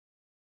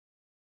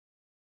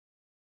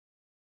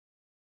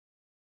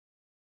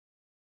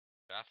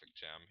 Traffic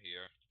jam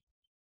here.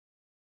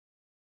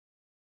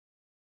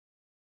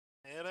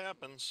 It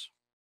happens.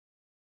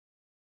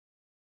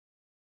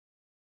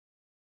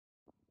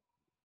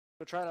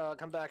 They're trying to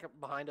come back up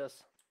behind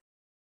us.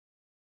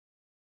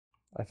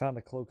 I found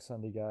a cloak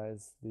Sunday,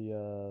 guys.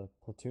 The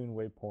platoon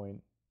waypoint.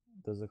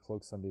 There's a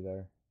cloak Sunday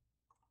there.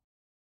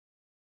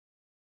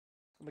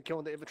 I'm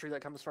killing the infantry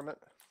that comes from it.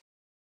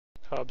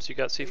 Hobbs, you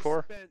got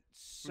C4? They spent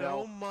so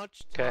No.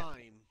 much Okay.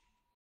 time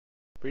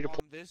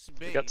Redeploy. on this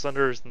base. We got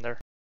Sunders in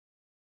there.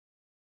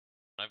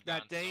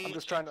 That they I'm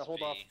just trying to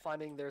hold off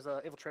finding there's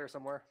a infiltrator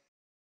somewhere.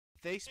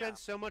 They spend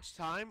so much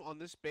time on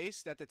this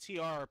base that the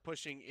TR are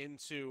pushing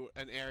into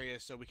an area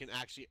so we can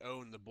actually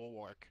own the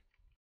bulwark.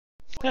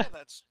 Well, yeah,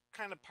 that's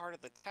kind of part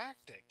of the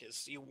tactic.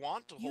 Is you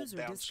want to hold User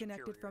down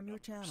disconnected superior from your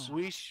numbers. channel.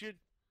 We should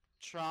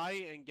try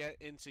and get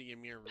into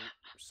Ymir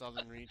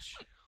Southern Reach.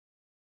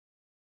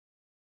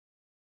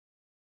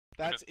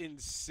 That's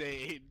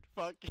insane.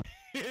 Fucking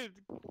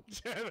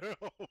General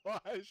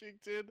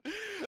Washington.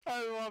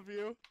 I love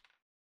you.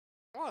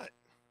 What?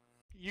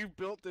 You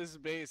built this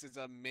base. It's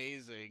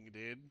amazing,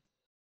 dude.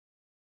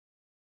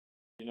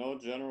 You know,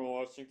 General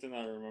Washington,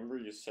 I remember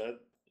you said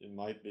it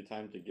might be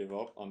time to give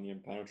up on the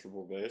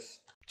impenetrable base.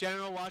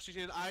 General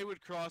Washington, I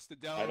would cross the I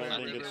don't Delaware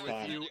think River it's with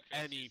time. you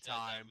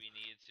anytime. We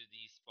need to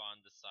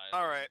despawn the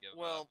silo. All right. and give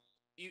Well,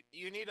 up.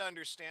 you need to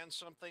understand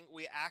something.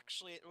 We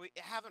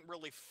haven't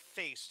really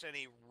faced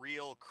any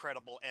real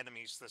credible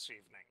enemies this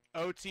evening.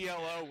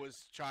 OTLO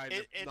was trying to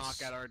knock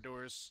It's- at our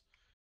doors.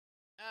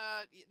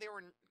 They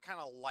were kind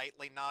of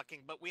lightly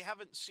knocking, but we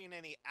haven't seen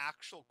any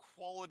actual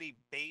quality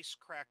base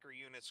cracker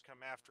units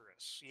come after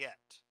us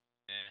yet.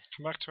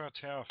 Come back to our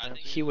tower. I think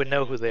He would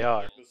know who they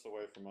are. Take this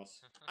away from us.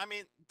 I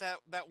mean,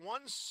 that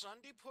one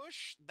Sunday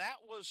push,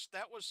 that was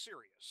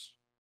serious.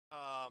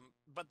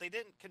 But they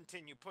didn't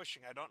continue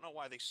pushing. I don't know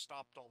why they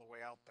stopped all the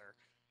way out there.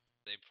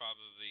 They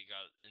probably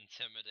got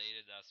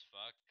intimidated as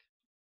fuck.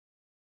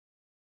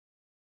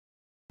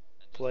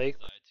 Blake,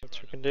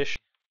 what's your condition?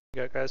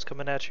 You got guys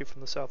coming at you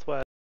from the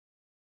southwest.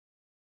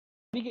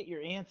 How do you get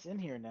your ants in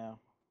here now?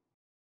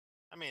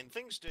 I mean,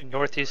 things did go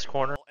Northeast very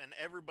corner. well, and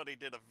everybody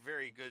did a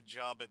very good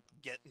job at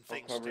getting I'll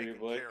things cover you,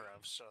 taken Blake. care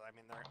of. So I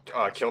mean,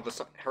 they're Killed the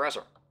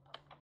harasser.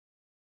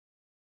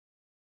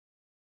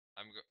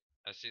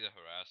 I see the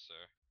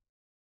harasser.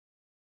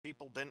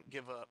 people didn't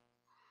give up.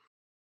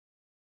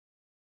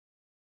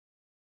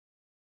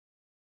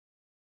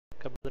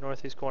 Come to the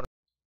northeast corner.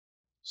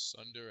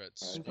 Sunder at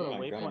I You think put a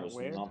my gunner waypoint was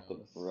where? not the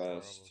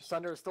best.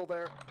 Sunder is still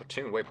there.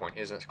 Platoon waypoint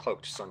is a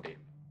cloaked Sunday.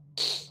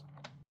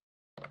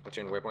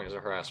 Platoon waypoint is a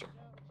harasser.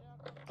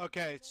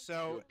 Okay,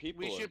 so Your people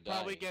we are should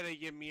probably dying.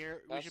 get a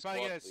Ymir. We That should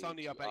probably get a squad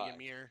Sunday lead up too at high.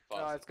 Ymir.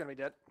 It's gonna be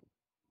dead.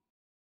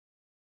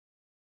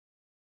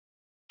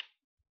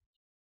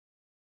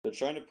 They're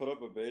trying to put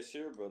up a base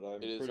here, but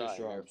I'm It is pretty high,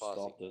 sure Mayor I've Posse.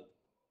 stopped it.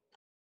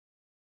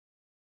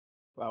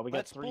 Wow, we got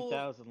Let's pull-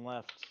 3,000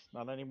 left.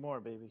 Not anymore,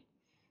 baby.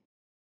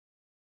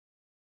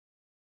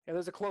 Yeah,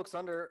 there's a cloak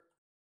Sunder.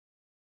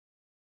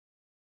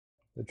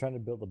 They're trying to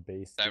build a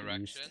base to the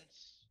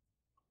Directions.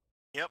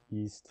 Yep.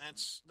 east.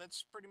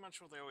 That's pretty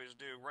much what they always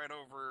do. Right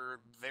over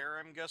there,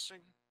 I'm guessing.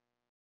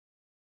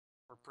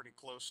 We're pretty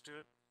close to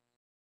it.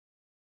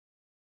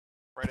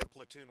 Right at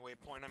platoon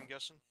waypoint, I'm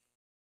guessing.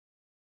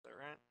 Is that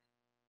right?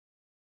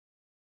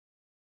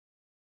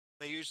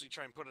 They usually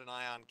try and put an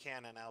ion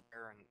cannon out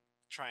there and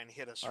try and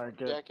hit us. Alright,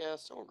 good.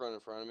 Jackass, don't run in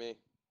front of me.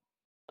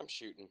 I'm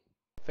shooting.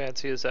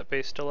 Fancy, is that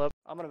base still up?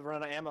 I'm gonna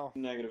run out of ammo.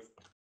 Negative.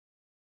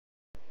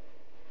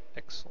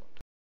 Excellent.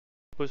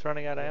 Who's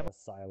running out of I have ammo? a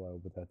silo,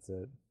 but that's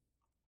it.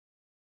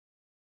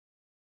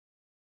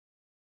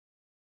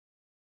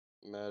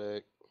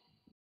 Medic.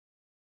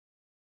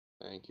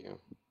 Thank you.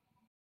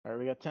 Alright,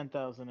 we got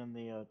 10,000 in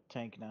the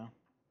tank now.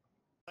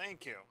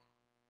 Thank you.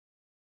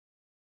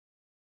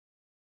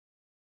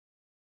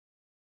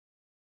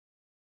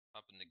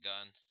 Up in the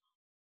gun.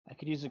 I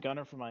could use a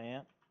gunner for my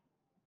ant.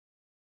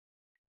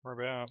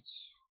 Whereabouts?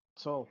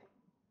 Soul,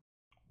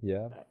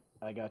 Yeah,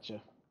 I got you.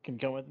 Can you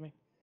come with me?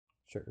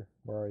 sure.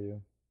 Where are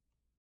you?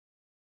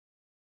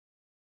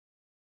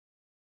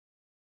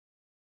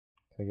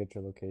 Can I get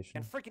your location?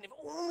 And freaking, if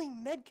only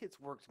medkits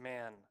worked,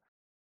 man.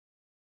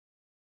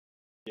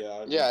 Yeah,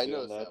 I've Yeah, I been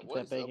feeling noticed that. Get What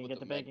that is up bacon, with get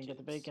the bacon, get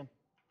the medkits? bacon.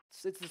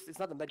 It's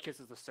not the medkits,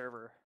 it's the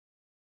server.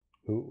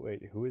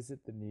 Who is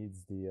it that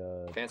needs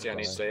the Fancy, I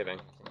need supply? saving.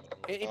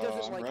 It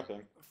doesn't I'm like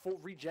repping. full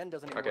regen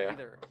doesn't even Okay. work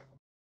either.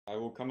 I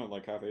will come at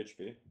like half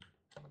HP.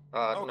 No,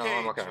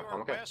 I'm okay. to our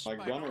I'm okay. west My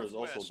by gunner is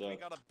also northwest, we dead.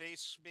 got a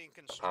base being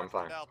constructed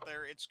fine. out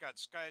there. It's got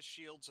sky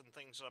shields and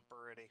things up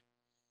already.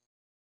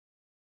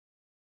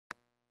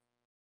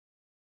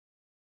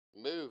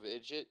 Move,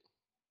 idiot.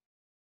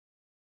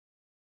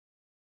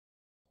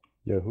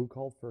 Yo, who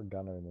called for a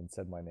gunner and then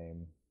said my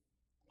name?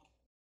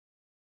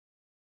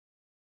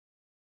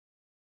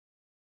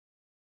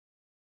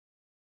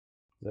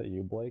 Is that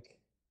you, Blake?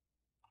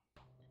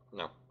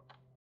 No.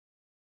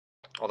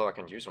 Although I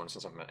can use one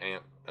since I'm an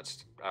ant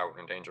that's out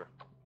in danger.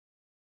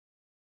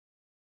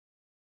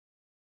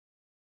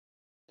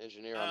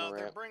 Engineer on the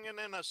They're ramp. bringing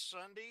in a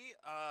Sunday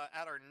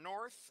at our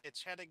north.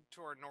 It's heading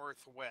to our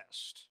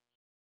northwest.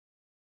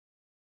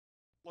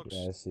 Looks.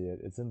 Yeah, I see it.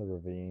 It's in the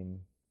ravine.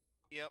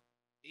 Yep.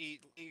 He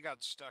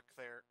got stuck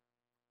there.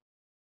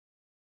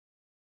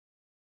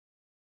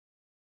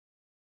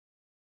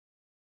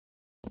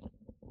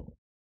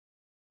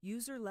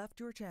 User left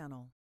your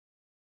channel.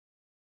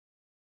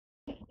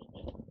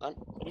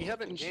 We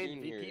haven't gained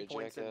shooting here, VP you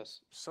points in jackass.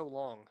 so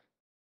long.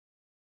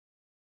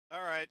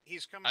 All right,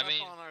 he's coming I up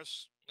mean, on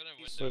us.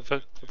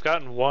 We've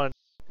gotten one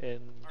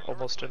in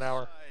almost an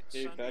hour.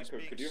 Hey,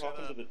 Badcook, could you hop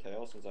into the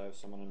tail since I have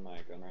someone in my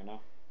gun right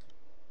now?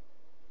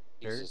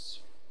 Jesus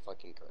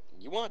fucking Christ.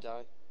 You wanna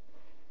die?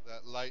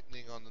 That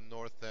lightning on the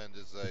north end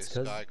is a It's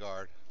 'cause- sky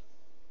guard.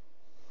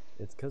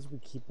 It's because we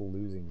keep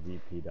losing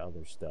VP to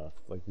other stuff.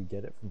 Like, we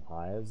get it from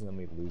hives, and then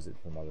we lose it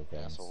from other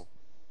things. Asshole.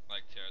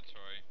 Like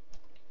territory.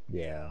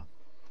 Yeah.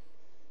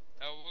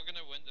 Oh, we're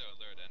gonna win the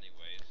alert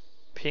anyways.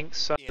 Pink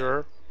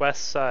Sunder,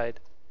 west side.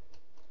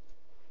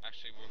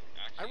 Actually,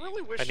 I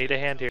really wish I need I a could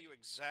hand tell here. you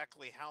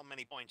exactly how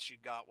many points you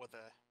got with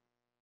a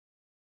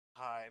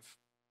hive.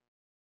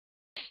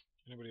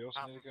 Anybody else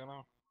need to go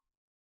now?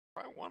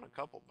 Probably won a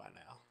couple by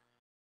now.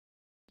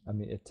 I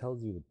mean, it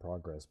tells you the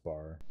progress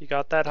bar. You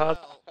got that, Hub?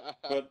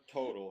 But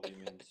total, he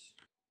means.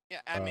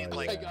 Yeah, I mean,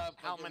 like, yeah.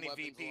 how many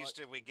VPs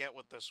did we get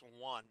with this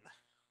one?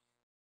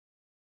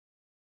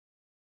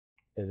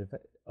 And if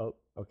oh,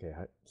 okay,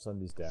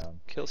 Sunday's down.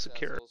 Kill Thanks,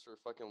 secure. assholes, for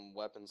fucking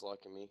weapons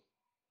locking me.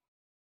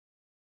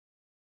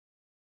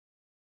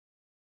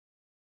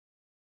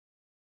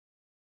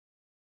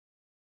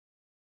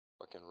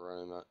 Fucking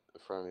running out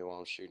in front of me while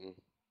I'm shooting.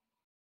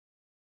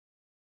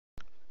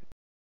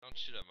 Don't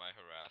shoot at my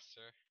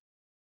harasser.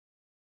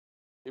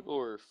 People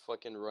were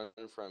fucking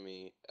running from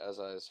me as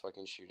I was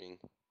fucking shooting.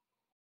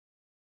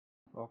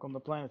 Welcome to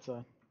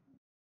Planetside.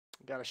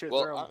 Gotta shoot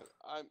Well, through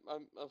 'em.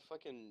 I'm a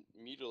fucking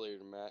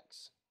mutilator,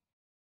 Max.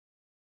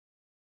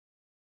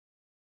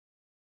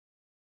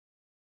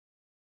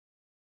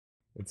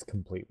 It's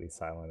completely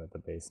silent at the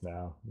base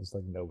now. There's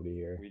like nobody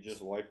here. We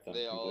just wiped them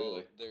They're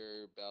completely.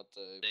 about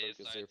to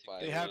focus their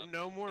fire. They have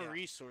no more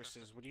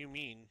resources. What do you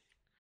mean?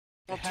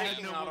 They Well, have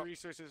taking no out more a-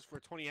 resources for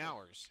 20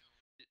 hours.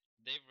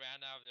 They ran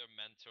out of their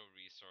mental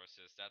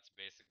resources. That's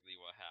basically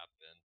what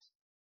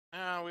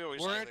happened. We always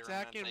We're say they were meant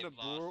attacking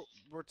to-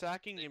 we're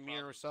attacking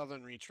Ymir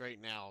Southern Reach right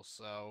now,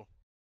 so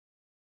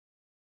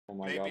Oh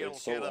my Maybe god, it'll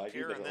it's so get up laggy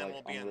here that and it then like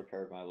we'll be in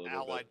unrepaired my little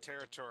allied bit.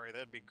 territory.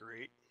 That'd be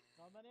great.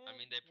 I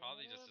mean, they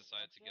probably just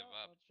decided to give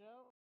up.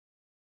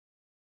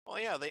 Well,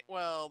 yeah,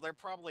 they're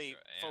probably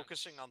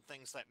focusing on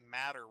things that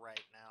matter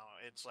right now.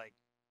 It's like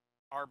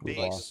our We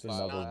base lost is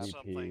another not VP.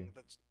 something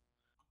that's.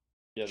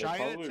 Yeah, they try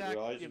to probably attack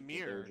realized that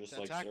Ymir. they're just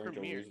like Attack starting to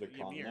Ymir. lose the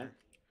continent.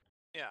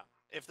 Yeah,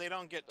 if they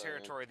don't get Sorry.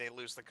 territory, they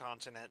lose the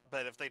continent.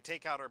 But if they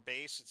take out our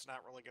base, it's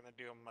not really going to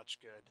do them much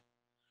good.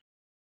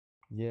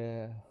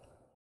 Yeah.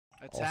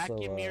 Attack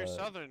Also, Ymir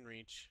Southern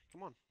Reach.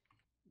 Come on.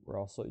 We're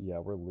also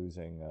we're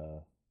losing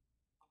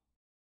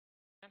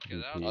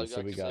Get out. VP,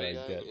 so we gotta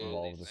guy get is-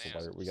 involved with this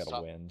alert. We gotta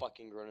Stop win.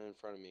 fucking running in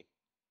front of me.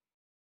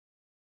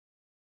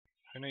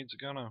 Who needs a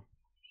gunner?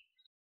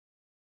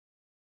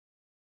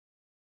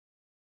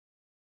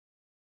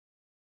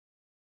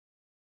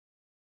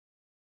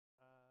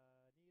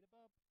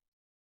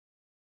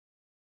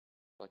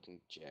 Fucking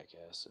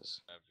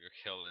jackasses. You're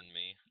killing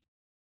me.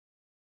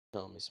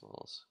 Tell me,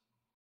 Smalls.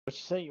 What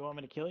you say? You want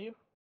me to kill you?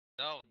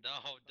 No,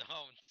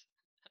 don't.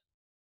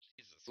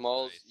 Jesus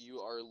Smalls, Christ. you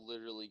are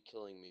literally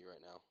killing me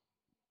right now.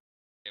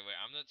 Okay, wait,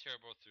 I'm gonna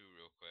turbo through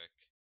real quick.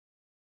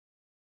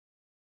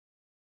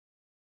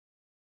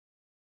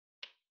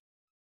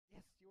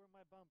 Yes, you were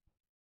my bump.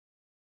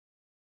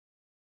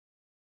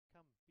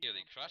 Come.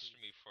 Nearly crushed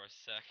me for a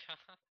sec.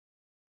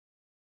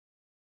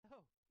 No,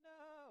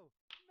 no,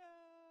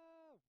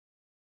 no.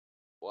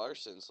 Water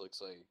Sense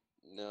looks like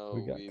no.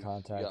 We got we've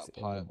contacts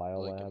in the like a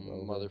biolab,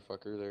 over.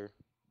 motherfucker there.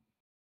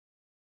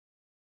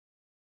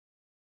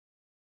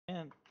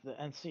 And the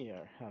NC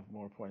have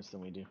more points than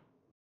we do.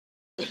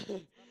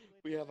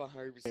 We have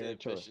 100%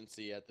 Territory.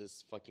 efficiency at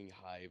this fucking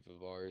hive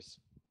of ours.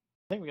 I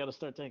think we got to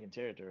start taking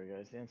territory,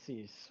 guys. The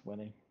NC's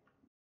winning.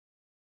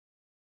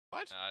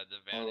 What?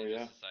 The Vandy yeah.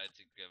 just decided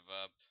to give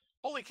up.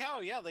 Holy cow!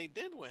 Yeah, they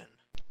did win.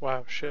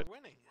 Wow, shit. They're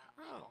winning.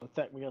 Oh.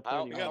 We got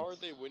How 30 are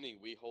minutes. they winning?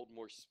 We hold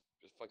more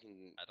fucking.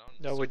 I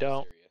don't. No, we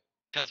don't.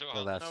 Because we're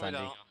all last No, we Sunday.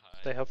 don't.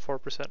 They have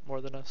 4%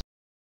 more than us.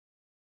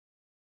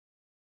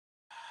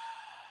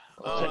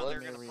 Oh, let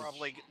they're me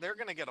gonna they're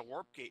gonna get a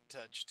warp gate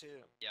touch too.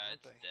 Yeah, aren't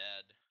it's they?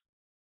 dead.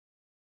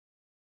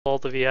 All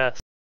the VS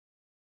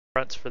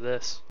fronts for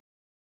this.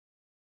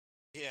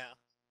 Yeah.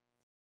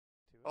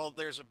 Oh,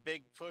 there's a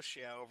big push,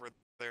 over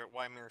there at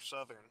Wymere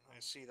Southern. I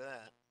see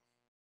that.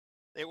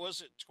 It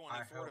was at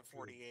 24 to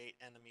 48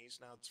 enemies.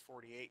 Now it's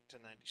 48 to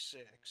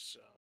 96. So.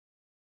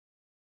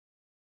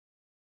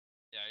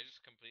 Yeah, I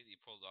just completely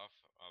pulled off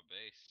our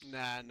base.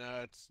 Nah,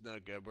 no, it's no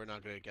good. We're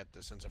not gonna get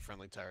this into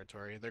friendly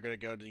territory. They're gonna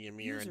go to the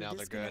Ymir User and now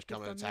they're gonna disconnected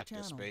come and from your attack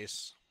this channel.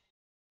 base.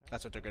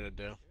 That's what they're gonna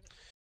do.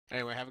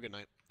 Anyway, have a good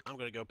night. I'm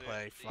gonna go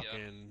play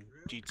fucking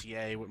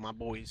GTA with my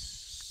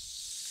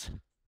boys.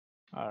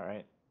 All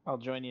right, I'll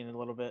join you in a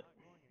little bit.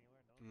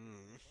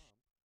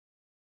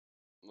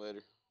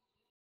 Later.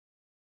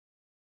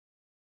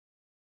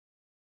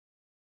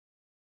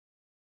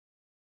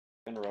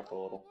 Interrupt a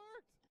little.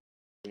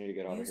 We need to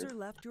get out of User here.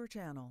 left your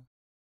channel.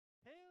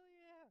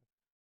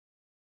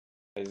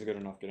 Hey, this is good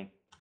enough. Get in.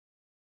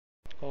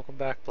 Welcome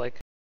back, Blake.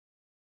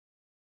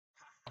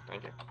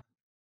 Thank you.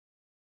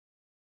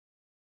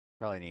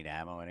 Probably need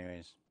ammo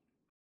anyways.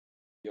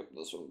 Yep,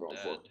 that's what I'm going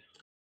for.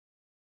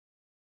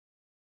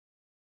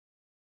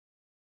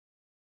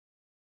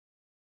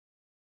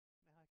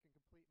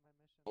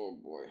 Oh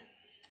boy.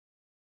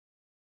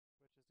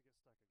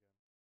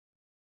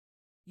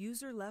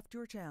 User left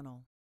your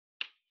channel.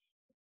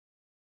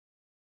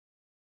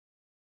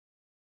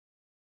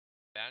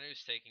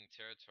 Vanu's taking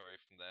territory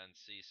from the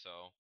NC,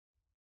 so.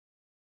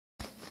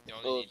 You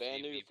only Oh, need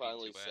Vanu VVP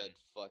finally to said,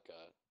 win.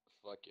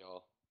 fuck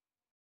y'all.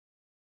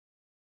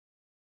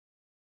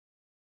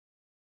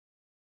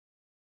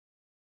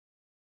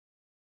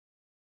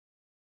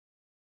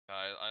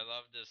 I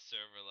love this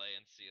server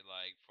latency,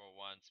 like, for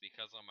once,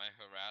 because on my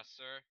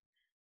harasser,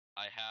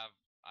 I have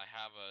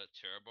a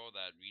turbo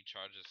that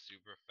recharges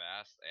super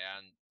fast,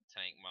 and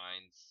tank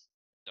mines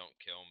don't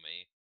kill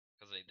me,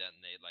 because they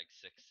detonate like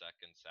 6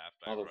 seconds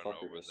after I run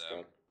Motherfucker over just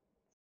them. got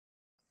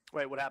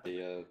Wait, what happened?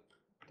 the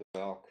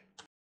Valk.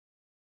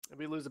 Did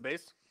we lose the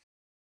base?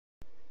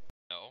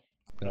 No.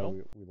 No,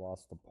 we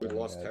lost the We point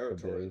lost at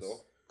territory the base.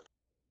 though.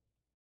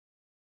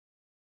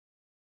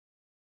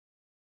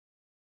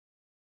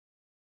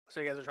 So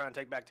you guys are trying to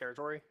take back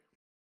territory?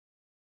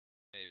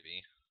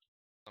 Maybe.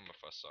 Some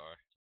of us are.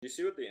 Do you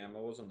see what the ammo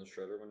was on the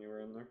shredder when you were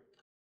in there?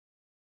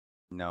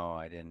 No,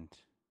 I didn't.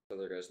 The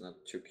other guy's not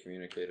too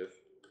communicative.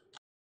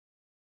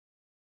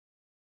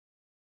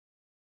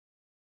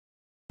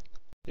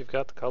 You've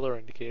got the color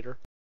indicator.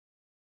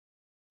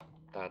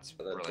 That's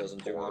That really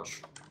doesn't do poor.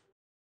 much.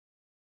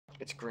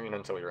 It's green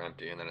until you're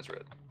empty, and then it's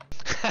red.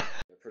 Yeah,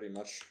 pretty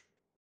much.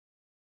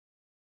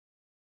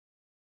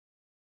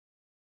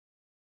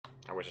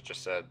 I wish it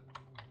just said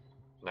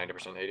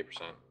 90%,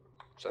 80%.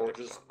 Or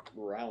just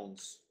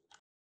rounds.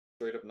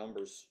 Straight up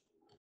numbers.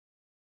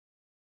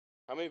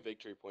 How many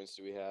victory points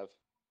do we have?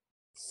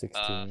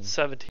 16.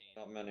 17.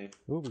 Not many.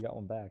 Ooh, we got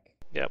one back.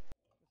 Yep.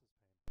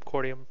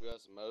 Cordium. Who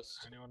has the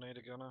most? Anyone need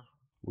a gunner?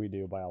 We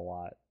do by a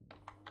lot.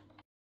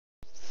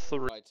 3.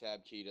 My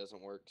tab key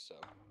doesn't work, so.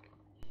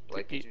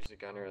 Blake could use the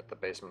gunner at the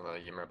basement of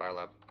the Ymir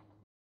Biolab.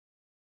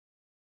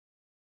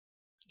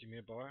 Give me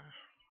a bar.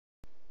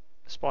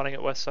 Spawning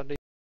at West Sunday.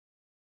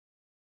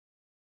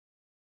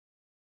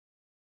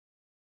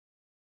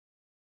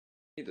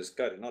 This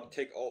guy did not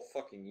take all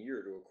fucking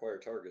year to acquire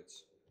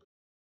targets.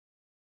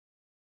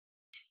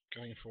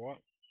 Going for what?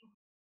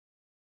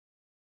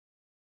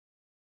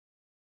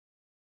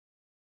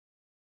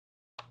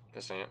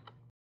 This ain't.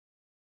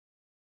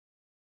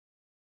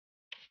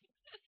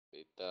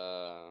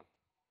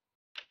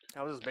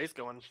 How's his base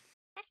going?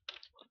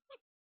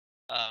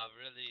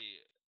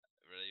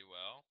 Really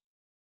well.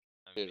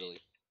 Italy.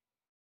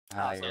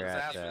 You're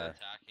at attacking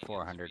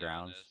 400 to be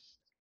rounds.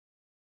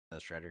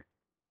 honest. The shredder.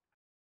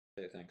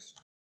 Okay, thanks.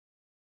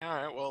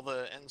 Alright, well,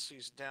 the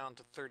NC's down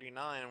to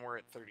 39, and we're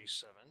at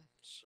 37.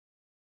 So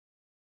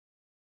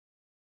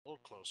a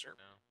little closer.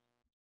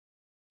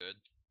 Yeah. Good.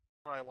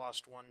 Probably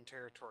lost one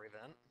territory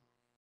then.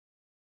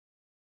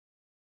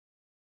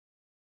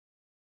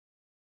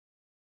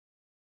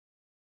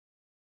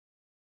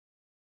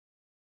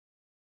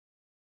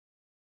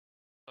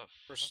 Of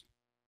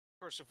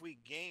course, if we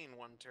gain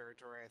one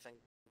territory, I think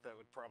that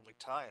would probably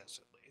tie us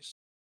at least.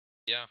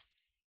 Yeah.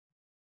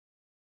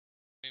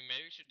 I mean,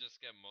 maybe we should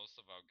just get most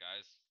of our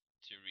guys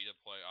to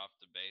redeploy off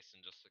the base and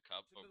just a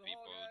couple of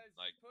people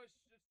like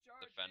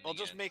defending. Well,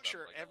 just it make and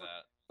sure stuff like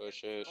that.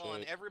 Push it.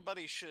 And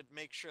everybody should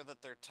make sure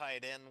that they're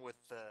tied in with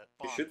the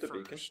You spawn shoot the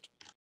first. beacon?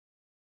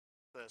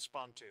 The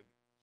spawn tube.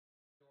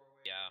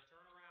 Yeah.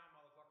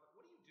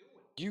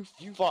 You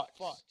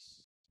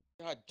fucks.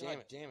 God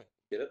damn it.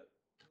 Get it?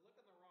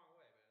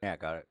 Yeah,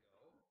 got it.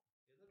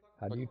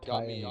 How do you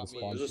Got tie me, in the got me.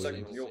 spawn There's a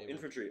second. tubes? Yo,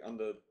 infantry on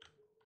the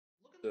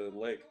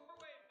leg.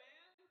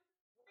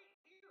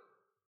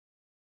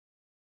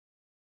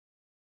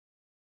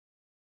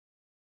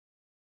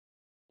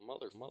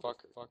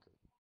 Motherfucker.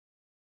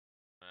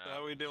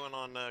 How are we doing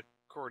on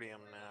Cordium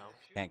now?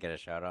 Can't get a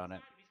shot on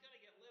it.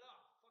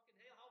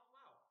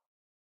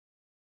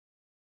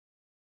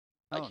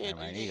 I Oh, can't never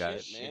mind. do You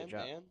got shit, it. Good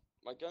job. man.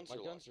 My guns are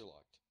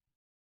locked.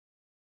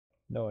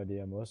 No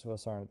idea. Most of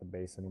us aren't at the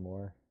base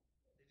anymore.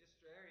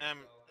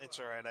 It's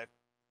alright.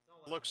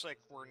 Looks like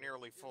we're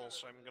nearly full,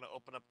 so I'm going to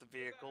open up the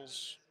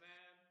vehicles,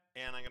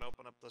 and I'm going to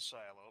open up the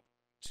silo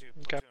to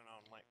platoon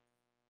only.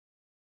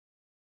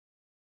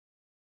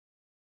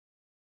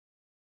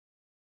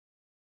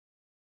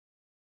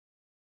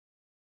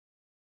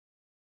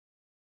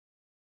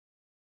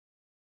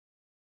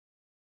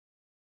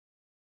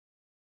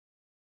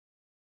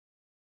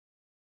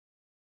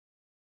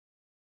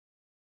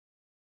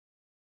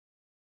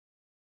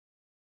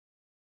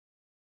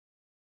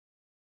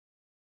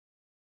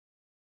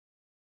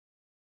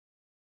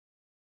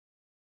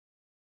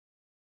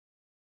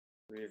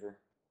 Reaver.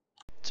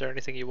 Is there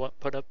anything you want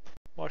put up,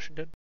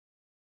 Washington?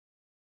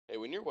 Hey,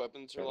 when your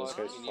weapons are Yeah, this locked,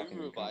 guy's can fucking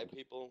you revive incompetent.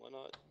 people and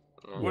whatnot?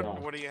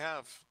 Yeah. What do you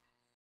have?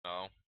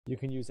 No. You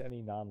can use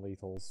any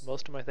non-lethals.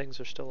 Most of my things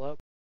are still up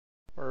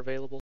or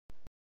available.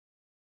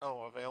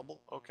 Oh,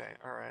 available? Okay,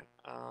 alright.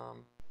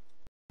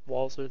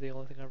 Walls are the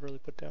only thing I've really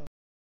put down.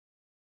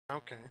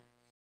 Okay.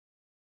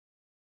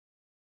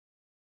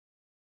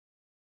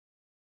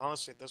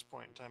 Honestly, at this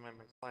point in time,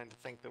 I'm inclined to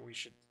think that we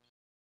should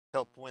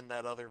help win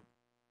the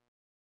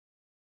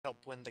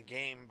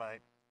game by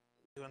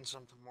doing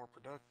something more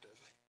productive.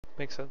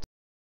 Makes sense.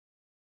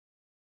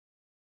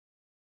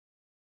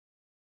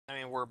 I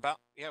mean, we're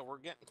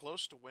getting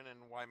close to winning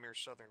Wymeer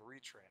Southern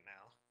Reach right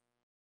now.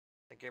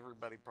 I think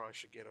everybody probably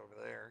should get over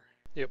there.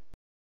 Yep.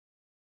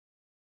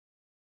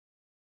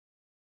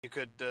 You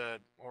could,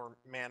 or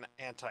man,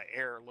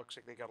 anti-air. Looks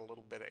like they got a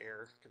little bit of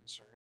air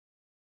concern.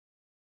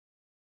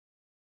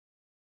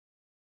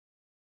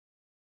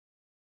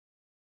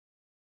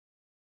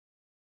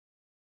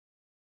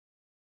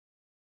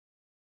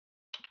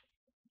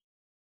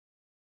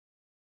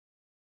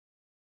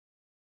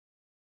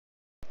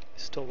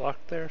 Still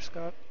locked there,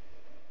 Scott?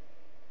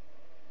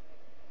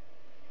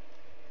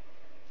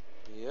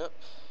 Yep.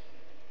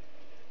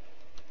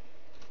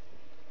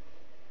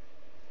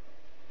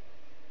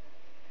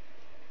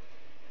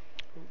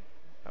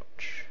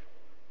 Ouch.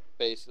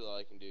 Basically, all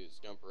I can do is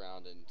jump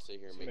around and sit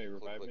here and make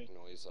a click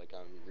noise like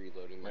I'm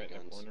reloading my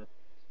guns.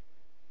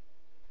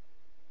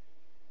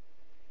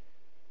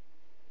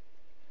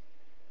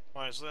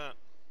 Why is that?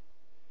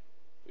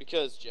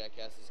 Because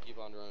jackasses keep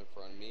on running in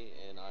front of me,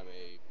 and I'm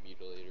a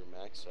mutilator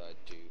max, so I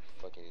do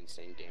fucking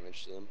insane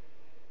damage to them.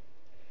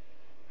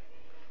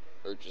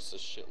 Or just a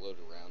shitload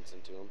of rounds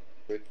into them.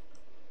 Good.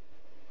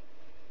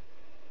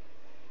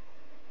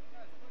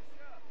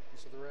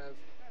 Use of the rev.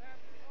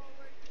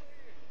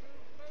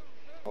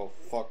 Oh,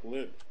 fuck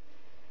lid.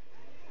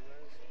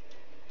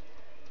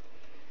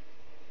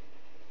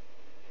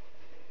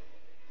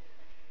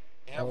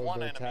 You have one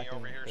they're enemy attacking,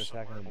 over here they're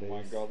attacking somewhere. the Oh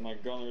my base. god, my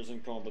gunner's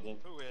incompetent.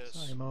 Who is?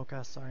 Sorry,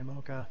 Mocha. Sorry,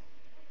 Mocha.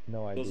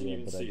 No Doesn't idea,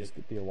 even but I see just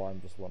it. the alarm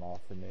just went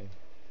off for me.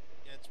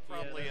 Yeah, it's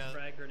probably that a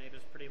frag grenade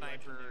is pretty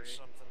sniper or legendary.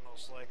 something,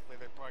 most likely.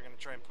 They're probably going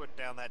to try and put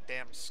down that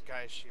damn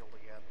sky shield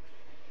again.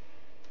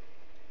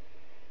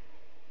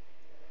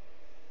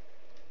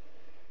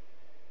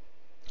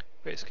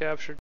 Base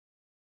captured.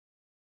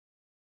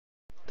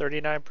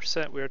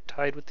 39%. We are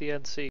tied with the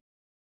NC.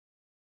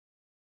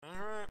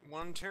 Alright,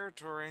 one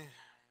territory.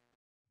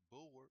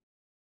 Bulwark.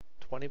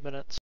 20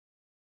 minutes.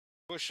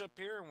 Push up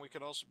here, and we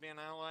could also be in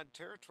allied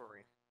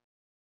territory.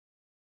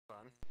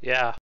 Fun.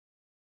 Yeah.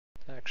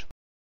 Actually.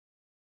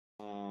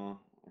 I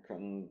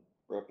couldn't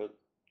rep it.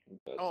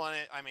 But Oh,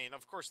 and I mean,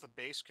 of course, the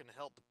base can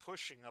help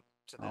pushing up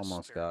to this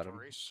Almost got him.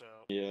 territory, so...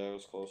 yeah, it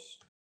was close.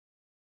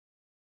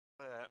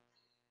 That.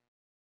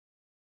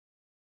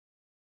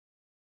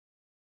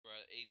 We're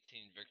at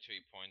 18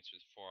 victory points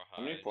with 4 hides.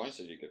 How many points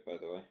did you get, by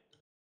the way?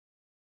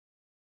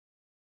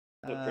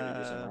 That's a pretty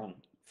decent run.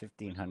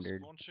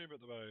 1,500.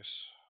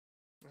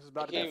 This is I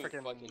about to be can't a even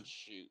freaking fucking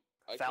shoot.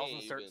 I 1,000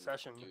 can't cert even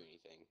session. do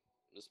anything.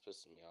 This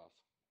pisses me off.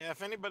 Yeah,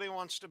 if anybody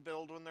wants to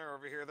build when they're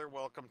over here, they're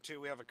welcome to.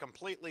 We have a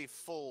completely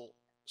full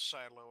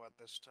silo at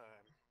this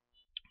time.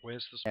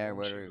 Where's the Yeah,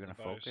 where are we gonna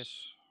focus?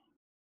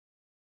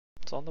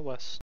 It's on the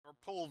west. Or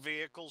pull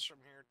vehicles from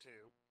here,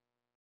 too.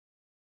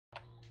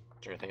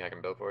 Is there anything I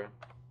can build for you?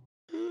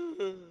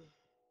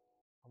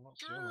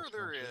 Sure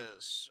there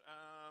is.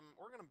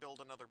 We're going to build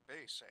another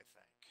base, I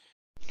think.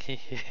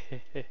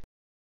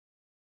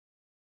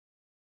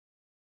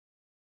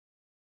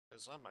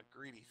 Because I'm a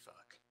greedy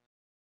fuck.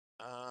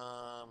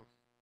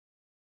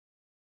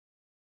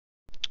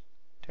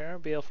 Terra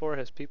BL4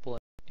 has people in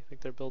it. You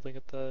think they're building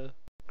at the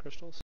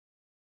crystals?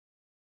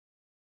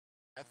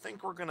 I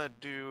think we're going to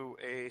do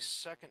a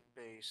second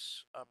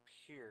base up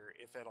here,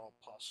 if at all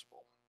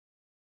possible.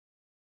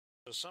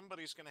 So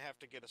somebody's going to have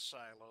to get a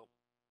silo.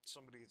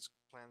 Somebody that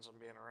plans on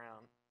being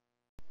around.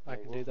 I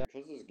can do that.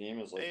 Because this game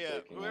is like Hey,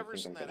 taking,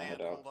 whoever's I in think I'm that gonna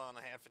ant, head out. hold on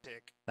a half a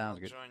tick. Sounds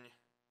I'll good. join you.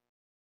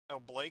 Oh,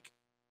 Blake?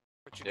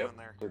 What you Yep. doing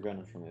there? They're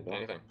gunning for me, though.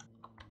 Anything.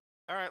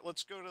 Alright,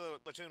 let's go to the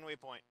platoon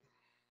waypoint.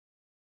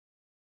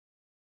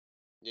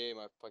 Yay,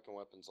 my fucking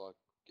weapons lock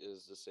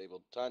is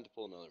disabled. Time to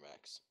pull another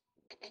max.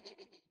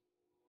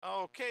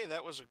 Okay,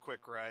 that was a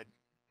quick ride.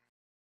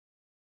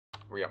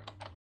 Yep.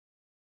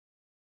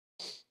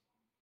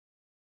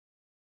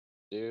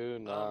 Do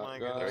not my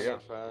run goodness. in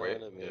front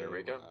Wait, of me there we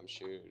when go. I'm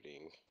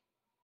shooting.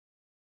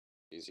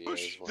 Easy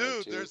Push, as 1,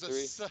 dude. 2,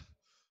 There's 3. a.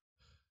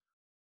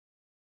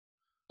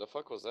 The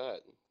fuck was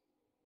that?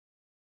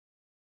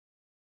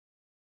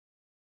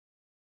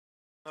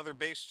 Another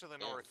base to the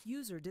north.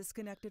 User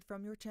disconnected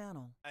from your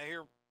channel. I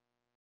hear...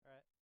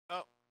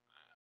 Oh.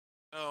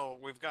 Oh,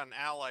 we've got an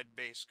allied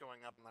base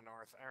going up in the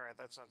north. Alright,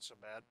 that's not so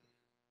bad.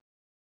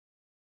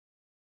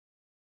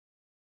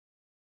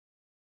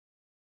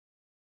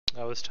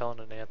 I was telling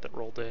an ant that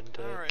rolled in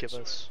to Alright, give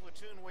so us. at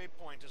platoon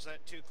waypoint, is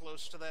that too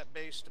close to that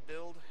base to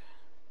build?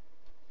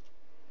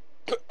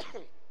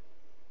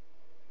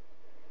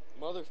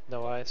 Mother.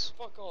 No eyes.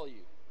 Fuck all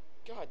you.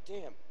 God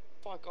damn.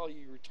 Fuck all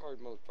you retarded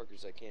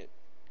motherfuckers that can't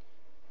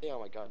stay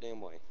out my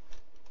goddamn way.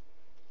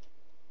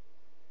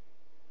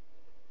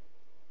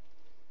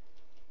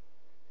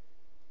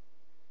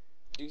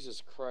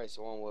 Jesus Christ,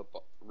 I want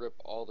to rip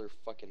all their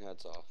fucking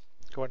heads off.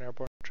 Go on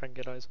airborne, try and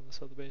get eyes on this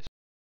other base.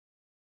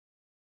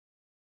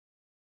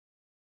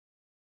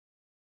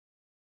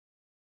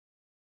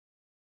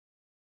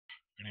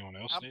 Anyone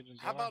else need to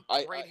How about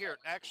right here?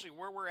 Actually,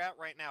 where we're at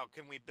right now,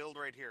 can we build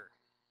right here?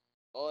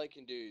 All I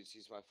can do is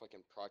use my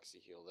fucking proxy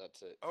heal,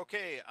 that's it.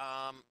 Okay,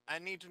 I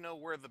need to know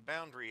where the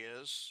boundary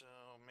is, so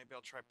maybe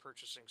I'll try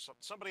purchasing some.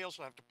 Somebody else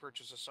will have to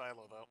purchase a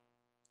silo, though.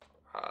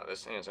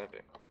 This thing is empty.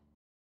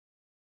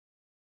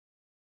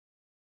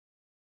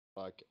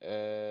 Fuck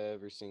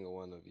every single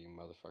one of you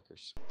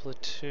motherfuckers.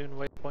 Platoon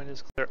waypoint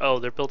is clear. Oh,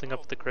 they're building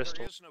up the There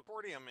crystal. is no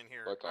cordium in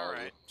here. Fuck all of you.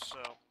 Alright, so...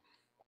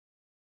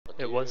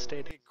 It was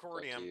stated. Need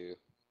cordium.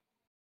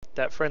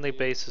 That friendly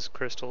base is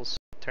crystals.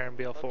 Terran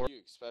BL4. Fuck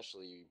you,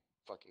 especially you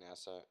fucking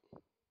asshat.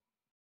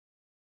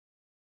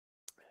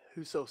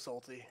 Who's so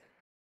salty?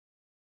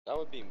 That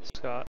would be me.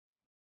 Scott.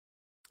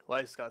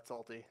 Why is Scott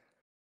salty?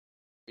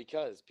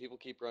 Because people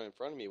keep running in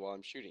front of me while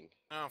I'm shooting.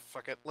 Oh,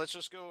 fuck it. Let's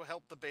just go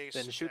help the base.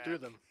 Then shoot through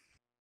attack. them.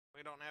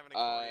 We don't have any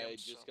cordium, I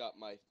just so... got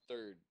my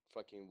 3rd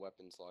fucking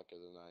weapons lock of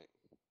the night.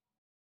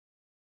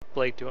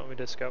 Blake, do you want me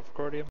to scout for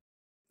cordium?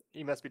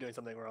 You must be doing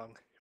something wrong.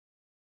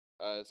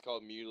 It's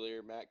called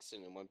Mutilator Max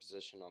and in one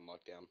position on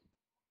lockdown.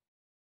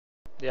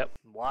 Yep.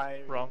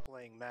 Why are Wrong. you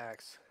playing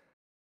Max?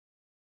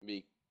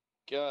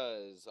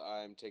 Because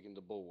I'm taking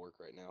the bulwark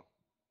right now.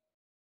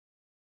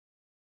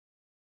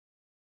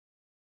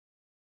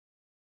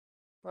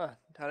 Huh,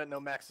 I didn't know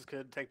Maxes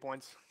could take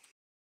points.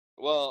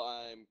 Well,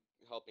 I'm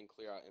helping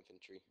clear out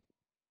infantry.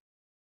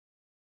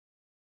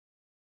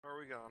 Where are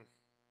we going?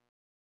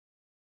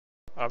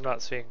 I'm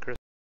not seeing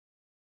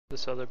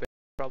this other base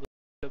probably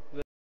a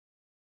bit.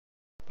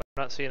 But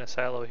I'm not seeing a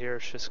silo here,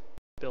 it's just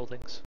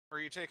buildings. Where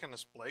are you taking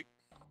us, Blake?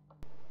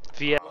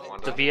 The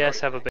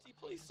VS have a base.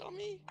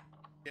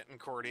 Getting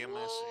cordium,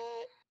 I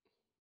see.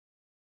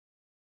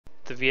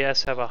 The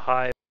VS have a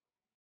high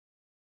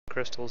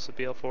crystals, the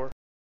BL4.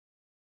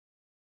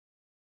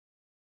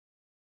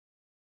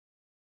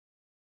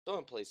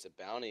 Someone placed a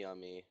bounty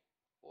on me.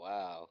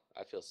 Wow,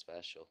 I feel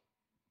special.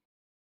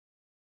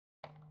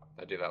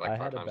 I do that I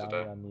like had 5 a times a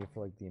bounty day. on me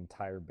for like the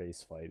entire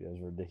base fight. It was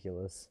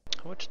ridiculous.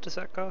 How much does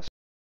that cost?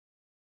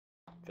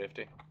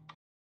 50.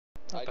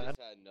 Not I bad.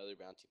 just had another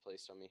bounty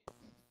placed on me.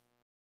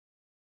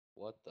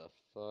 What the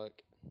fuck?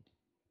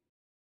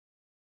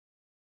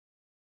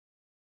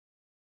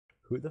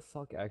 Who the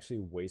fuck actually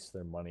wastes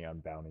their money on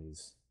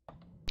bounties?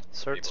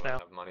 Certs People now.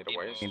 have money to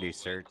waste. You can do With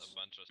certs. a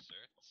bunch of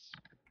certs.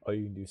 Oh,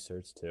 you can do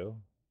certs too?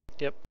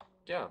 Yep.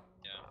 Yeah.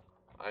 Yeah.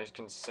 I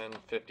can send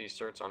 50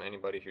 certs on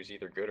anybody who's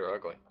either good or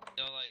ugly.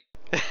 No, like,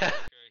 he has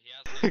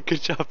like,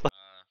 Good job. plus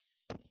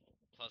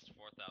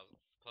 4,000,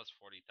 plus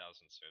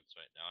 40,000 certs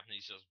right now, and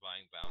he's just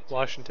buying bounties.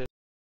 Washington.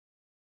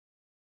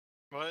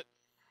 What?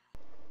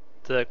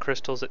 The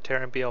crystals at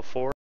Terran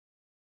BL4.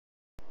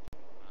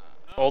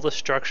 All the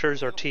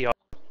structures are TR,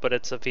 but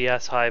it's a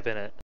VS hive in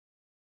it.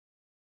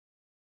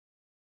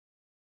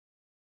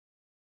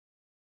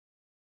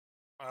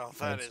 Well,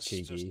 that That's is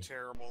cheeky. just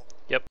terrible.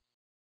 Yep.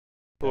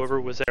 Whoever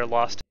was there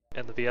lost it,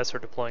 and the VS are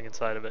deploying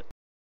inside of it.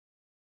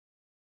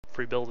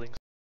 Free buildings.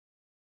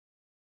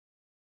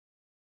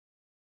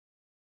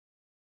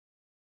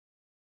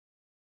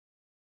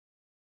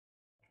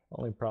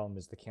 Only problem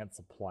is they can't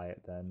supply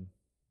it then.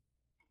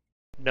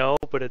 No,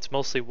 but it's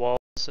mostly walls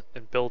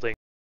and buildings,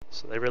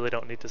 so they really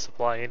don't need to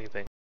supply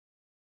anything.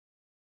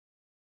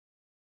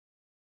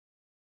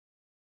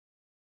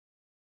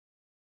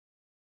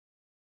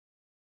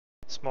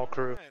 Small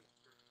crew. Alright.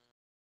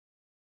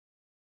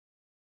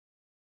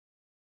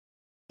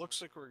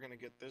 Looks like we're gonna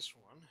get this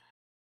one.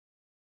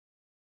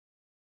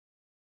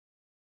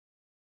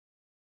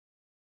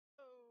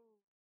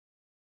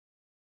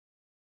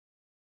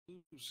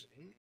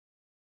 Losing.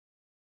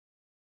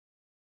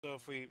 So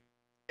if we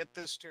get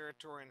this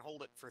territory and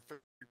hold it for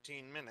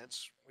 13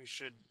 minutes, we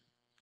should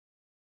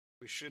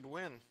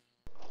win.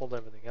 Hold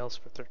everything else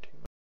for 13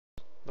 minutes.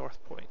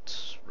 North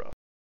Point, rough.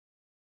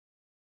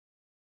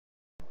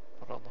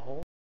 But on the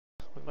whole,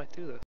 we might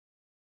do this.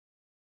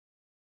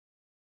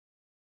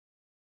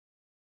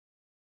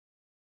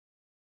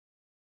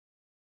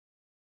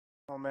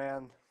 Oh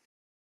man.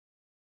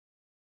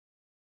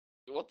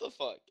 What the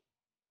fuck?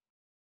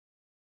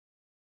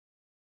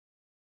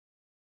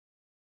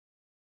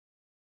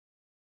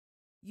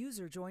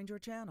 User joined your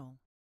channel.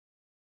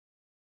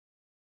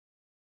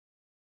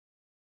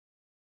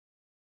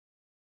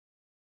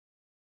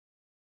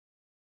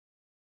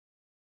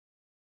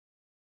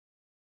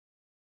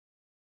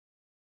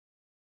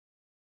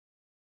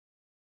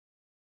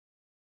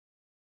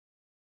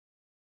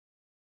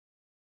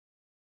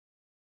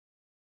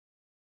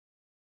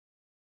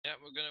 Yeah,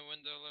 we're gonna win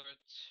the alert.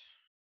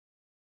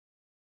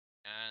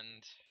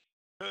 And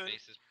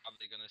base is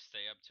probably gonna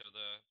stay up till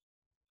the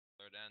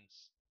alert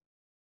ends.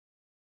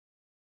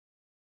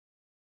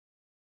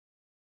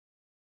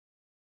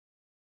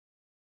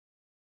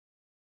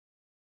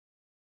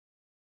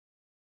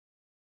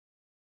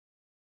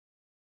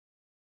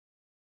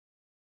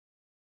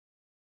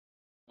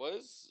 What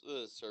is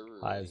the server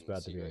Hive's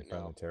about to latency be in right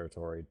friendly now?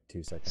 territory.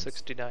 2 seconds.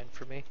 69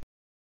 for me.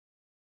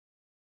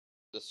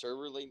 The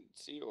server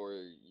latency or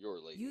your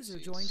latency? User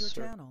joined your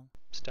channel.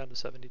 It's down to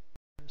 70,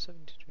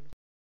 72.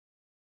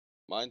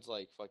 Mine's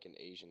like fucking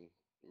Asian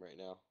right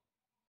now.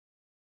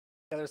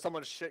 Yeah, there's so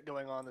much shit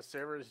going on. The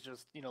server is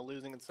just,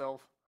 losing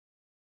itself.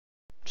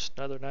 Just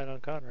another night on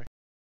Connery.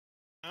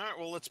 Alright,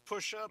 well, let's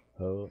push up.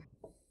 Oh.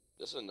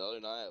 Just another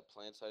night at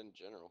Plantside in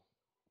general.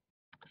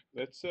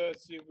 Let's see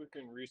if we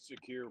can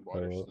resecure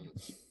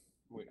Waterston's.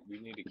 We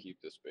need to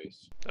keep this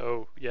base.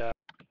 Oh, yeah.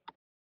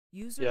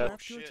 User Yeah.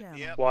 left your channel.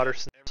 Yep,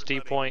 Waterston's D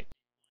point.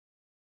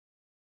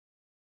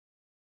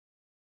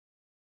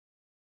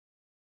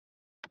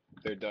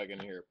 They're dug in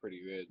here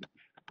pretty good.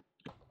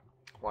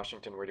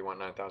 Washington, where do you want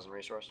 9,000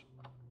 resource?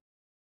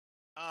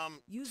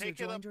 User Take it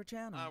joined up. your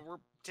channel.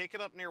 Take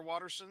it up near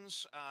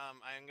Waterston's.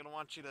 I'm gonna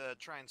want you to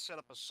try and set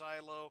up a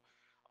silo.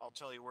 I'll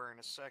tell you where in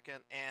a second.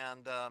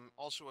 And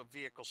also a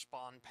vehicle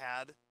spawn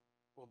pad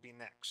will be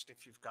next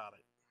if you've got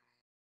it.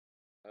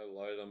 I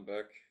lied, I'm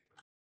back.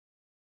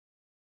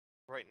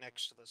 Right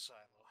next to the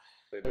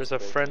silo. There's a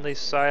friendly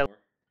silo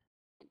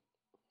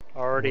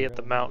already at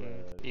the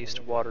mountain east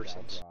of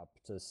Waterston's. Drop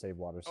to save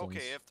Waterston's.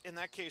 Okay, if in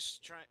that case,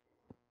 try.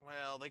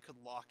 Well, they could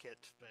lock it,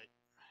 but.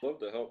 Love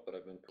to help, but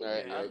I've been putting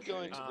Alright, in I'm the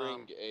going to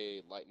training. bring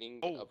a lightning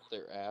Oh. up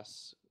their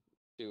ass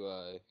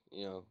to,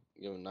 give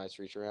them a nice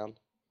reach around.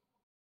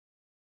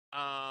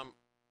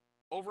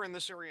 Over in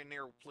this area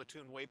near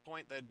Platoon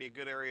Waypoint, that'd be a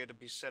good area to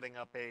be setting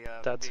up a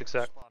That's vehicle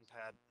exact. spawn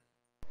pad.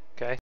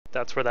 Okay,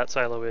 that's where that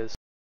silo is.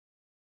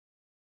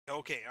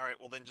 Okay, all right.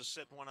 Well, then just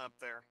set one up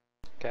there.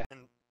 Okay.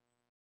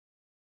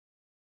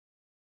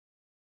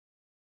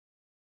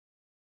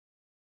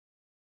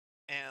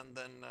 And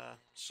then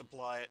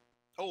supply it.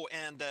 Oh,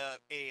 and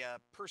a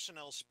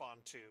personnel spawn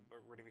tube, or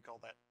what do we call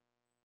that?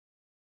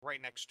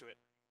 Right next to it.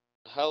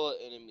 Hella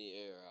enemy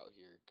air out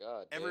here.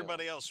 God damn.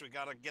 Everybody else, we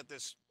gotta get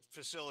this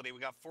facility. We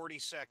got 40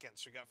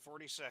 seconds. We got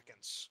 40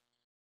 seconds.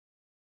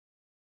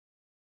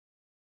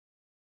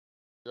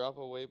 Drop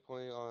a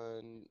waypoint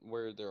on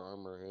where their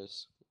armor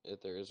is,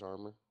 if there is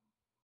armor.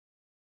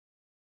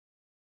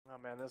 Oh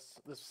man, this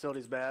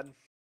facility's bad.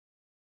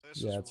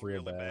 This Yeah, is it's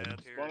real really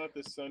bad. here. Spawn up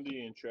this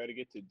Sunday and try to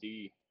get to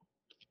D.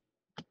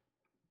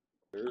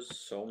 There's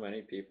so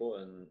many people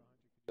in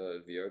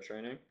the VR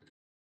training.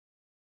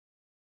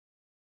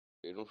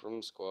 Shoot them from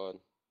the squad.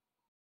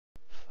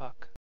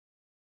 Fuck.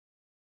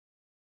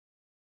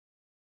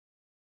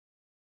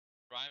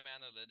 Prime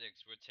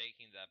Analytics, we're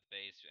taking that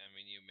base and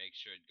we need to make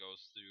sure it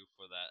goes through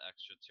for that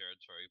extra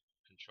territory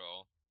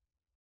control.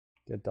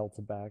 Get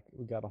Delta back.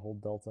 We gotta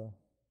hold Delta.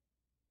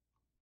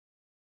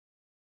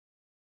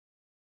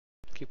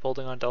 Keep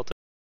holding on Delta.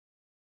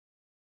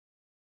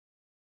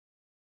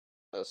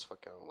 That's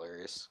fucking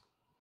hilarious.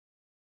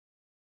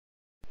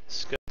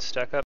 It's good.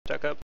 Stack up,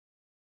 stack up.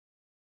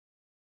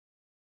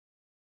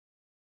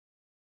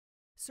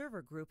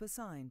 Server group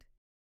assigned.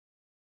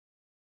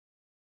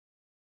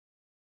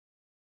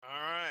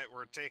 Alright,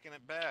 we're taking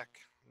it back.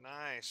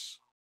 Nice.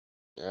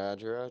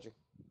 Roger, roger.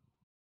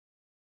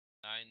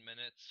 9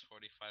 minutes,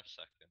 45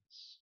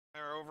 seconds.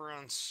 They're over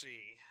on C.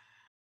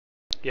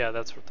 Yeah,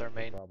 that's what their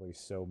main. Probably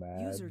so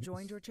mad. User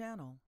joined your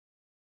channel.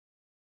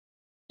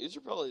 These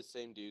are probably the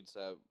same dudes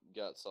that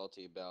got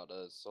salty about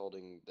us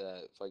holding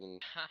that fucking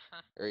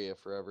area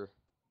forever.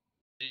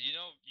 Dude, you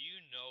know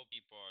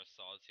people are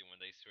salty when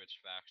they switch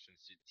factions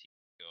to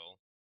kill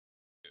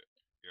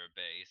your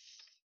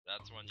base.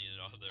 That's when you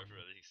know they're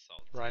really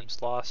salty.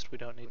 Rhyme's lost. We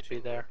don't need to be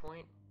there.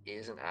 Point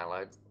is an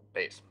allied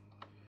base.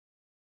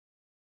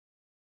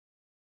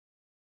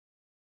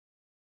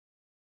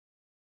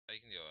 I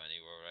can go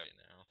anywhere right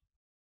now.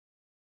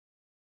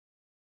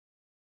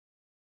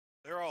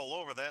 They're all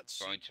over that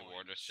C Going to point.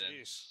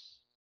 Waterston's.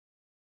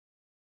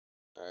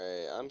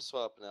 Alright, I'm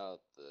swapping out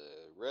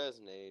the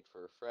resonade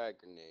for a frag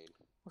grenade.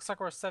 Looks like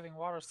we're saving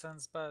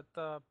Waterston's, but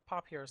the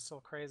pop here is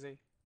still crazy.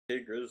 Hey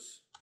Grizz,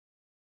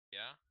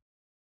 Yeah?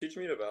 teach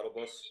me to battle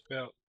bus.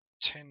 About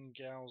 10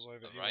 gals over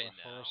here Right in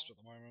the forest at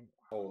the moment.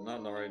 Oh,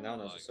 not right now Oh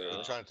my necessarily.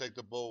 God. Trying to take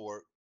the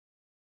bulwark.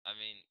 I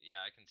mean, yeah,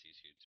 I can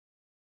teach you.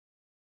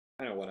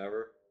 I know,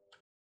 whatever.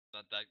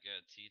 Not that good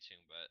at teaching,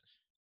 but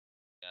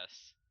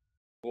yes.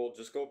 Well,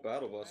 just go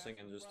battle busing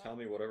and just tell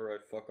me whatever I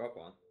fuck up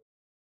on.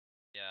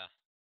 Yeah.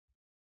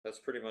 That's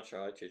pretty much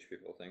how I teach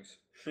people things.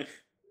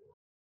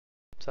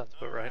 Sounds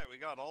about right. Alright, we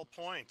got all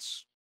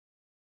points.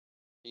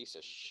 Piece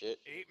of shit.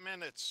 8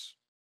 minutes.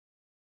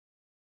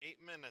 8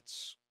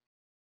 minutes.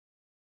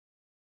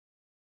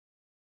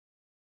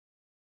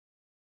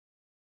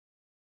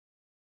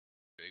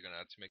 We're gonna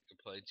have to make a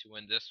play to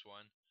win this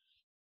one.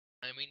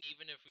 I mean,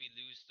 even if we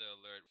lose the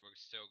alert, we're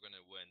still gonna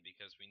win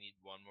because we need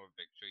one more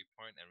victory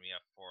point and we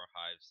have 4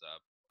 hives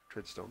up.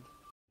 Treadstone.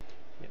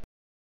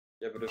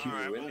 Yeah, but if you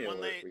Alright, win the well,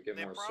 when alert, we get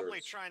they more probably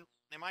certs.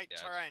 they might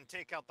try and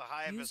take out the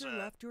hive User as a,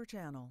 left your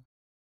channel.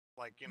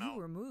 like, you You know.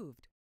 were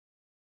moved.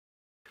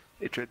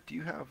 Hey Tread, do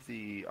you have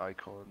the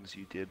icons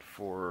you did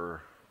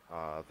for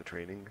the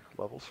training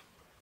levels?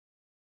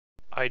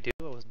 I do.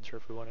 I wasn't sure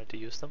if we wanted to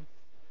use them.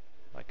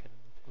 I can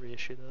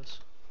reissue those.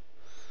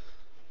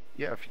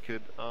 Yeah, if you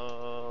could,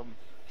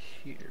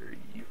 here,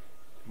 it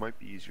might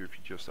be easier if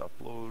you just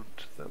upload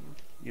them.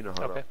 You know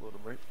how to Okay. upload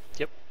them, right?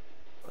 Yep.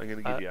 I'm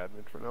gonna give you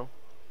admin for now.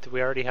 Do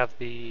we already have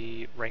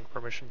the rank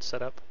permissions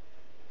set up?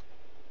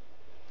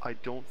 I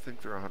don't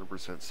think they're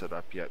 100% set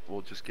up yet.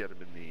 We'll just get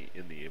them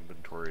in the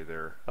inventory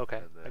there. Okay,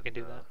 and I can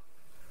do that.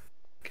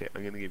 Okay,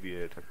 I'm gonna give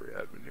you a temporary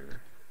admin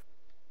here.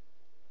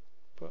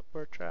 But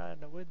we're trying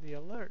to win the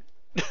alert.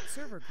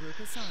 Server group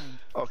assigned.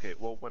 Okay,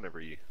 well,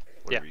 whenever you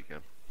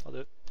can. I'll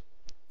do it.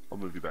 I'll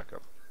move you back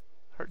up.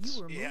 Hurts.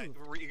 You were Yeah, moved.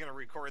 were you gonna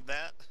record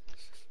that?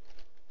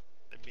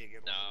 That'd be a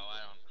good No, one.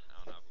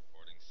 I don't have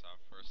recording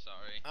software.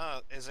 Sorry.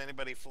 Is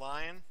anybody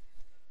flying?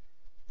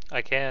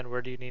 I can.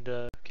 Where do you need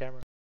a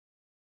camera?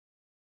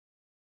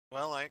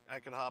 Well, I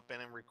could hop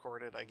in and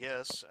record it, I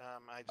guess.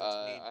 I just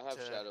need I have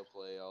to... shadow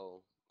play.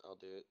 I'll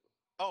do it.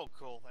 Oh,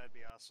 cool. That'd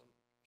be awesome.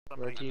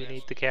 Where do you can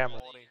need the do camera?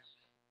 quality.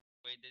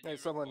 Wait, did Hey, you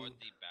someone- record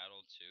the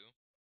battle too?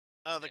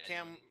 Oh, the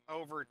cam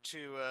over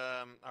to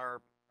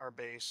our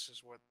base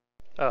is what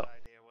Oh. the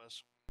idea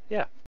was.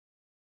 Yeah.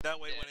 That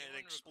way, Did when it anyone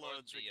record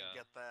explodes, we the, can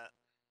get that.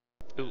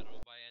 Ooh.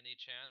 Battle by any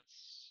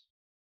chance?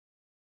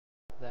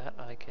 That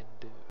I can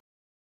do.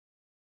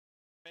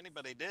 If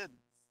anybody did,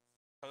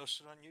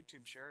 post it on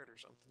YouTube, share it or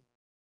something.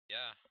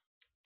 Yeah.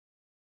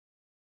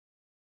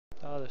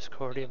 Oh, there's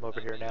Cordium over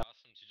here That'd be now.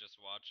 awesome to just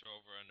watch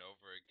over and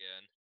over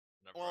again.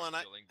 Whenever Well, I'm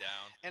and feeling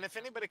down. and if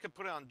anybody could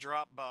put it on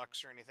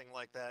Dropbox or anything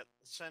like that,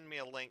 send me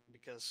a link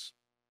because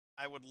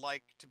I would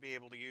like to be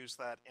able to use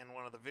that in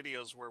one of the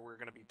videos where we're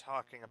going to be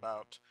talking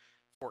about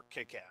Fort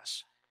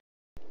Kickass.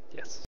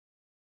 Yes.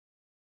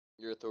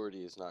 Your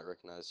authority is not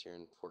recognized here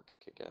in Fort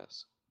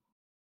Kickass.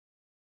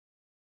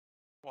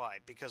 Why?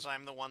 Because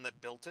I'm the one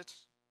that built it?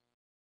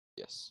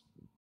 Yes.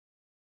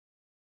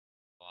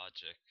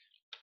 Logic.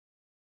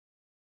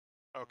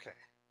 Okay.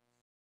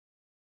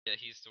 Yeah,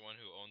 he's the one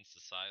who owns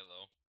the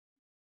silo.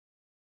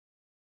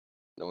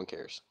 No one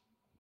cares.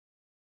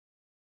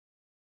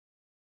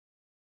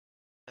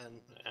 And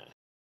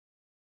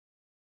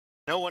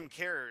no one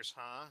cares,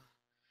 huh?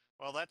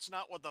 Well, that's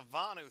not what the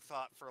Vanu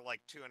thought for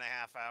like 2.5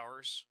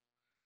 hours.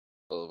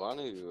 Well, the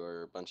Vanu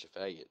are a bunch of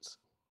faggots.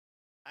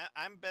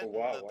 I'm Oh, betting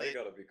wow, that why you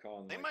gotta be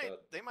calling they like might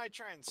that? they might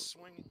try and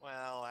swing.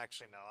 Well,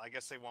 actually, no. I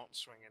guess they won't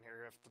swing in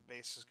here if the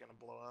base is gonna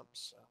blow up.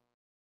 So.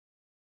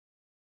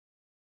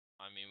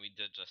 I mean, we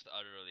did just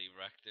utterly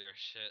wreck their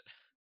shit.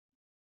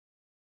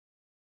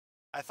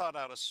 I thought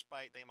out of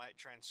spite they might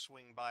try and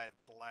swing by at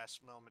the last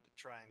moment to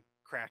try and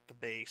crack the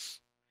base.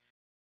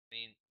 I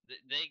mean,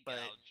 they But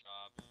gouged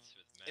jobs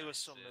with it was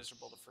so Maxis.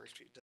 miserable the first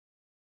few days.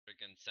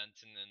 Freaking sent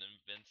in an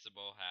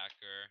invincible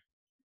hacker.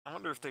 I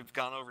wonder if they've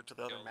gone over to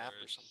the other map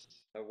or something.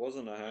 I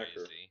wasn't a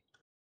hacker. Crazy.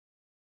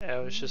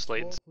 Yeah, it was just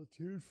late.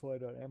 Platoon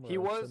flight on Emerald. He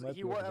so was it might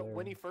he be over was there.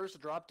 when he first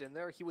dropped in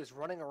there. He was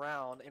running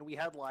around, and we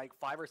had like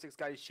 5 or 6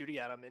 guys shooting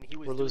at him, and he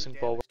was We're doing losing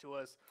damage bulwark. to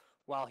us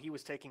while he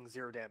was taking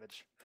 0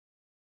 damage.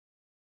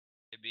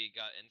 Maybe he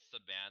got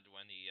insta-banned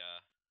when he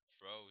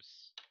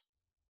froze.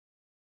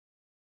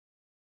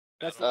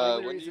 That's the Battle-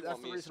 only when do reason. you That's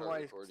want the me to reason start why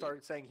I recording?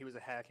 started saying he was a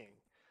hacking.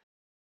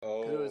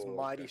 Oh, Because it was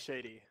mighty okay.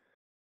 shady.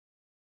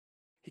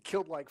 He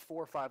killed like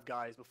 4 or 5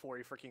 guys before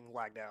he freaking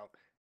lagged out.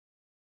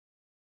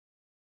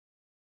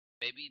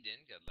 Maybe he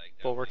didn't get like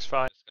that. Bulwark's maybe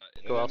fine. he just got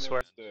And Go then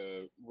elsewhere.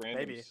 there was the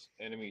random Maybe.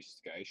 enemy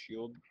sky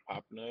shield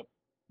popping up.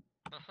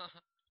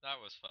 That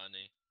was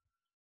funny.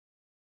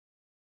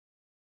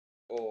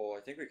 Oh,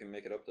 I think we can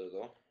make it up there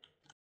though.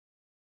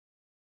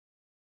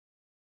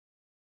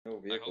 No I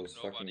hope vehicles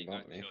nobody fucking got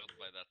bump me. killed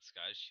by that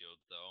sky shield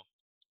though.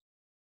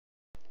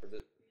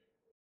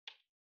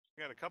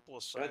 We got a couple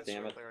of God sites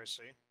damn right it. there, I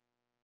see.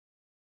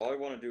 All I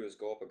want to do is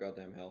go up a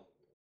goddamn hill.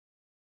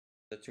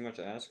 Is that too much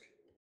to ask?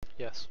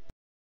 Yes.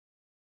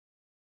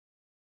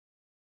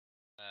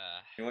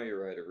 You know what,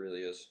 you're right, it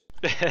really is.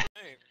 Hey,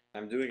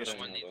 I'm doing it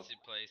Someone anyhow needs though.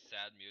 to play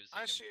sad music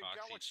I and see a proxy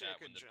galaxy I chat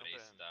could when the jump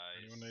base in.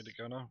 dies. Anyone need a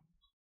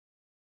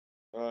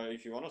gunner?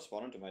 If you want to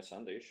spawn into my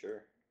Sunday,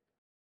 sure.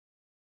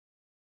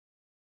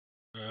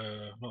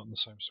 Not in the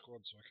same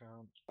squad, so I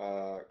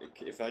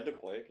can't. If I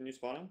deploy, can you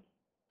spawn in?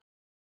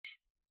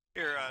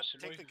 here,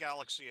 Possibly. take the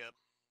galaxy up.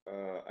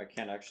 I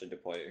can't actually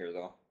deploy it here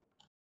though.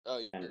 Oh,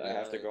 And I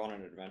have to go on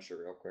an adventure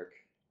real quick.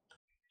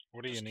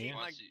 What do you Just need? keep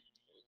my-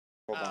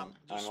 Hold on,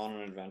 just- I'm on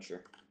an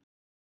adventure.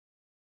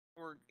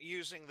 We're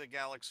using the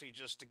galaxy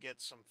just to get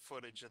some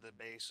footage of the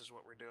base is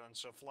what we're doing.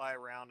 So fly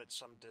around at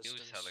some distance.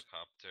 Use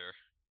helicopter.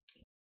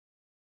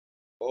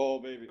 Oh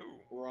baby,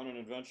 we're on an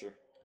adventure.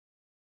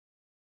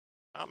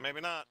 Oh, maybe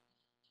not.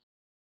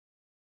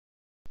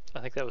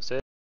 I think that was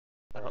it.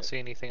 I don't Alright. see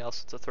anything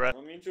else that's a I threat.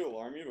 don't mean to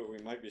alarm you, but we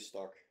might be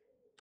stuck.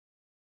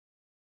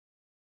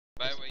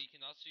 By the way, you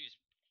can also use.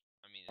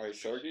 I mean, Alright,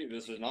 it's pretty Sharky, cheap,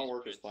 this you does can not use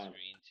work as print planned.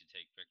 screen to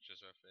take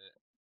pictures of it.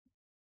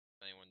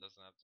 Anyone doesn't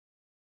have to.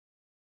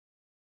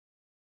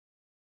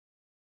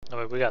 I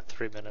mean, we got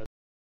 3 minutes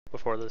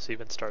before this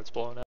even starts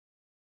blowing up.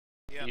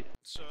 Yeah. Ye-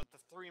 So at the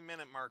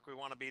 3-minute mark, we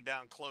want to be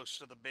down close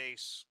to the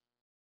base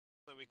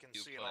so we can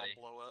You see it all play.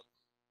 blow up.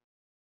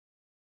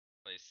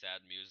 Play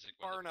sad music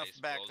when Far the enough base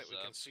back blows that we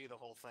up. can see the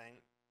whole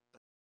thing.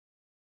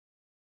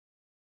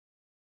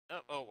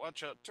 Oh,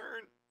 watch out.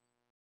 Turn.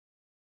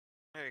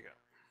 There you go.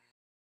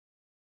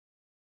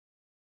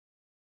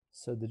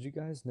 So did you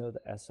guys know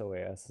the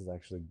SOAS is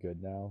actually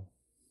good now?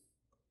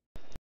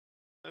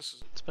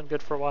 It's been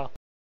good for a while.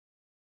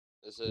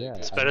 Is it Yeah,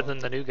 It's good better stuff? than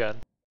the new gun.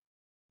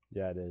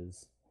 Yeah, it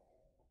is.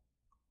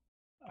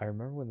 I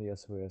remember when the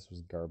SOAS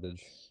was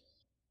garbage.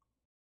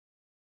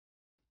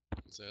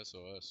 It's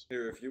SOS.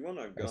 Here, if you want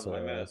a gun,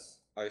 I'm at SOS.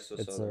 ISO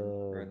It's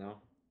Southern right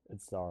now.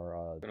 It's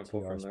our Gonna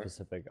pull TR from there.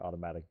 specific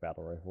automatic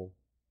battle rifle.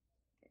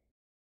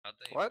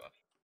 What?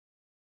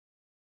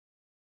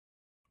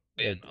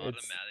 Wait, an It's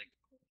automatic.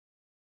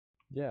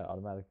 yeah,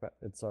 automatic.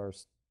 It's our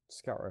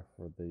scout rifle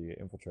for the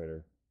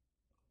infiltrator.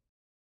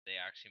 They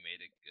actually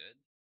made it good.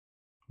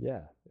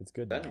 Yeah, it's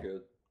good Been now.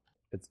 good.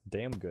 It's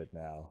damn good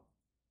now.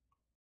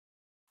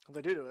 What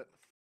they do to it?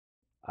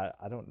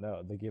 I don't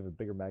know. They gave a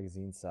bigger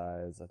magazine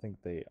size. I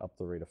think they upped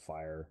the rate of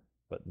fire,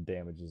 but the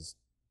damage is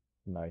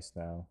nice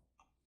now.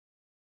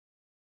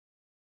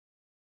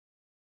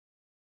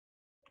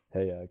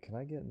 Hey, can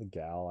I get in the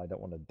gal? I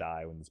don't want to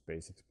die when this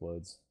base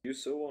explodes. You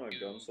still want a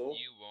gun, Soul?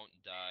 You won't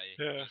die.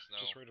 Yeah, There's no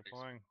just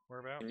redeploying.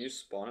 Whereabouts? Can you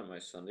spawn at my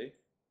Sunday?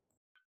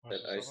 At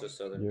ISO ISO Southern?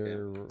 Southern camp.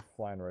 You're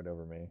flying right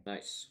over me.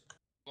 Nice.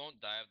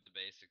 won't die if the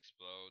base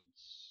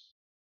explodes.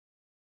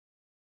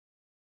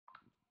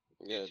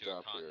 Yeah, To a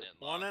drop here.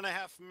 continent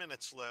 1.5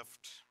 minutes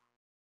left.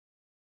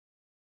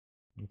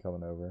 I'm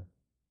coming over.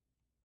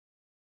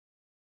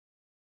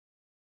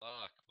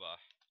 Fuck, bah.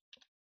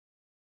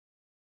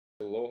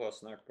 Aloha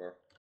snack bar.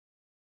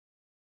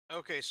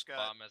 Okay, Scott.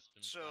 Bomb has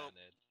been So,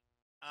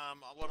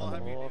 planted. what I'll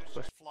have you do is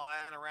just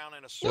flying around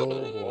in a Oh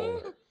circle.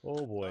 boy.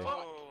 Oh boy.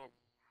 Oh,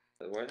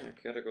 Why didn't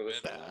I gotta go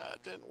this way?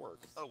 that didn't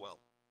work. Oh well.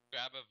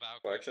 Grab a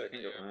Valkyrie Well, actually, I from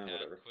can the go. air pad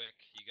Whatever. quick.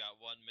 You got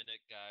 1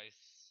 minute,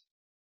 guys.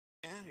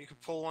 Yeah, you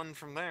could pull one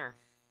from there.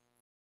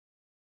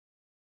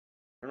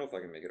 I don't know if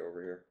I can make it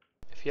over here.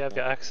 If you have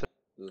No, access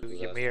this is to a your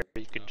disaster. mirror,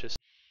 you can just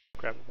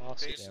grab a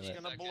mouse. Base is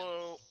gonna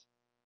blow.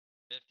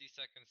 50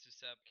 seconds to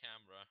set up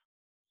camera.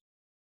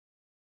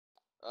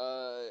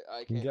 I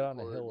You can can't get on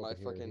a record. hill My over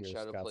here. fucking Here,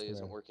 shadow Scott's play come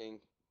isn't here. working.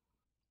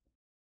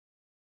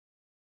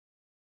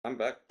 I'm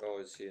back. Oh,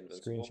 is he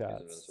invincible? He's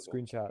Screenshots. invincible.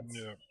 Screenshots.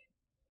 Yeah.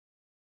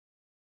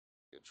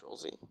 Control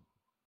Z.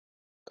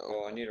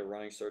 Oh, I need a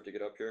running start to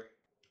get up here.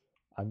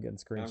 I'm getting I'm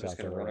just screenshots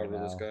gonna of it run right over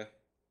this now. guy.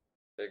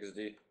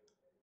 XD.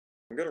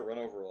 I'm gonna run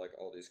over like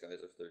all these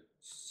guys if they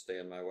stay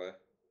in my way.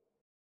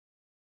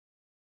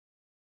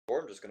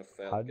 Or I'm just gonna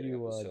fail How do getting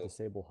you up this hill.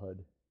 disable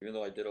HUD? Even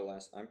though I did it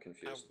last, I'm I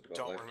confused about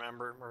don't life.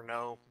 remember or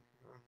know.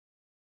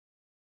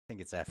 I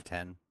think it's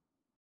F10.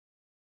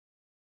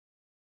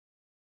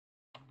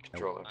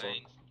 Control Mine.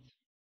 F10.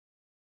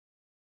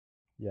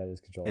 Yeah, it is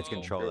control. It's F10.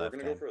 control Okay, we're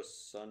gonna go F10. for a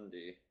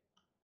Sunday.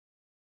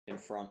 In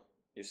front.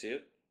 You see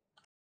it?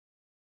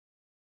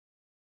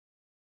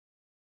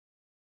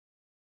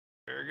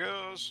 There it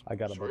goes. I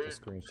got a bunch of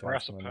Sweet.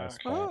 screenshots from a nice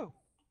spot. Oh,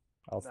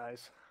 I'll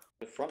nice.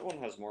 The front one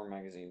has more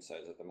magazine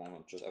size at the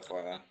moment, just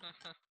FYI.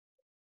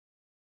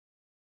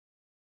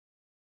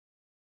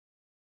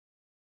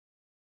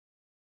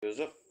 There's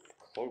a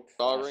cloaked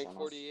Saw flash rank on us.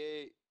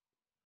 48.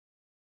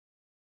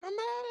 I'm at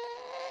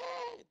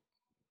it!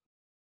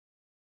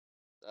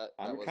 That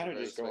I'm wasn't kind of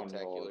very just going all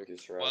spectacular. of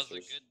these Was a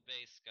harassers. good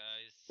base,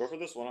 guys. Go for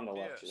this one on the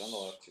left. He's on the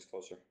Yes. left. He's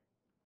closer.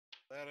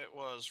 That it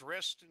was.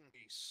 Rest in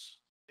peace.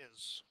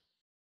 Is.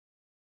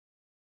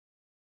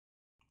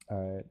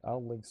 Alright,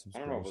 I'll link some I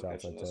don't know if we're screenshots I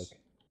catching this. took.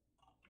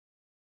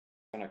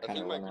 Gonna I kind think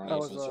of my run around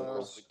grenades in was the more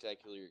circles.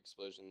 spectacular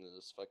explosion than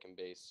this fucking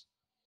base.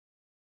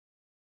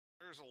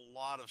 There's a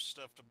lot of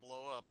stuff to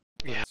blow up.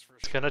 Yeah, That's for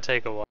it's sure. gonna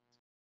take a while.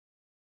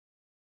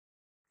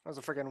 That was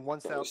a freaking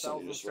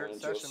 1,000 just start ran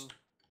into us. session.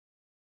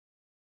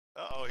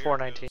 Uh-oh, here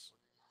 419. it goes.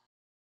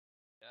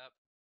 Yep.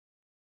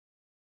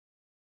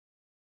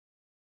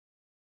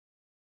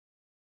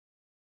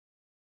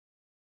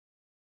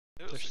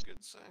 It was a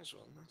good size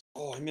one.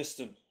 Oh, I missed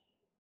him.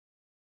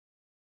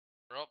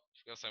 Oh,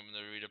 guess I'm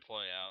gonna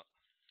redeploy out.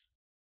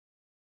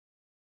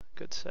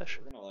 Good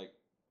session. We're gonna like.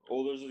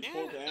 Oh, there's a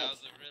cloak That ant.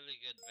 was a really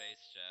good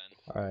base,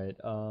 Jen. Alright,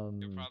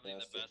 You're probably the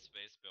Bastard. best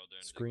base builder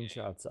in the game.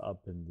 screenshots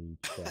up in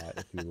the chat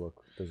if you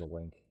look. There's a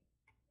link.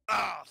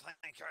 Oh,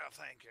 thank you,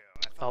 thank you.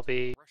 I felt I'll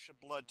be a rush of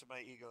blood to my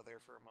ego there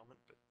for a moment,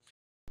 but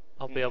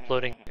I'll be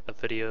uploading a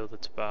video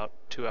that's about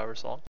 2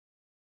 hours long.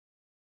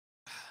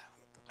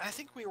 I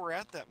think we were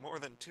at that more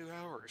than 2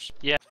 hours.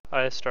 Yeah,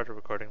 I started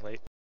recording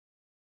late.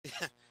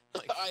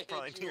 Like I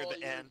probably hate you near while the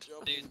you were end.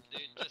 jumping.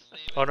 Dude, just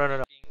name Oh it no,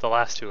 fucking- the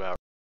last 2 hours.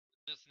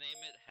 Just name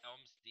it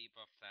Helm's Deep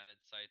of Planet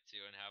Side 2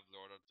 and have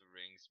Lord of the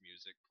Rings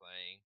music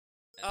playing.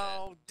 And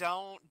Oh,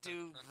 don't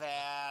do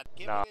that.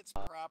 Give Nah. it its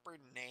proper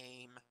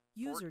name.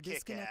 User Fort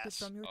disconnected Kick-Ass.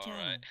 from your then...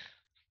 channel. Alright.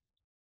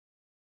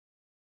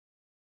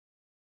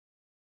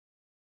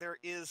 There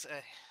is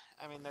a,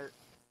 I mean there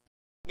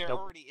Nope.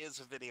 already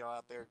is a video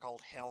out there called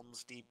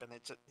Helm's Deep, and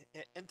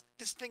and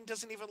this thing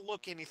doesn't even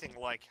look anything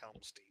like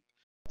Helm's Deep.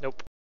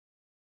 Nope.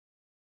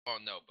 Oh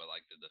no, but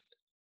like the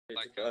It's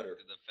like better.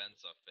 the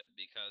defense of it,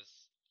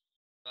 because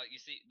like you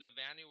see the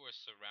Vanny were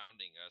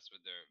surrounding us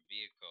with their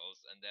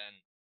vehicles, and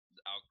then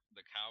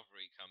the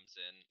cavalry comes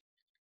in,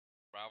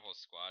 Bravo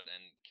squad,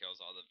 and kills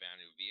all the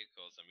Vanu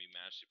vehicles, and we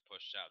managed to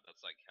push out.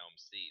 That's like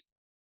Helm's Deep.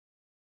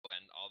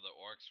 And all the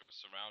orcs were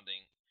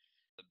surrounding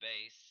the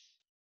base,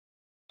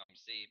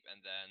 Helm's Deep,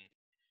 and then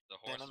the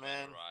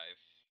horsemen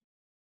arrive.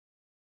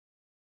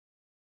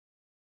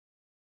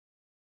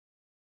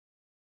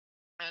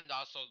 And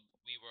also,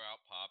 we were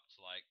outpopped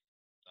like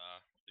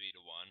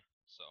 3-1,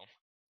 so.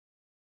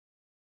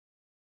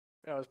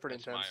 Yeah, it was pretty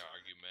That's intense. my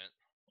argument.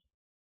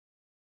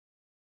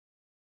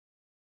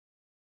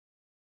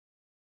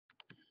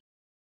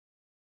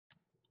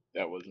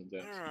 That was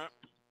intense. Alright.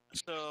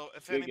 So,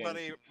 if Big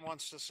anybody energy.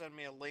 wants to send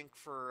me a link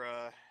for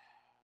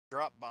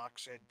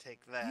Dropbox, I'd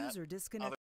take that. User disconnected.